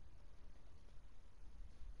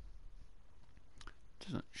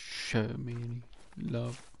 Doesn't show me any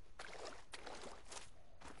love.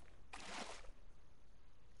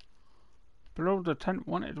 But all the tent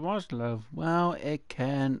wanted was love. Well, it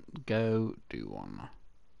can go do one.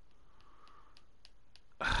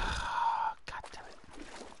 God damn it.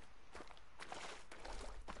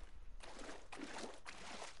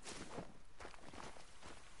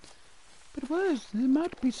 But there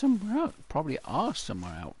might be somewhere else. Probably are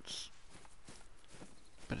somewhere else.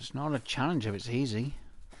 But it's not a challenge if it's easy.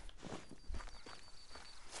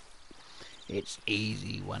 It's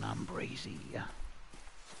easy when I'm breezy.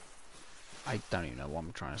 I don't even know what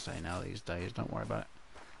I'm trying to say now these days. Don't worry about it.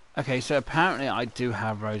 Okay, so apparently I do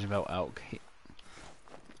have Roosevelt elk here.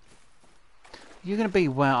 You're going to be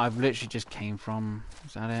where I've literally just came from.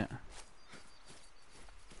 Is that it?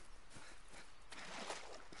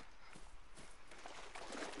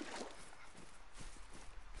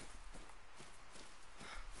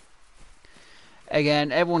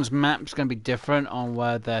 Again, everyone's map's going to be different on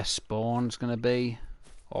where their spawn's going to be.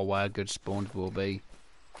 Or where good spawns will be.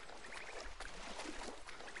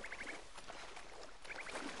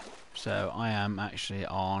 So I am actually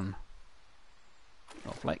on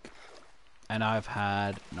North Lake. And I've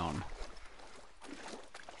had none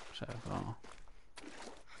so far.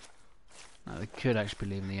 Now they could actually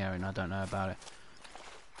be leaving the area and I don't know about it.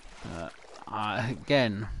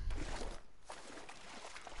 Again...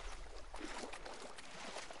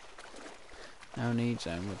 No need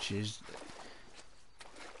zone, which is...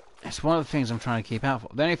 It's one of the things I'm trying to keep out for.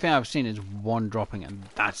 The only thing I've seen is one dropping and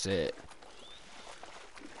that's it.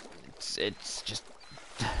 It's just...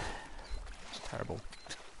 It's terrible.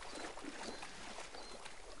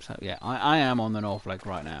 So yeah, I am on the North Lake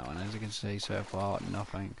right now, and as you can see so far,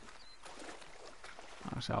 nothing.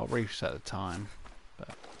 So I'll reset the time,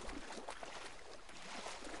 but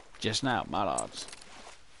just now, mallards.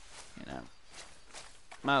 You know,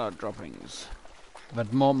 mallard droppings. I've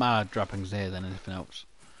had more mallard droppings here than anything else.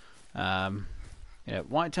 You know,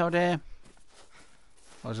 white-tailed deer.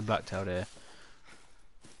 Or was a black-tailed deer?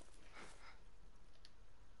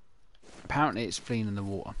 Apparently, it's fleeing in the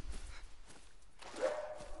water.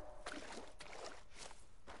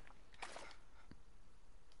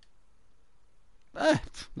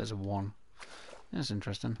 There's a 1. That's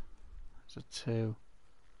interesting. There's a 2.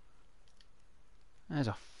 There's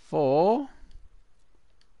a 4.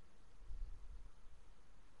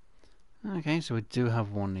 Okay, so we do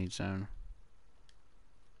have one need zone.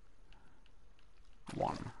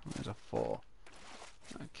 1. There's a 4.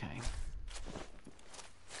 Okay.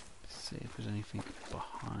 Let's see if there's anything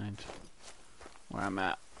behind where I'm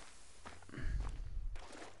at.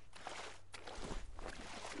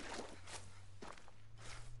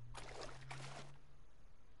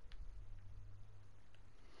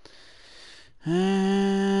 No.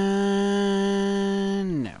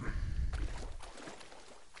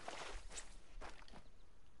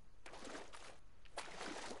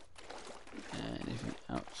 Anything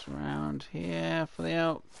else around here for the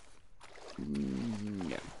elk?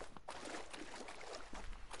 No.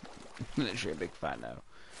 Literally a big fat no.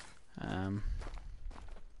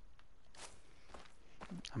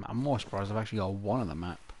 I'm more surprised I've actually got one on the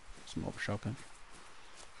map. It's more shocking.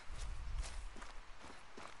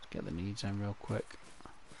 Let's get the need zone real quick.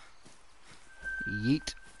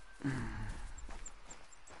 Yeet.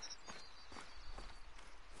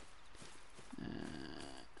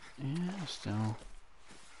 Yeah, still.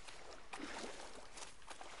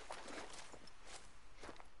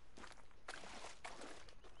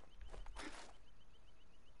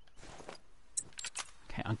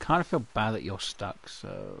 Okay, I kind of feel bad that you're stuck,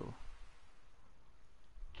 so...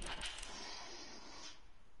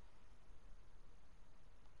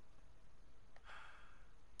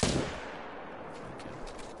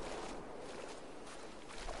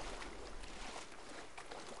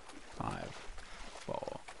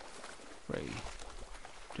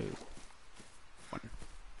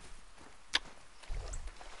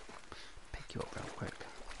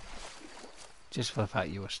 Just for the fact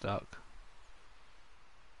you were stuck.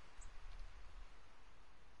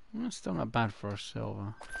 That's still not bad for a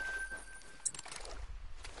silver.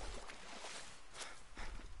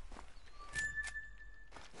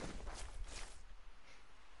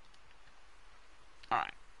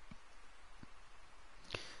 Alright.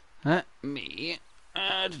 Let me...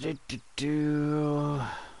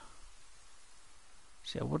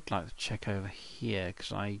 See, I would like to check over here,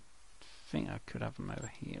 because I think I could have them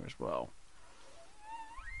over here as well.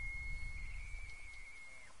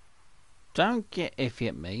 Don't get iffy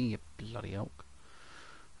at me, you bloody elk.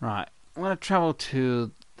 Right, I'm going to travel to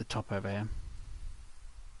the top over here.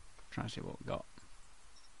 Try and see what we've got.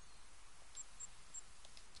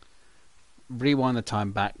 Rewind the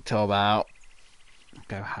time back to about...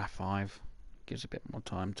 Go 5:30. Gives a bit more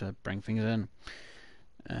time to bring things in.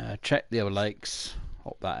 Check the other lakes.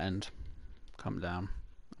 Up that end. Come down.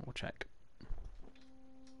 We'll check.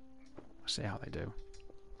 See how they do.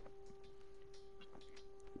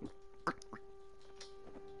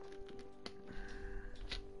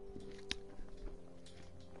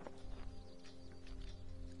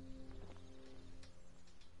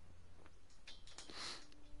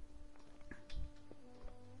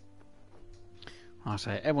 I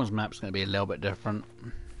say everyone's map's going to be a little bit different.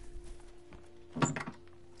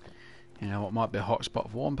 You know what might be a hot spot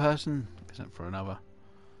for one person isn't for another.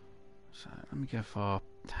 So let me go for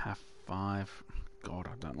 5:30. God,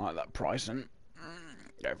 I don't like that pricing.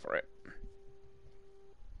 Go for it.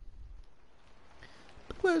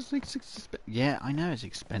 But where's yeah, I know it's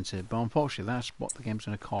expensive, but unfortunately that's what the game's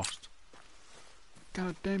going to cost.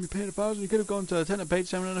 God damn, you paid £1,000. You could have gone to a 10 and paid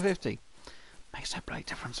 £750. Makes no bloody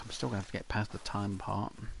difference. I'm still going to have to get past the time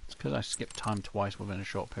part. It's because I skipped time twice within a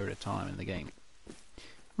short period of time in the game.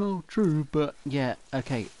 Well, true, but yeah,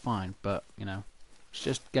 okay, fine. But, you know, let's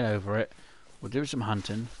just get over it. We'll do some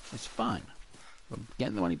hunting. It's fine. We're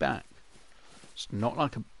getting the money back. It's not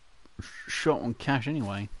like a short on cash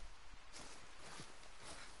anyway.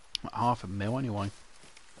 Like $500,000 anyway.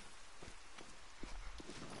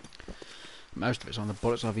 Most of it's on the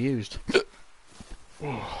bullets I've used.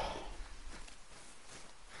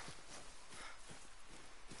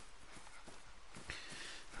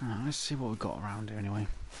 Let's see what we've got around here anyway.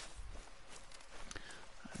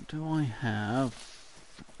 Do I have...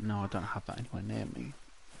 No, I don't have that anywhere near me.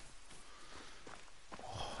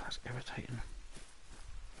 Oh, that's irritating.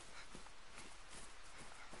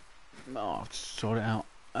 Oh, I'll have to sort it out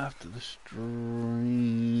after the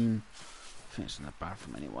stream. I think it's in the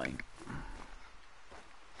bathroom anyway.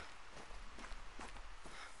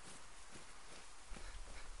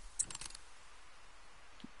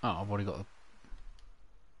 Oh, I've already got the...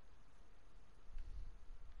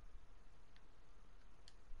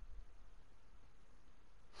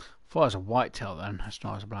 I thought it was a white-tail then. That's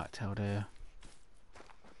not as a black-tail deer. I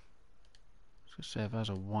was going to say if there's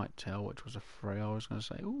a white-tail, which was a free, I was going to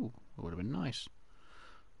say, ooh, it would have been nice.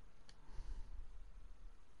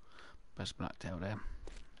 Best black-tail deer,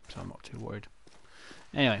 so I'm not too worried.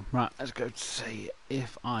 Anyway, right, let's go see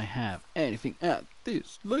if I have anything at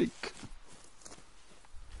this lake.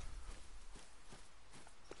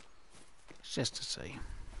 Just to see.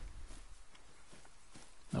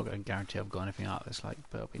 Not going to guarantee I've got anything out of this lake,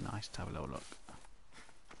 but it'll be nice to have a little look.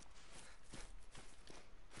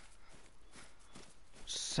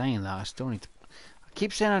 Saying that, I still need to... I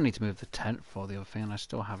keep saying I need to move the tent for the other thing, and I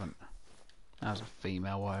still haven't. That was a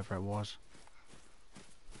female, whatever it was.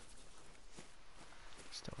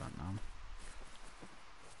 Still don't know.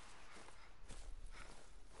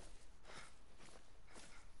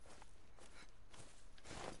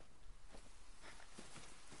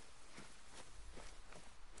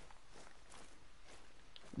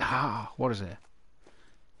 Ah, what is it?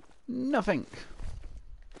 Nothing.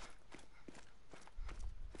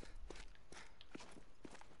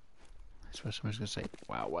 place where someone's going to say,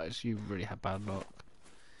 wow, Wes, you really had bad luck.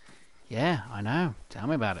 Yeah, I know. Tell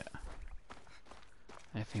me about it.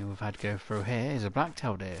 Everything we've had to go through here is a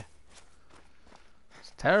black-tailed deer.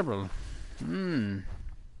 It's terrible. Let's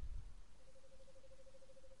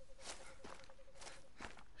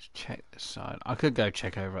check this side. I could go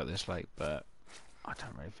check over at this lake, but I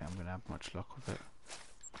don't really think I'm going to have much luck with it.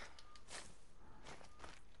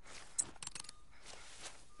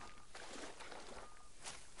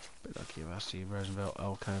 Bit lucky if I see Roosevelt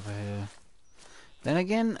elk over here. Then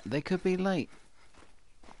again, they could be late.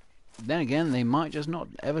 Then again, they might just not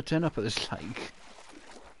ever turn up at this lake.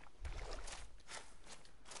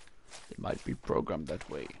 They might be programmed that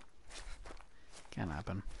way. Can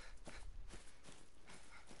happen.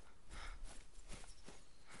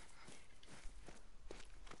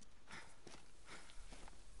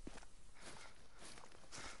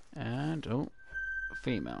 And, oh,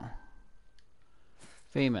 female.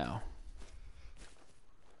 Female.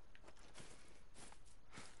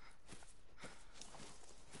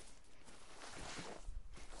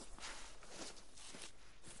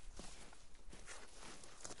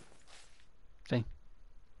 See?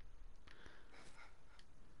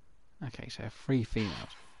 Okay, so 3 females.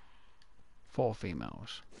 4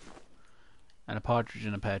 females. And a partridge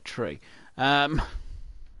in a pear tree. Yeah,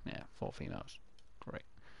 4 females. Great.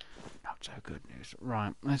 Not so good news.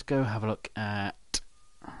 Right, let's go have a look at...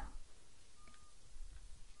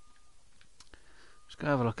 Let's go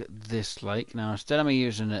have a look at this lake. Now, instead of me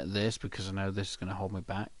using this, because I know this is going to hold me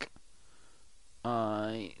back,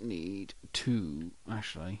 I need 2,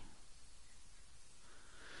 actually.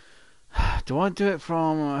 Do I do it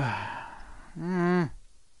from... So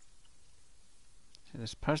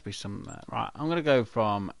there's supposed to be some... right, I'm going to go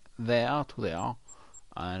from there to there,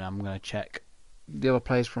 and I'm going to check the other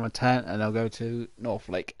place from a tent, and I'll go to North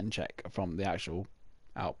Lake and check from the actual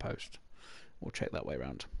outpost. We'll check that way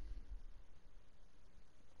around.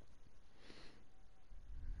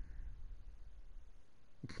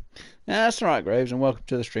 Yeah, that's alright, Graves, and welcome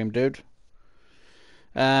to the stream, dude.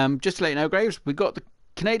 Just to let you know, Graves, we got the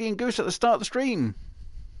Canadian Goose at the start of the stream.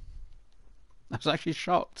 I was actually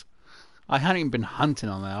shocked. I hadn't even been hunting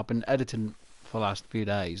on there. I've been editing for the last few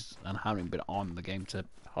days and haven't even been on the game to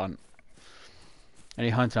hunt. Any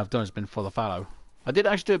hunting I've done has been for the fallow. I did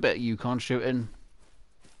actually do a bit of Yukon shooting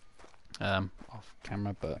off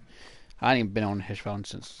camera, but I hadn't even been on Hirschfeld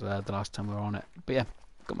since the last time we were on it. But yeah,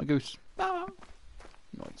 got my goose. Ah,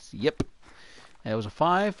 nice. Yep. It was a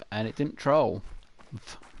 5 and it didn't troll,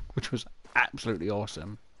 which was absolutely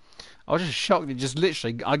awesome. I was just shocked. It just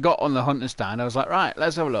literally, I got on the hunting stand. I was like, right,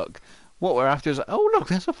 let's have a look. What we're after is like, oh look,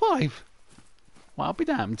 there's a 5. Well, I'll be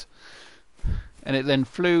damned. And it then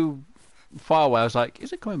flew far away. I was like,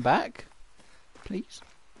 is it coming back? Please,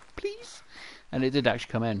 please. And it did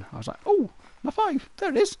actually come in. I was like, oh, my 5. There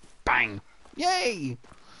it is. Bang. Yay.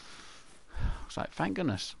 I was like, thank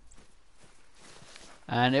goodness.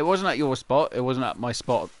 And it wasn't at your spot. It wasn't at my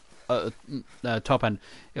spot at the top end.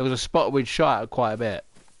 It was a spot we'd shot at quite a bit.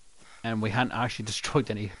 And we hadn't actually destroyed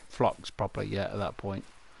any flocks properly yet at that point.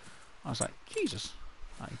 I was like, Jesus,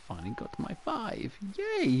 I finally got to my 5.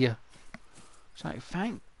 Yay! It's like,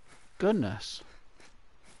 thank goodness.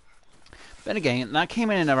 Then again, that came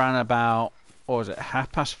in around about, what was it,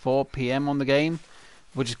 4:30 PM on the game,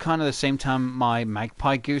 which is kind of the same time my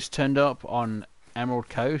magpie goose turned up on Emerald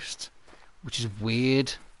Coast, which is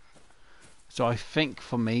weird. So I think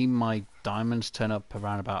for me, my diamonds turn up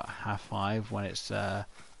around about 5:30 when it's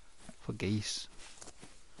for geese.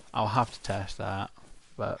 I'll have to test that,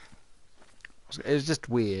 but it's just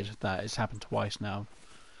weird that it's happened twice now.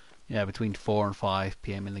 Yeah, between 4 and 5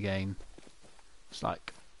 PM in the game. It's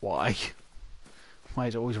like, why? Why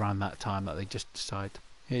is it always around that time that they just decide,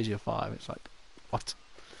 here's your 5? It's like, what?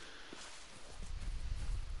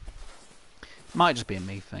 Might just be a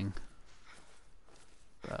me thing,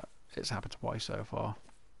 but it's happened twice so far.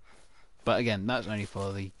 But again, that's only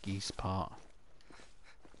for the geese part.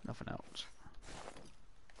 Nothing else.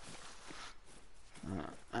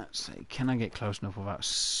 Let's see. Can I get close enough without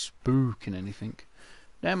spooking anything?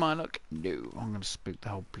 No, my luck. No, I'm going to spook the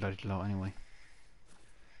whole bloody lot anyway.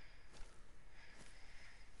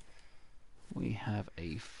 We have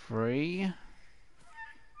a free.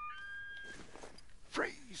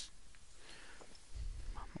 Freeze.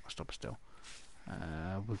 Stop still.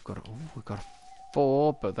 We've got a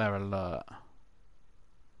 4, but they're alert.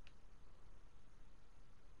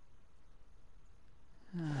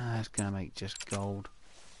 It's gonna make just gold.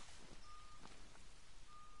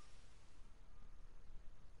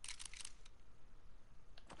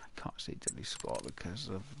 I can't see diddly squat because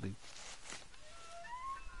of the.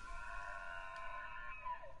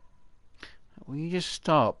 Will you just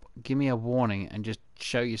stop, give me a warning, and just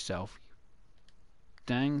show yourself?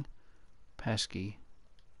 Dang, pesky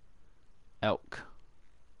elk.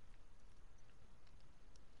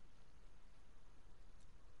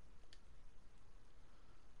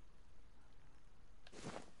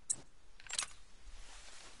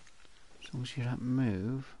 As long as you don't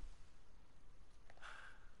move,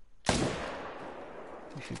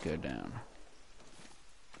 you should go down.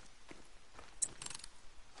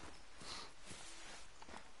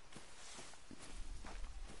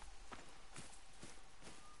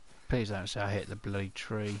 Please don't say I hit the bloody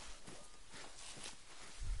tree.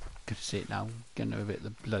 Good to see it now. Gonna have hit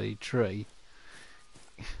the bloody tree.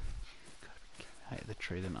 I hit the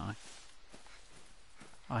tree, didn't I?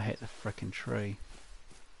 I hit the frickin' tree.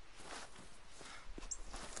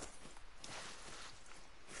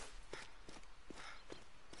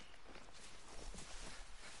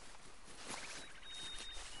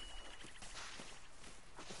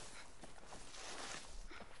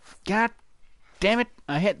 God damn it!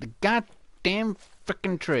 I hit the goddamn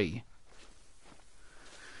frickin' tree.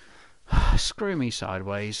 Screw me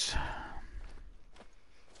sideways.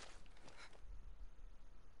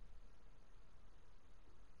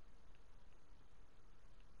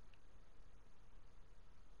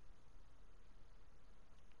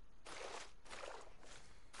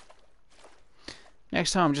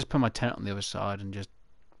 Next time, just put my tent on the other side and just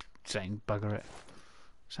saying bugger it.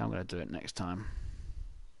 So I'm going to do it next time.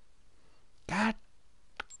 God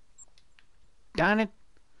darn it.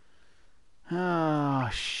 Oh,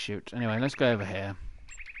 shoot. Anyway, let's go over here.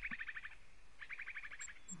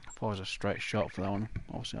 I thought it was a straight shot for that one.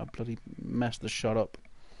 Obviously, I bloody messed the shot up.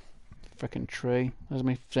 Frickin' tree. That's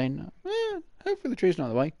me saying, hopefully the tree's not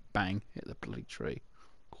in the way. Bang. Hit the bloody tree.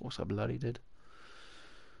 Of course I bloody did.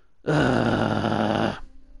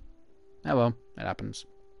 Oh well, it happens.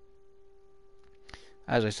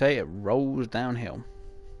 As I say, it rolls downhill.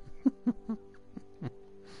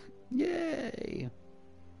 Yay!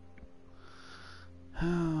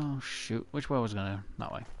 Oh shoot, which way was I going?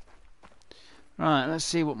 That way. Right, let's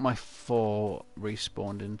see what my 4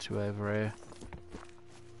 respawned into over here.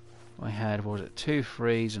 I had, what was it, 2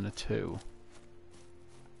 3s and a 2.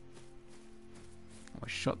 I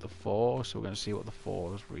shot the 4, so we're going to see what the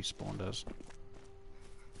 4's respawn does.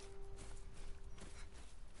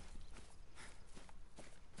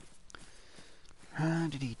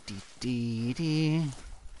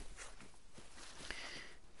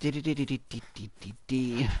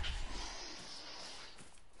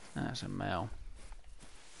 That's a male.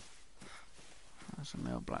 That's a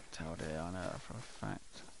male black-tailed deer, I know that for a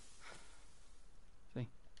fact. See?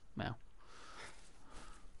 Male.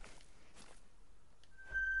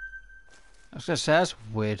 I was going to say, that's a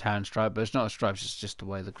weird hand stripe, but it's not a stripe, it's just the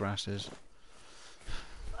way the grass is.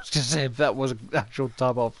 I was going to say, if that was an actual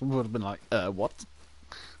type off, I would have been like, what?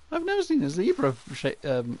 I've never seen a zebra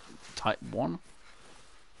type 1.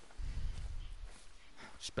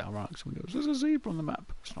 Spell right, someone goes, there's a zebra on the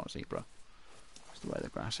map. It's not a zebra. It's the way the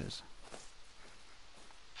grass is.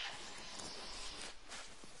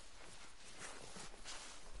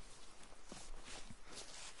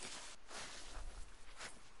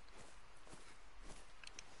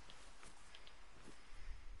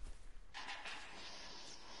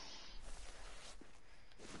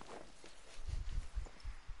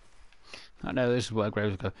 I know this is where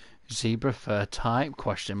Graves go. Zebra fur type?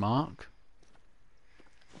 Question mark.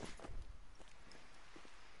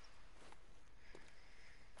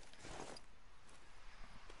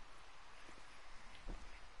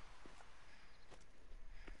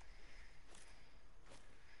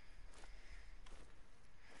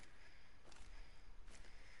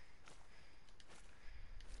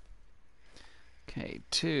 Okay,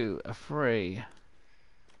 2, a 3.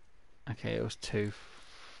 Okay, it was 2.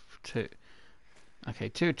 Okay,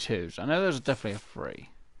 2 2s. I know there's definitely a 3.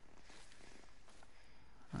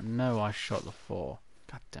 I know I shot the 4.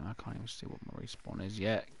 God damn, I can't even see what my respawn is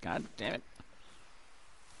yet. God damn it.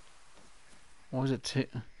 What was it 2?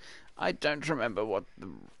 I don't remember what the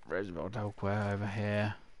reservoir dog were over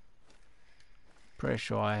here. Pretty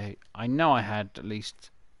sure I know I had at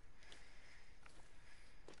least.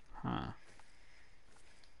 Huh.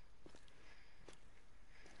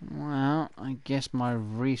 Well, I guess my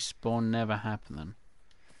respawn never happened then.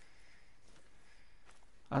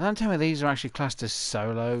 I don't tell me these are actually classed as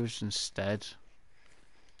solos instead.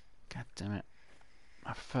 God damn it.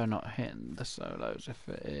 I prefer not hitting the solos if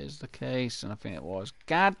it is the case, and I think it was.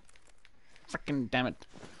 God freaking damn it.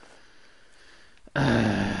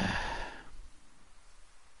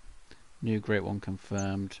 New Great One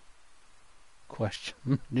confirmed.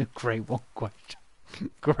 Question. New Great One question.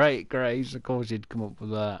 Great Graves, of course you'd come up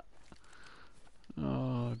with that.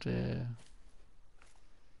 Oh dear.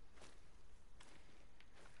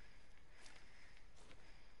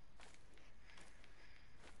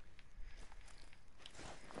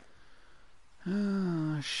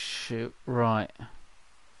 Oh shoot, right.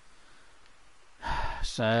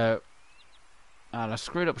 So, I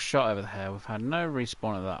screwed up shot over there. We've had no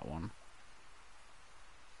respawn of that one.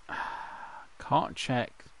 Can't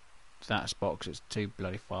check that spot because it's too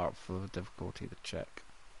bloody far up for the difficulty to check.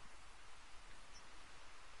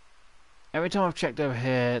 Every time I've checked over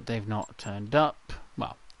here, they've not turned up.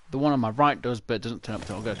 Well, the one on my right does, but it doesn't turn up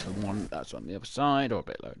until I go to the one that's on the other side or a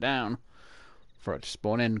bit low down for it to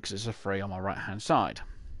spawn in because it's a free on my right hand side.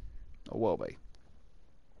 Or will be.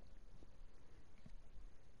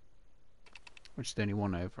 Which is the only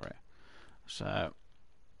one over it. So,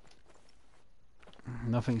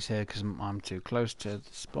 nothing's here because I'm too close to the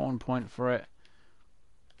spawn point for it.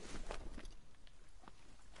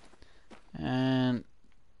 And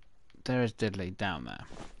there is diddly down there.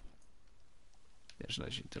 There's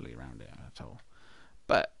literally diddly around it at all.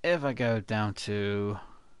 But if I go down to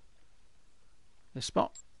this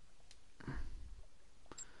spot,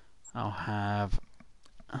 I'll have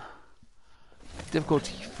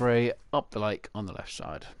difficulty 3 up the lake on the left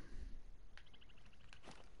side.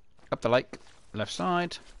 Up the lake, left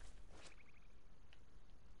side.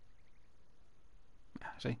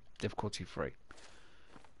 See, difficulty 3.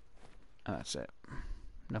 And that's it.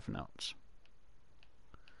 Nothing else.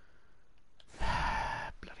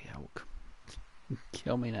 Bloody elk.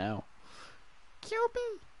 Kill me now. Kill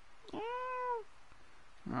me.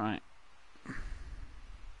 Right.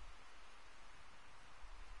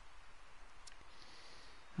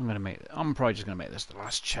 I'm probably just gonna make this the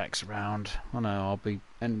last checks around. I know I'll be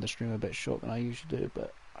ending the stream a bit short than I usually do,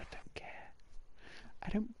 but I don't care. I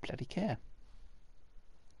don't bloody care.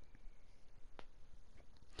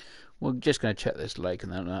 We're just gonna check this lake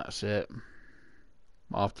and then that's it.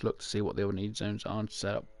 I'll have to look to see what the other need zones are and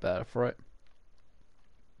set up better for it.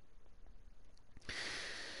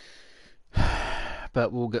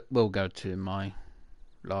 But we'll go to my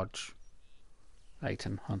lodge,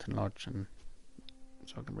 Leighton Hunting Lodge, and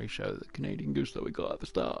so I can re-show the Canadian goose that we got at the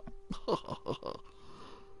start.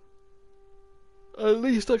 At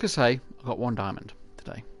least I can say I got 1 diamond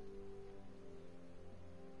today.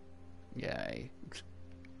 Yay.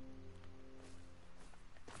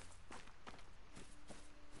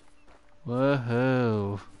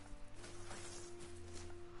 Whoa.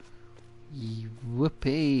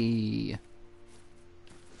 Whoopee.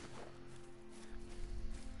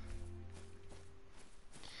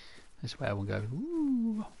 This way I will go,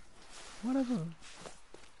 ooh, whatever.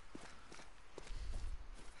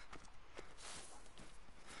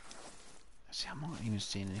 See, I'm not even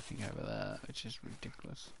seeing anything over there, which is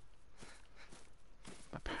ridiculous.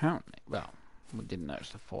 Apparently, well, we didn't notice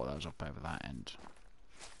the 4 that was up over that end.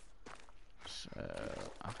 So,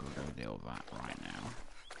 I've got to go deal with that right now.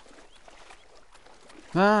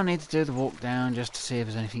 Well, I need to do the walk down just to see if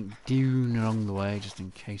there's anything dune along the way, just in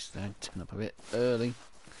case they don't turn up a bit early.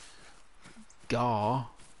 Gar.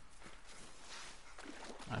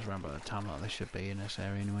 That's around by the time that they should be in this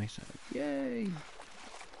area anyway, so yay!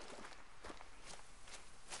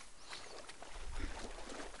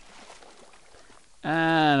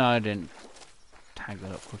 And I didn't tag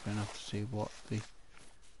that up quick enough to see what the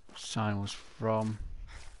sign was from.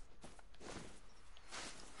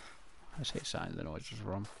 I say sign, the noise was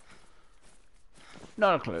from.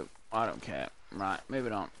 Not a clue. I don't care. Right,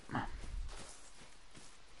 moving on.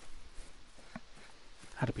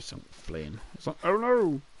 Had to be some fleeing. It's like, oh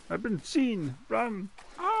no! I've been seen! Run!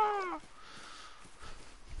 Ah!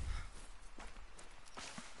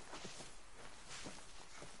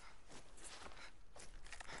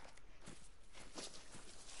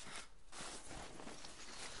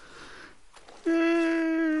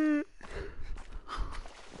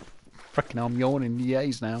 Freaking I'm yawning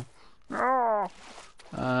yays now. Ah!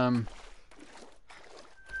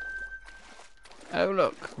 Oh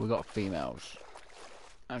look, we got females.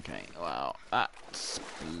 Okay, well, that's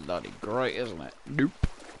bloody great, isn't it? Nope.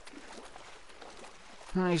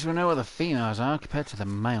 At least we know where the females are compared to the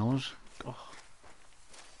males. Oh.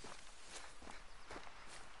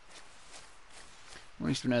 At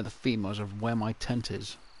least we know the females of where my tent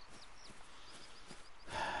is.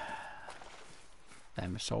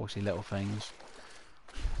 Them saucy little things.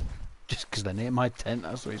 Just because they're near my tent,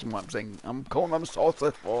 that's the reason why I'm saying I'm calling them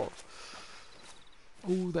saucy for.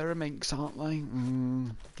 Oh, they're a minx, aren't they?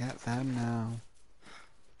 Get them now.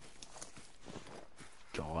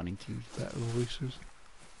 God, I need to use better voices.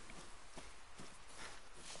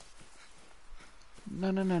 No,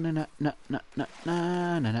 no, no, no, no, no, no, no,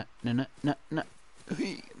 no, no, no, no, no, no.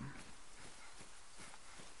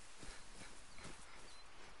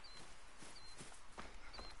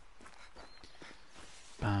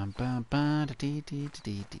 Bam, bam, bam, da dee dee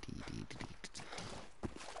dee dee dee dee dee.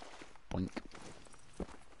 Boink,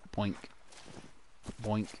 boink,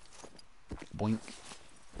 boink, boink,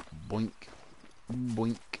 boink,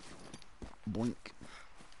 boink, boink,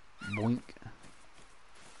 boink.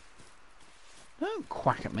 Don't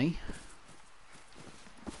quack at me.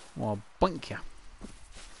 Well, boink ya.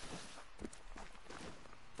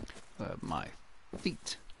 My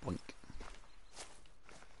feet. Boink.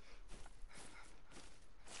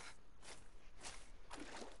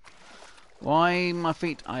 Why my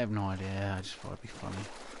feet? I have no idea. I just thought it'd be funny.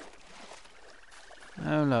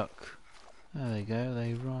 Oh look. There they go.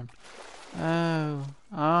 They run. Oh.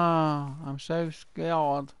 Ah. I'm so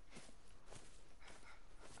scared.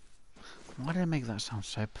 Why did I make that sound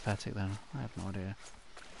so pathetic then? I have no idea.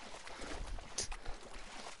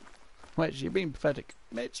 Wait, you're being pathetic.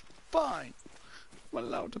 It's fine. I'm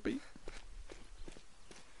allowed to be.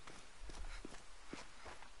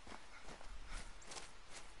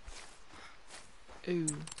 Ooh.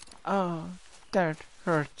 Oh, that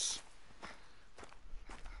hurts.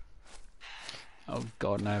 Oh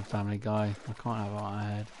god, no, Family Guy. I can't have it on my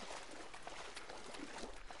head.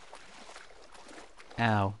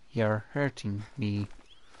 Ow, you're hurting me.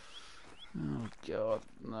 Oh god,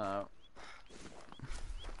 no.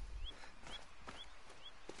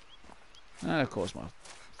 And of course my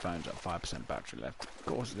phone's at 5% battery left. Of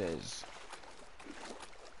course it is.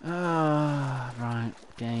 Ah, right,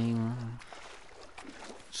 game.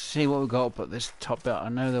 See what we've got, but this top bit, I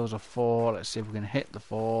know there was a 4. Let's see if we can hit the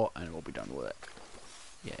 4 and we'll be done with it.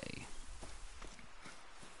 Yay.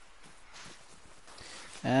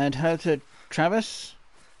 And hello to Travis.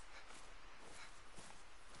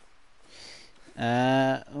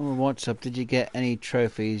 What's up? Did you get any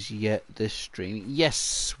trophies yet this stream?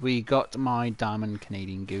 Yes, we got my diamond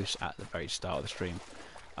Canadian goose at the very start of the stream.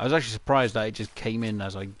 I was actually surprised that it just came in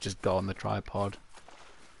as I just got on the tripod.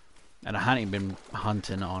 And I hadn't been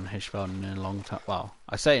hunting on Hirschfeld in a long time. Well,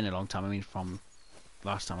 I say in a long time, I mean from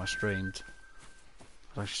last time I streamed.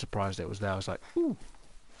 I was actually surprised it was there. I was like, ooh.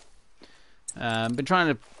 Been trying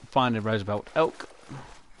to find a Roosevelt elk,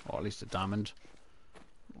 or at least a diamond.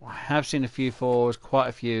 I have seen a few 4s, quite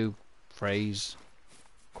a few 3s,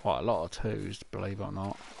 quite a lot of 2s, believe it or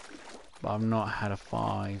not. But I've not had a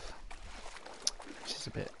 5, which is a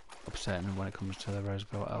bit upsetting when it comes to the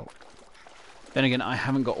Roosevelt elk. Then again, I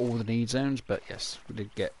haven't got all the need zones, but yes, we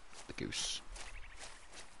did get the goose.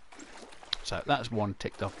 So that's one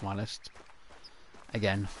ticked off my list.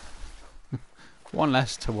 Again, one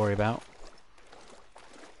less to worry about.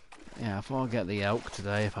 Yeah, I thought I'd get the elk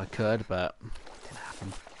today if I could, but it didn't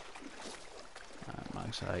happen. Like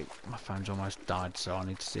I say, my phone's almost died, so I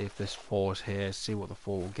need to see if this 4's here, see what the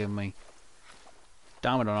 4 will give me.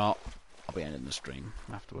 Damn it or not, I'll be ending the stream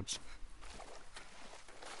afterwards.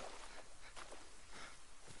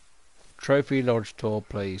 Trophy Lodge tour,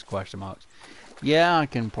 please? Question marks. Yeah, I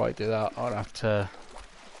can probably do that. I'll have to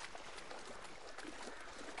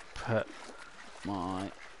put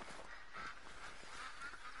my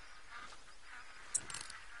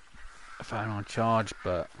phone on charge,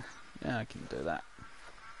 but yeah, I can do that.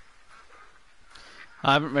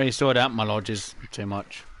 I haven't really sorted out my lodges too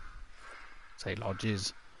much. Say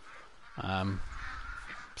lodges.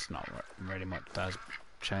 It's not really much that has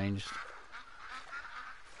changed.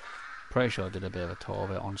 Pretty sure I did a bit of a tour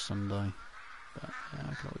of it on Sunday, but yeah,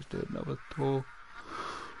 I can always do another tour.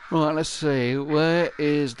 Right, let's see. Where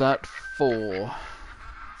is that 4?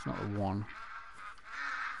 It's not the 1.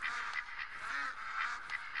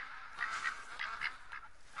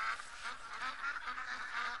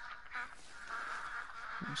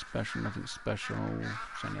 Nothing special, nothing special.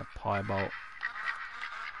 It's only a pie bolt.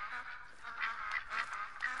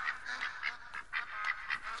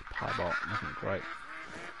 It's a pie bolt, nothing great.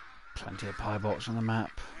 Plenty of pie bolts on the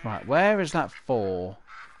map. Right, where is that 4?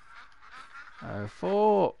 Oh,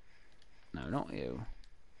 4. No, not you.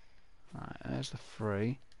 Right, there's the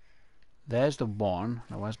 3. There's the 1.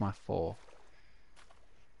 Now, where's my 4?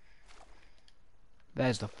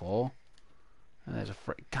 There's the 4. And there's a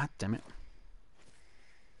 3. God damn it.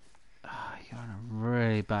 You're in a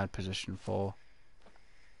really bad position, 4.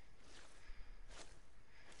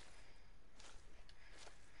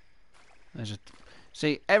 There's a...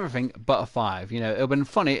 See, everything but a 5. You know, it would have been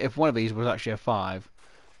funny if one of these was actually a 5.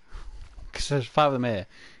 Because there's 5 of them here.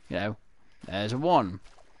 You know, there's a 1.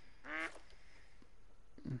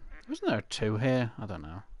 Wasn't there a 2 here? I don't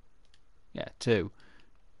know. Yeah, 2.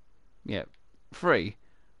 Yeah, 3,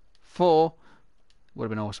 4. Would have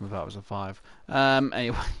been awesome if that was a 5.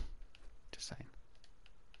 Anyway, just saying.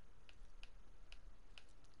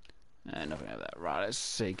 Nothing over there. Right, let's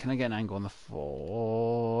see. Can I get an angle on the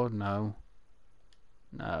 4? No.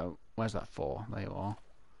 No. Where's that 4? There you are.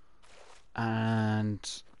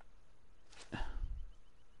 And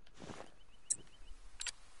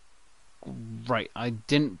right, I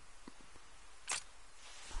didn't.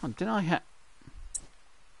 Oh, did I have?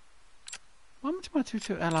 What happened to my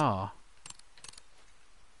 22 LR?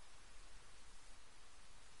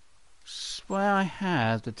 Swear I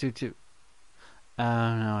had the 22. Oh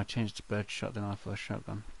no, I changed to bird shot, then I for a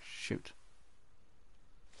shotgun. Shoot.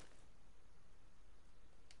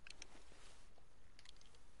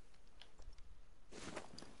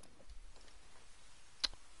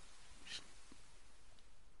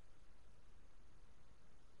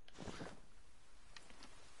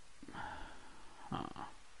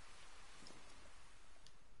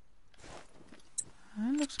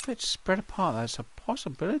 It looks a bit spread apart. That's a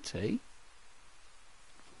possibility.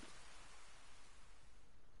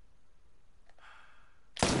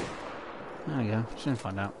 There we go. Soon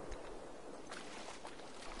find out.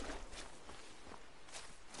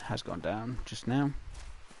 It has gone down just now.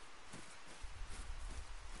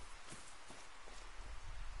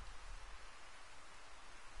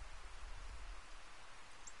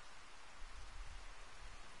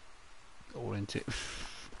 All into.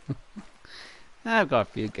 I've got a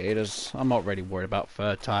few gators. I'm not really worried about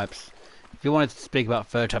fur types. If you wanted to speak about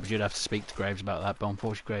fur types, you'd have to speak to Graves about that. But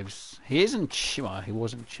unfortunately, Graves, he isn't. Well, he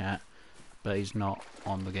was in chat, but he's not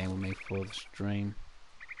on the game with me for the stream.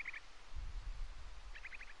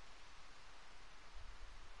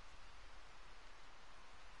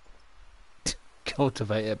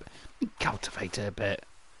 Cultivate it. Cultivate it a bit.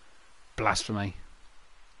 Blasphemy.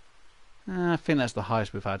 I think that's the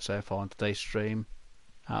highest we've had so far on today's stream.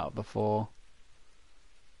 Out of the 4.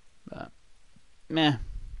 But, meh.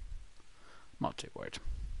 Not too worried.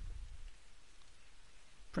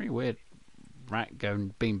 Pretty weird rat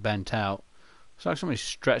being bent out. It's like somebody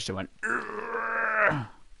stretched it and went. What are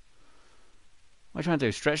you trying to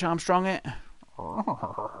do? Stretch Armstrong it?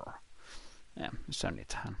 Yeah, it's only a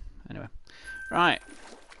 10. Anyway. Right.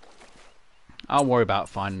 I'll worry about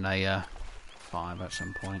finding a 5 at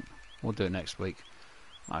some point. We'll do it next week,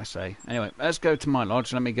 like I say. Anyway, let's go to my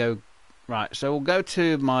lodge. Let me go. Right, so we'll go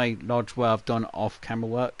to my lodge where I've done off-camera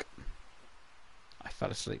work. I fell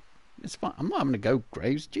asleep. It's fine. I'm not having to go,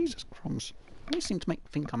 Graves. Jesus crumbs. Why do you seem to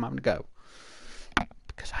think I'm having to go?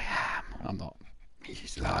 Because I am. I'm not.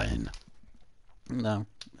 He's lying. No.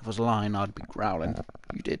 If I was lying, I'd be growling.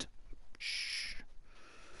 You did. Shh.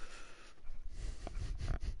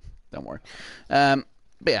 Don't worry. But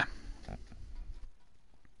yeah.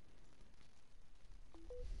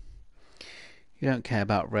 You don't care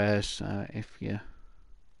about rares if you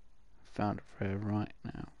found a rare right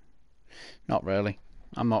now. Not really.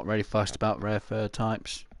 I'm not really fussed about rare fur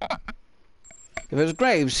types. If it was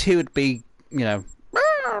Graves, he would be, you know.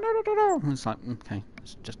 It's like, okay,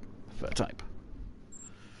 it's just a fur type.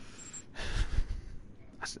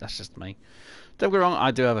 That's just me. Don't get me wrong, I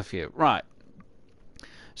do have a few. Right.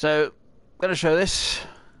 So, I'm going to show this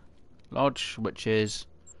lodge, which is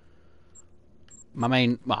my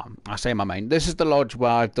main. Well, I say my main. This is the lodge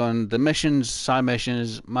where I've done the missions, side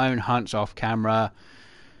missions, my own hunts off camera,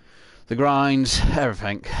 the grinds,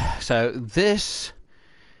 everything. So this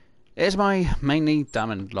is my mainly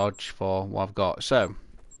diamond lodge for what I've got. So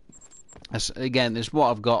again, this is what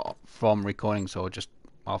I've got from recording, so just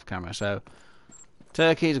off camera. So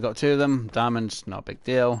turkeys, I've got 2 of them. Diamonds, not a big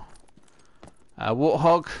deal.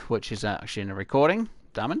 Warthog, which is actually in a recording,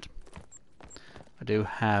 diamond. I do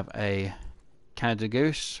have a Canada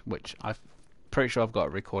Goose, which I'm pretty sure I've got a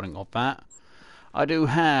recording of that. I do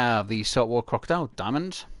have the saltwater crocodile,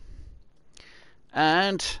 diamond.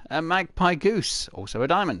 And a magpie goose, also a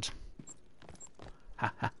diamond.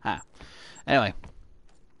 Ha ha ha. Anyway,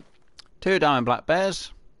 2 diamond black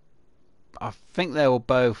bears. I think they were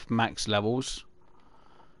both max levels.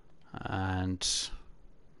 And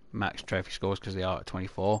max trophy scores because they are at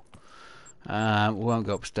 24. We won't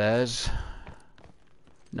go upstairs.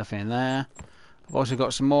 Nothing in there. I've also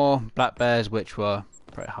got some more black bears which were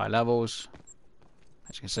pretty high levels,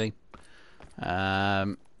 as you can see.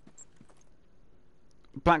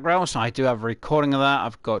 Black grouse, I do have a recording of that.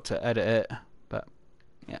 I've got to edit it, but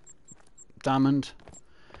yeah. Diamond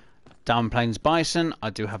Plains bison, I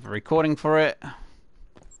do have a recording for it.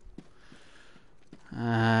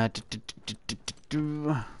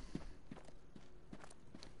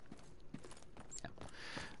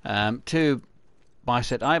 2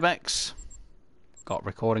 bicep ibex, got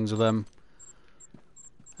recordings of them.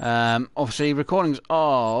 Obviously, recordings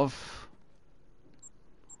of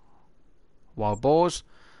wild boars.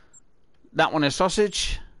 That one is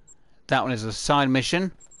sausage. That one is a side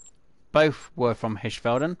mission. Both were from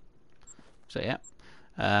Hirschfelden. So yeah.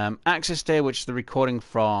 Axis Deer, which is the recording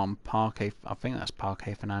from Parque. I think that's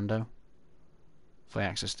Parque Fernando. For the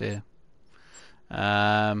Axis Deer.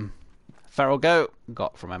 Feral Goat,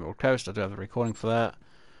 got from Emerald Coast. I do have a recording for that.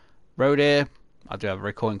 Roe Deer, I do have a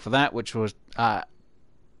recording for that, which was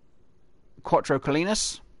Quattro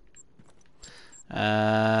Colinas.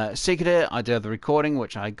 Seeker Deer, I do have the recording,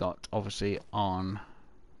 which I got obviously on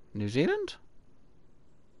New Zealand.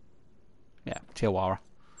 Yeah, Tiawara.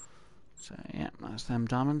 So yeah, that's them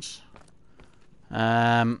diamonds.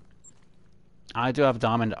 I do have a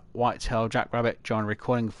diamond whitetail jackrabbit joint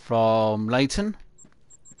recording from Leighton.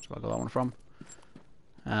 That's where I got that one from.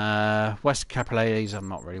 West Capulets I'm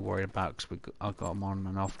not really worried about because I've got them on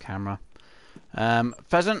and off camera.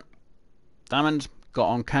 Pheasant diamond got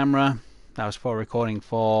on camera. That was for recording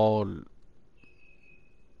for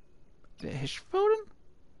Hirschfelden?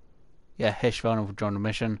 Yeah, Hirschfelden for John the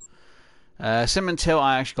Mission. Cinnamon Till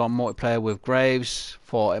I actually got multiplayer with Graves.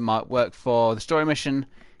 Thought it might work for the story mission.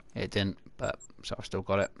 It didn't, but so I've still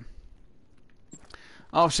got it.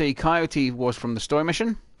 Obviously, Coyote was from the story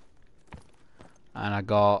mission. And I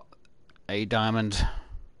got a diamond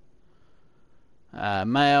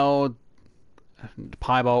male,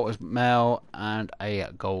 piebald was male, and a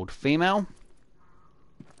gold female.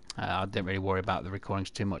 I didn't really worry about the recordings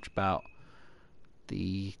too much about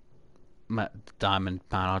the diamond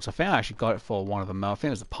panels. I think I actually got it for one of them. I think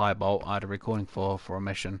it was the piebald I had a recording for a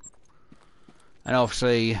mission. And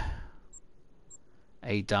obviously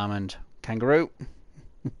a diamond kangaroo.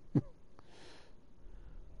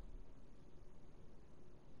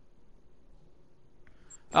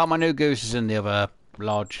 Oh, my new goose is in the other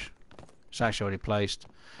lodge. It's actually already placed.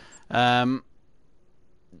 The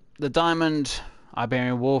diamond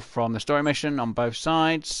Iberian wolf from the story mission on both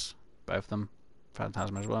sides. Both of them.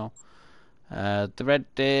 Phantasm as well. The red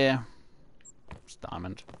deer. It's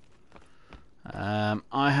diamond.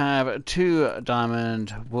 I have 2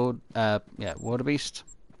 diamond wildebeest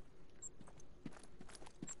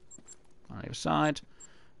on either side.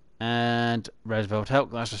 And Roosevelt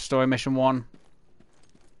Elk. That's the story mission one.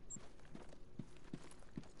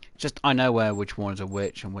 Just I know which ones are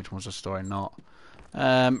which and which ones are story not.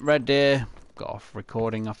 Red deer got off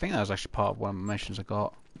recording. I think that was actually part of one of the missions I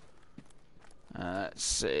got. Let's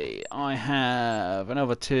see. I have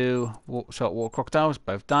another 2 saltwater crocodiles,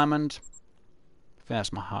 both diamond. I think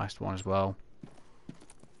that's my highest one as well.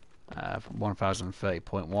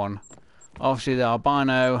 1030.1. Obviously the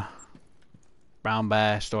albino, brown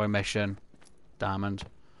bear, story mission, diamond.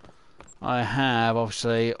 I have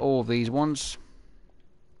obviously all of these ones.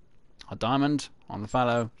 A diamond on the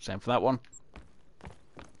fallow, same for that one.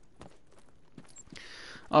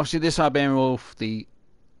 Obviously this Iberian wolf, the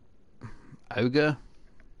ogre,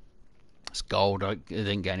 it's gold. It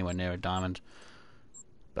didn't get anywhere near a diamond,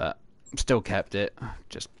 but still kept it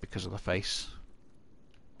just because of the face.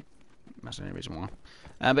 That's the only reason why.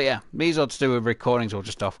 But yeah, these are to do with recordings or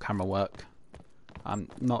just off camera work. I'm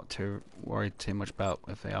not too worried too much about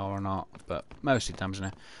if they are or not, but mostly diamonds in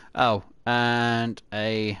it. Oh, and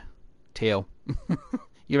a teal,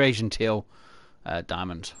 Eurasian teal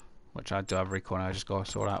diamond, which I do have a recording. I just got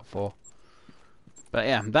to sort out for. But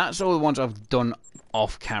yeah, that's all the ones I've done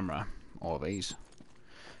off camera. All of these.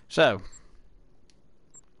 So,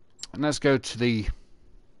 and let's go to the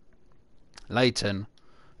Leighton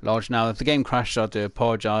Lodge. Now, if the game crashes, I do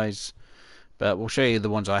apologise, but we'll show you the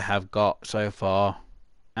ones I have got so far,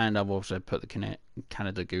 and I've also put the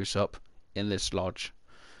Canada Goose up in this lodge.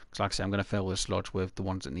 Because like I said, I'm going to fill this lodge with the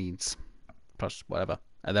ones it needs, plus whatever.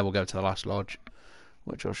 And then we'll go to the last lodge,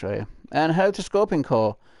 which I'll show you. And hello to Scorpion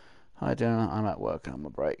Core. Hi, doing? I'm at work. I'm on my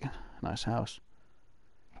break. Nice house.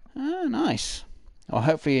 Ah, nice. Well,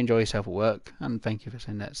 hopefully you enjoy yourself at work. And thank you for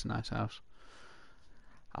saying that's a nice house.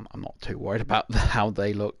 I'm not too worried about how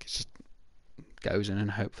they look. It just goes in and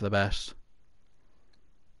hope for the best.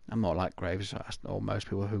 I'm not like Graves or most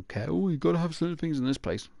people who care. Oh, you've got to have certain things in this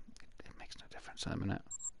place. It makes no difference in a minute.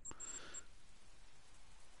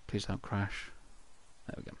 Please don't crash.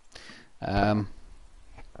 There we go.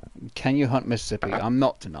 Can you hunt Mississippi? I'm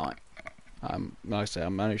not tonight. Like I say,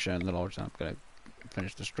 I'm only showing the lodge and I'm going to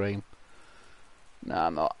finish the stream. No,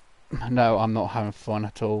 I'm not. No, I'm not having fun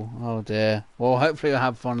at all. Oh dear. Well, hopefully you'll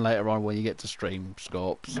have fun later on when you get to stream,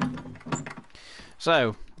 Scorps.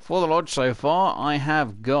 So, for the lodge so far, I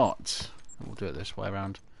have got... We'll do it this way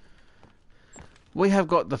around. We have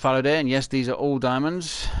got the fallow deer, and yes, these are all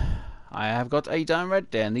diamonds. I have got a diamond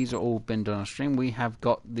red deer, and these are all been done on stream. We have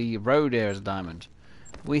got the roe deer as a diamond.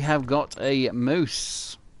 We have got a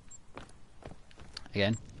moose.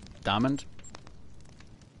 Again, diamond.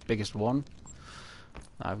 Biggest one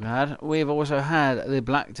I've had. We've also had the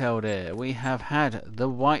black-tailed deer. We have had the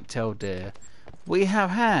white-tailed deer. We have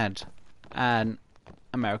had an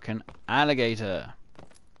American alligator.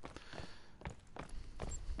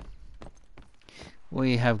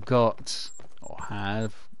 We have got, or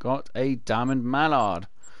have got, a diamond mallard.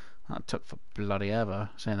 That took for bloody ever.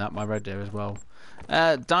 Saying that, my red deer as well.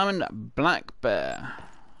 Diamond black bear.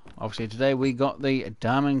 Obviously today we got the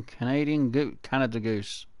diamond Canada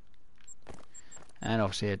goose. And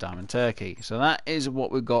obviously a diamond turkey. So that is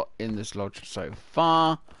what we've got in this lodge so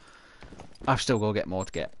far. I've still got to get more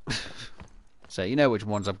to get. So you know which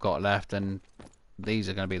ones I've got left, and these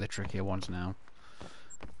are going to be the trickier ones now.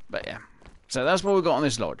 But yeah. So that's what we've got on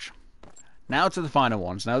this lodge. Now to the final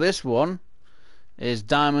ones. Now this one is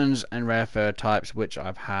diamonds and rare fur types, which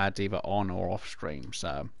I've had either on or off stream.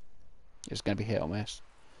 So it's going to be hit or miss.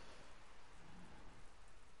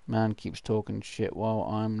 Man keeps talking shit while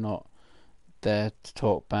I'm not there to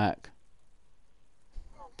talk back.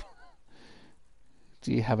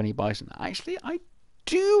 Do you have any bison? Actually, I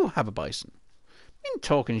do have a bison. I've been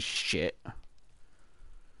talking shit.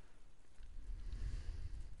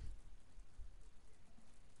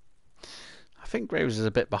 I think Graves is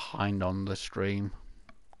a bit behind on the stream.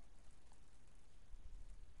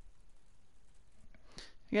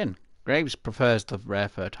 Again, Graves prefers the rare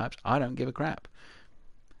fur types. I don't give a crap.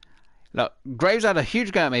 Look, Graves had a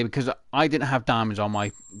huge go at me because I didn't have diamonds on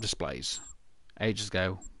my displays ages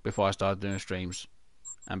ago, before I started doing streams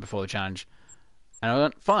and before the challenge. And I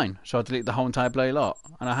went, fine. So I deleted the whole entire bloody lot.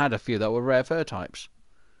 And I had a few that were rare fur types.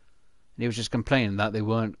 And he was just complaining that they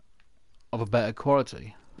weren't of a better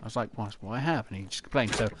quality. I was like, well, that's what I have. And he just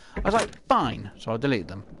complained. So I was like, fine. So I'll delete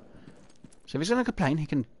them. So if he's going to complain, he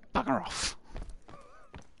can bugger off.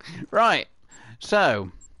 Right.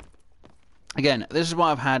 So again, this is what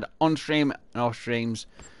I've had on stream and off streams,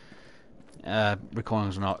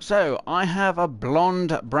 recordings or not. So I have a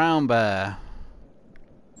blonde brown bear.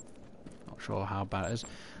 Not sure how bad it is.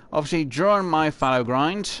 Obviously, during my fallow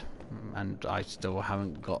grind, and I still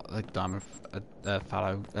haven't got the diamond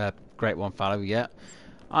fallow, great one fallow yet.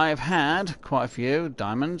 I've had quite a few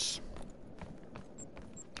diamonds.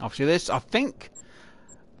 Obviously, this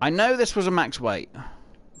I know this was a max weight.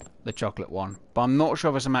 The chocolate one, but I'm not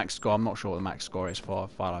sure if it's a max score. I'm not sure what the max score is for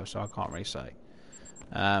fallow, so I can't really say.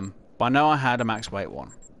 But I know I had a max weight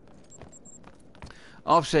one.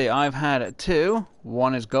 Obviously, I've had two.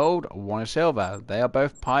 One is gold, one is silver. They are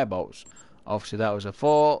both pie bolts. Obviously, that was a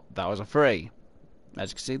 4, that was a 3.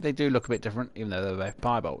 As you can see, they do look a bit different, even though they're both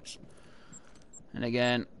pie bolts. And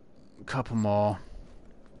again, a couple more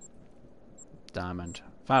diamond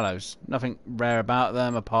fallows. Nothing rare about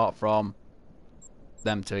them apart from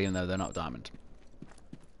them two, even though they're not diamond.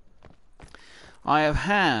 I have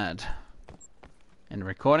had in the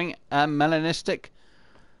recording a melanistic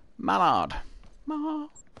mallard.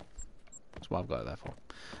 That's what I've got it there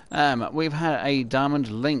for. We've had a diamond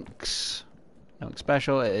lynx. Nothing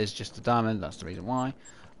special, it is just a diamond, that's the reason why.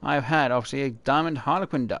 I've had obviously a diamond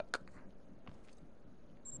harlequin duck.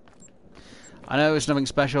 I know it's nothing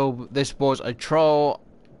special. This was a troll.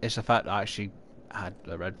 It's the fact I actually had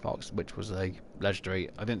a red fox, which was a legendary.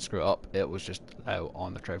 I didn't screw it up. It was just low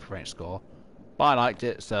on the trophy range score, but I liked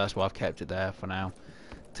it, so that's why I've kept it there for now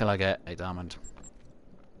till I get a diamond.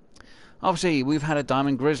 Obviously, we've had a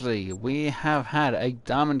diamond grizzly. We have had a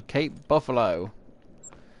diamond Cape buffalo.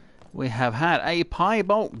 We have had a pie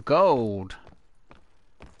bolt gold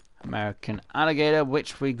American alligator,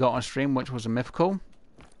 which we got on stream, which was a mythical.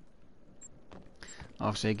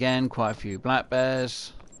 Obviously, again, quite a few black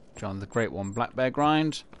bears. John the Great One black bear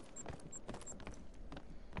grind.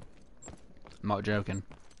 I'm not joking.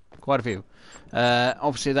 Quite a few.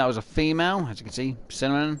 Obviously, that was a female, as you can see.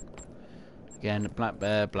 Cinnamon. Again, black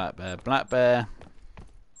bear, black bear, black bear.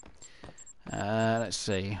 Let's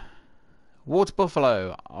see. Water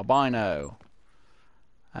buffalo, albino.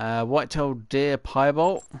 White-tailed deer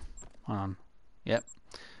piebald. Hold on. Yep.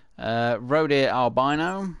 Roe deer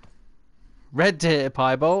albino. Red deer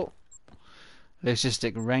piebald.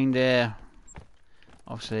 Leucistic reindeer.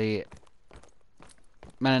 Obviously,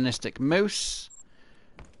 melanistic moose.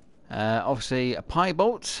 Obviously, a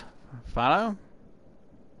piebald fallow.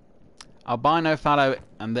 Albino fallow,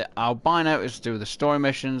 and the albino is to do with the story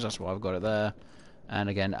missions. That's why I've got it there. And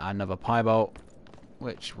again, another piebald,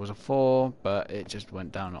 which was a 4, but it just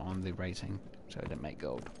went down on the rating, so it didn't make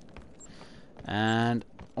gold. And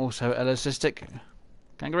also a leucistic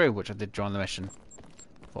kangaroo, which I did join the mission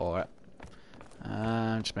for it.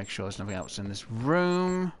 Just make sure there's nothing else in this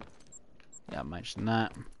room. Yeah, I mentioned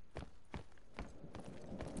that.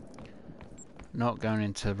 Not going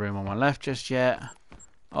into the room on my left just yet.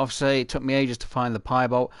 Obviously, it took me ages to find the pie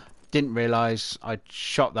bolt. Didn't realise I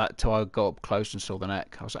shot that till I got up close and saw the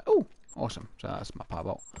neck. I was like, oh, awesome. So that's my pie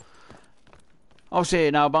bolt. Obviously,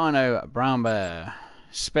 an albino brown bear,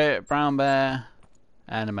 spirit brown bear,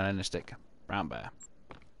 and a melanistic brown bear.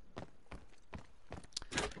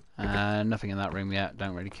 Nothing in that room yet.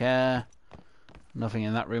 Don't really care. Nothing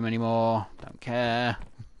in that room anymore. Don't care.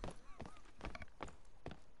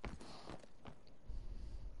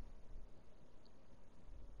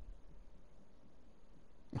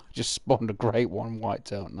 Just spawned a great one,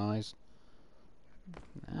 whitetail. Nice.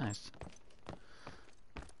 Nice.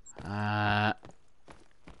 Let's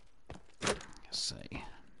see.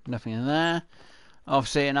 Nothing in there.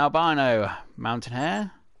 Obviously, an albino mountain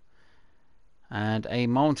hare and a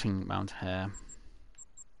molting mountain hare.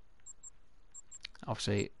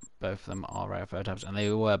 Obviously, both of them are rare photos, and they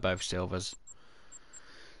were both silvers.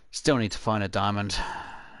 Still need to find a diamond.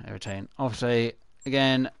 Irritating. Obviously,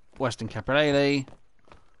 again, Western Caprylele.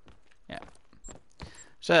 Yeah.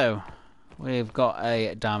 So, we've got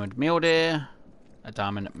a diamond mule deer, a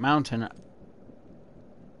diamond mountain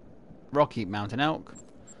rocky mountain elk,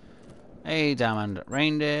 a diamond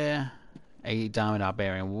reindeer, a diamond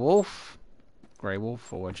Iberian wolf, grey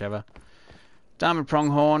wolf or whichever, diamond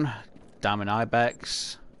pronghorn, diamond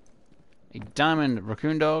ibex, a diamond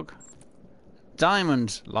raccoon dog,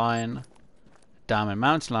 diamond lion, diamond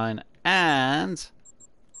mountain lion, and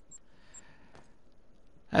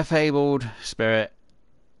a fabled spirit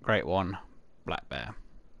great one black bear.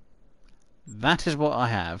 That is what I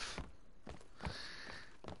have.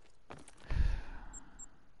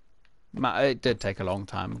 It did take a long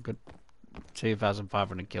time, good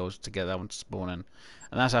 2,500 kills to get that one to spawn in,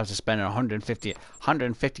 and that's after spending 150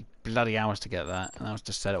 bloody hours to get that, and that was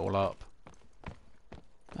to set it all up.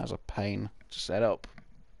 That was a pain to set up.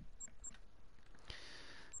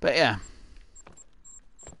 But yeah,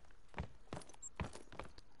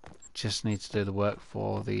 just need to do the work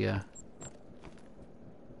for the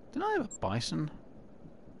did I have a bison?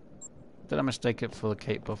 Did I mistake it for the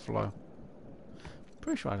Cape Buffalo?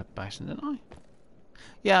 Pretty sure I had a bison, didn't I?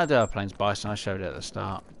 Yeah, I do have a plains bison. I showed it at the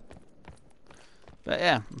start. But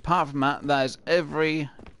yeah, apart from that, that is every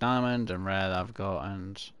diamond and rare that I've got,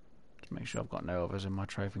 and to make sure I've got no others in my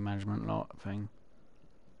trophy management lot thing.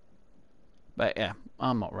 But yeah,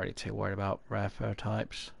 I'm not really too worried about rare fur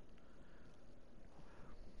types.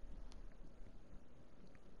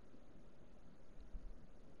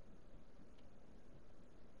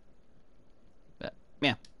 But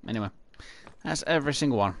yeah, anyway, that's every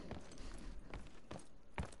single one.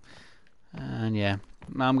 And yeah,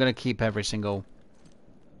 I'm going to keep every single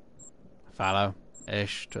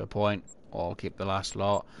fallow-ish to a point, or keep the last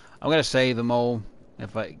lot. I'm going to save them all.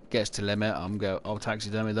 If it gets to limit, I'll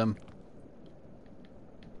taxidermy them.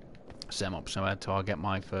 Set them up somewhere till I get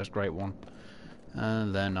my first great one.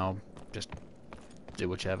 And then I'll just do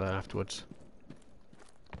whichever afterwards.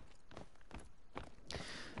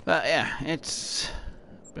 But yeah, it's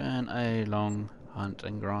been a long hunt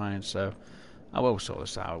and grind, so I will sort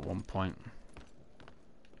this out at one point.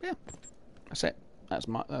 Yeah, that's it. That's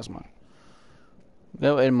my.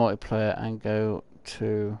 Go in multiplayer and go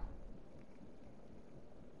to.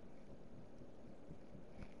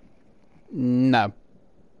 No,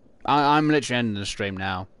 I'm literally ending the stream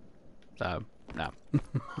now, so no, no,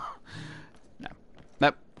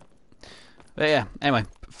 nope. But yeah, anyway,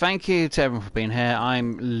 thank you to everyone for being here.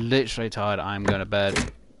 I'm literally tired. I'm going to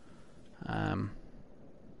bed.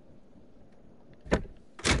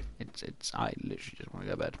 I literally just want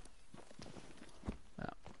to go to bed.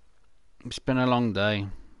 It's been a long day,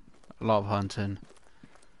 a lot of hunting,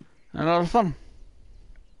 and a lot of fun.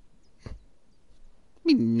 I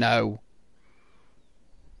mean, no.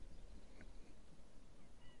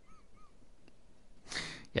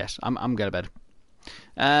 Yes, I'm going to bed.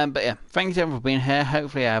 But yeah, thank you to everyone for being here.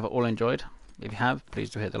 Hopefully I have all enjoyed. If you have,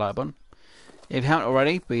 please do hit the like button. If you haven't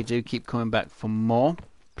already, but you do keep coming back for more,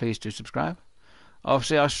 please do subscribe.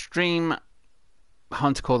 Obviously, I stream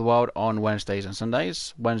Hunter Call the Wild on Wednesdays and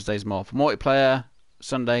Sundays. Wednesdays more for multiplayer,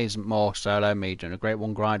 Sundays more solo, me doing a great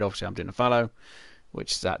one grind. Obviously, I'm doing a fallow,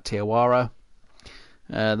 which is at Tiawara.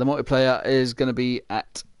 The multiplayer is going to be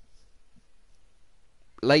at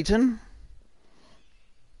Leighton,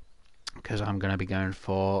 because I'm going to be going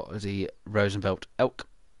for the Rosenfeld elk.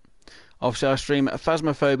 Obviously, I stream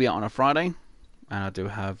Phasmophobia on a Friday, and I do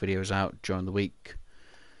have videos out during the week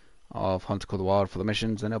of Hunter Call the Wild for the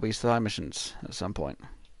missions, and there'll be side missions at some point.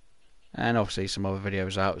 And obviously some other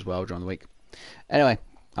videos out as well during the week. Anyway,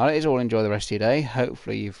 I'll let you all enjoy the rest of your day.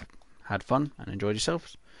 Hopefully you've had fun and enjoyed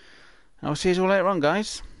yourselves. And I'll see you all later on,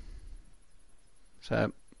 guys.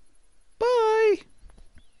 So,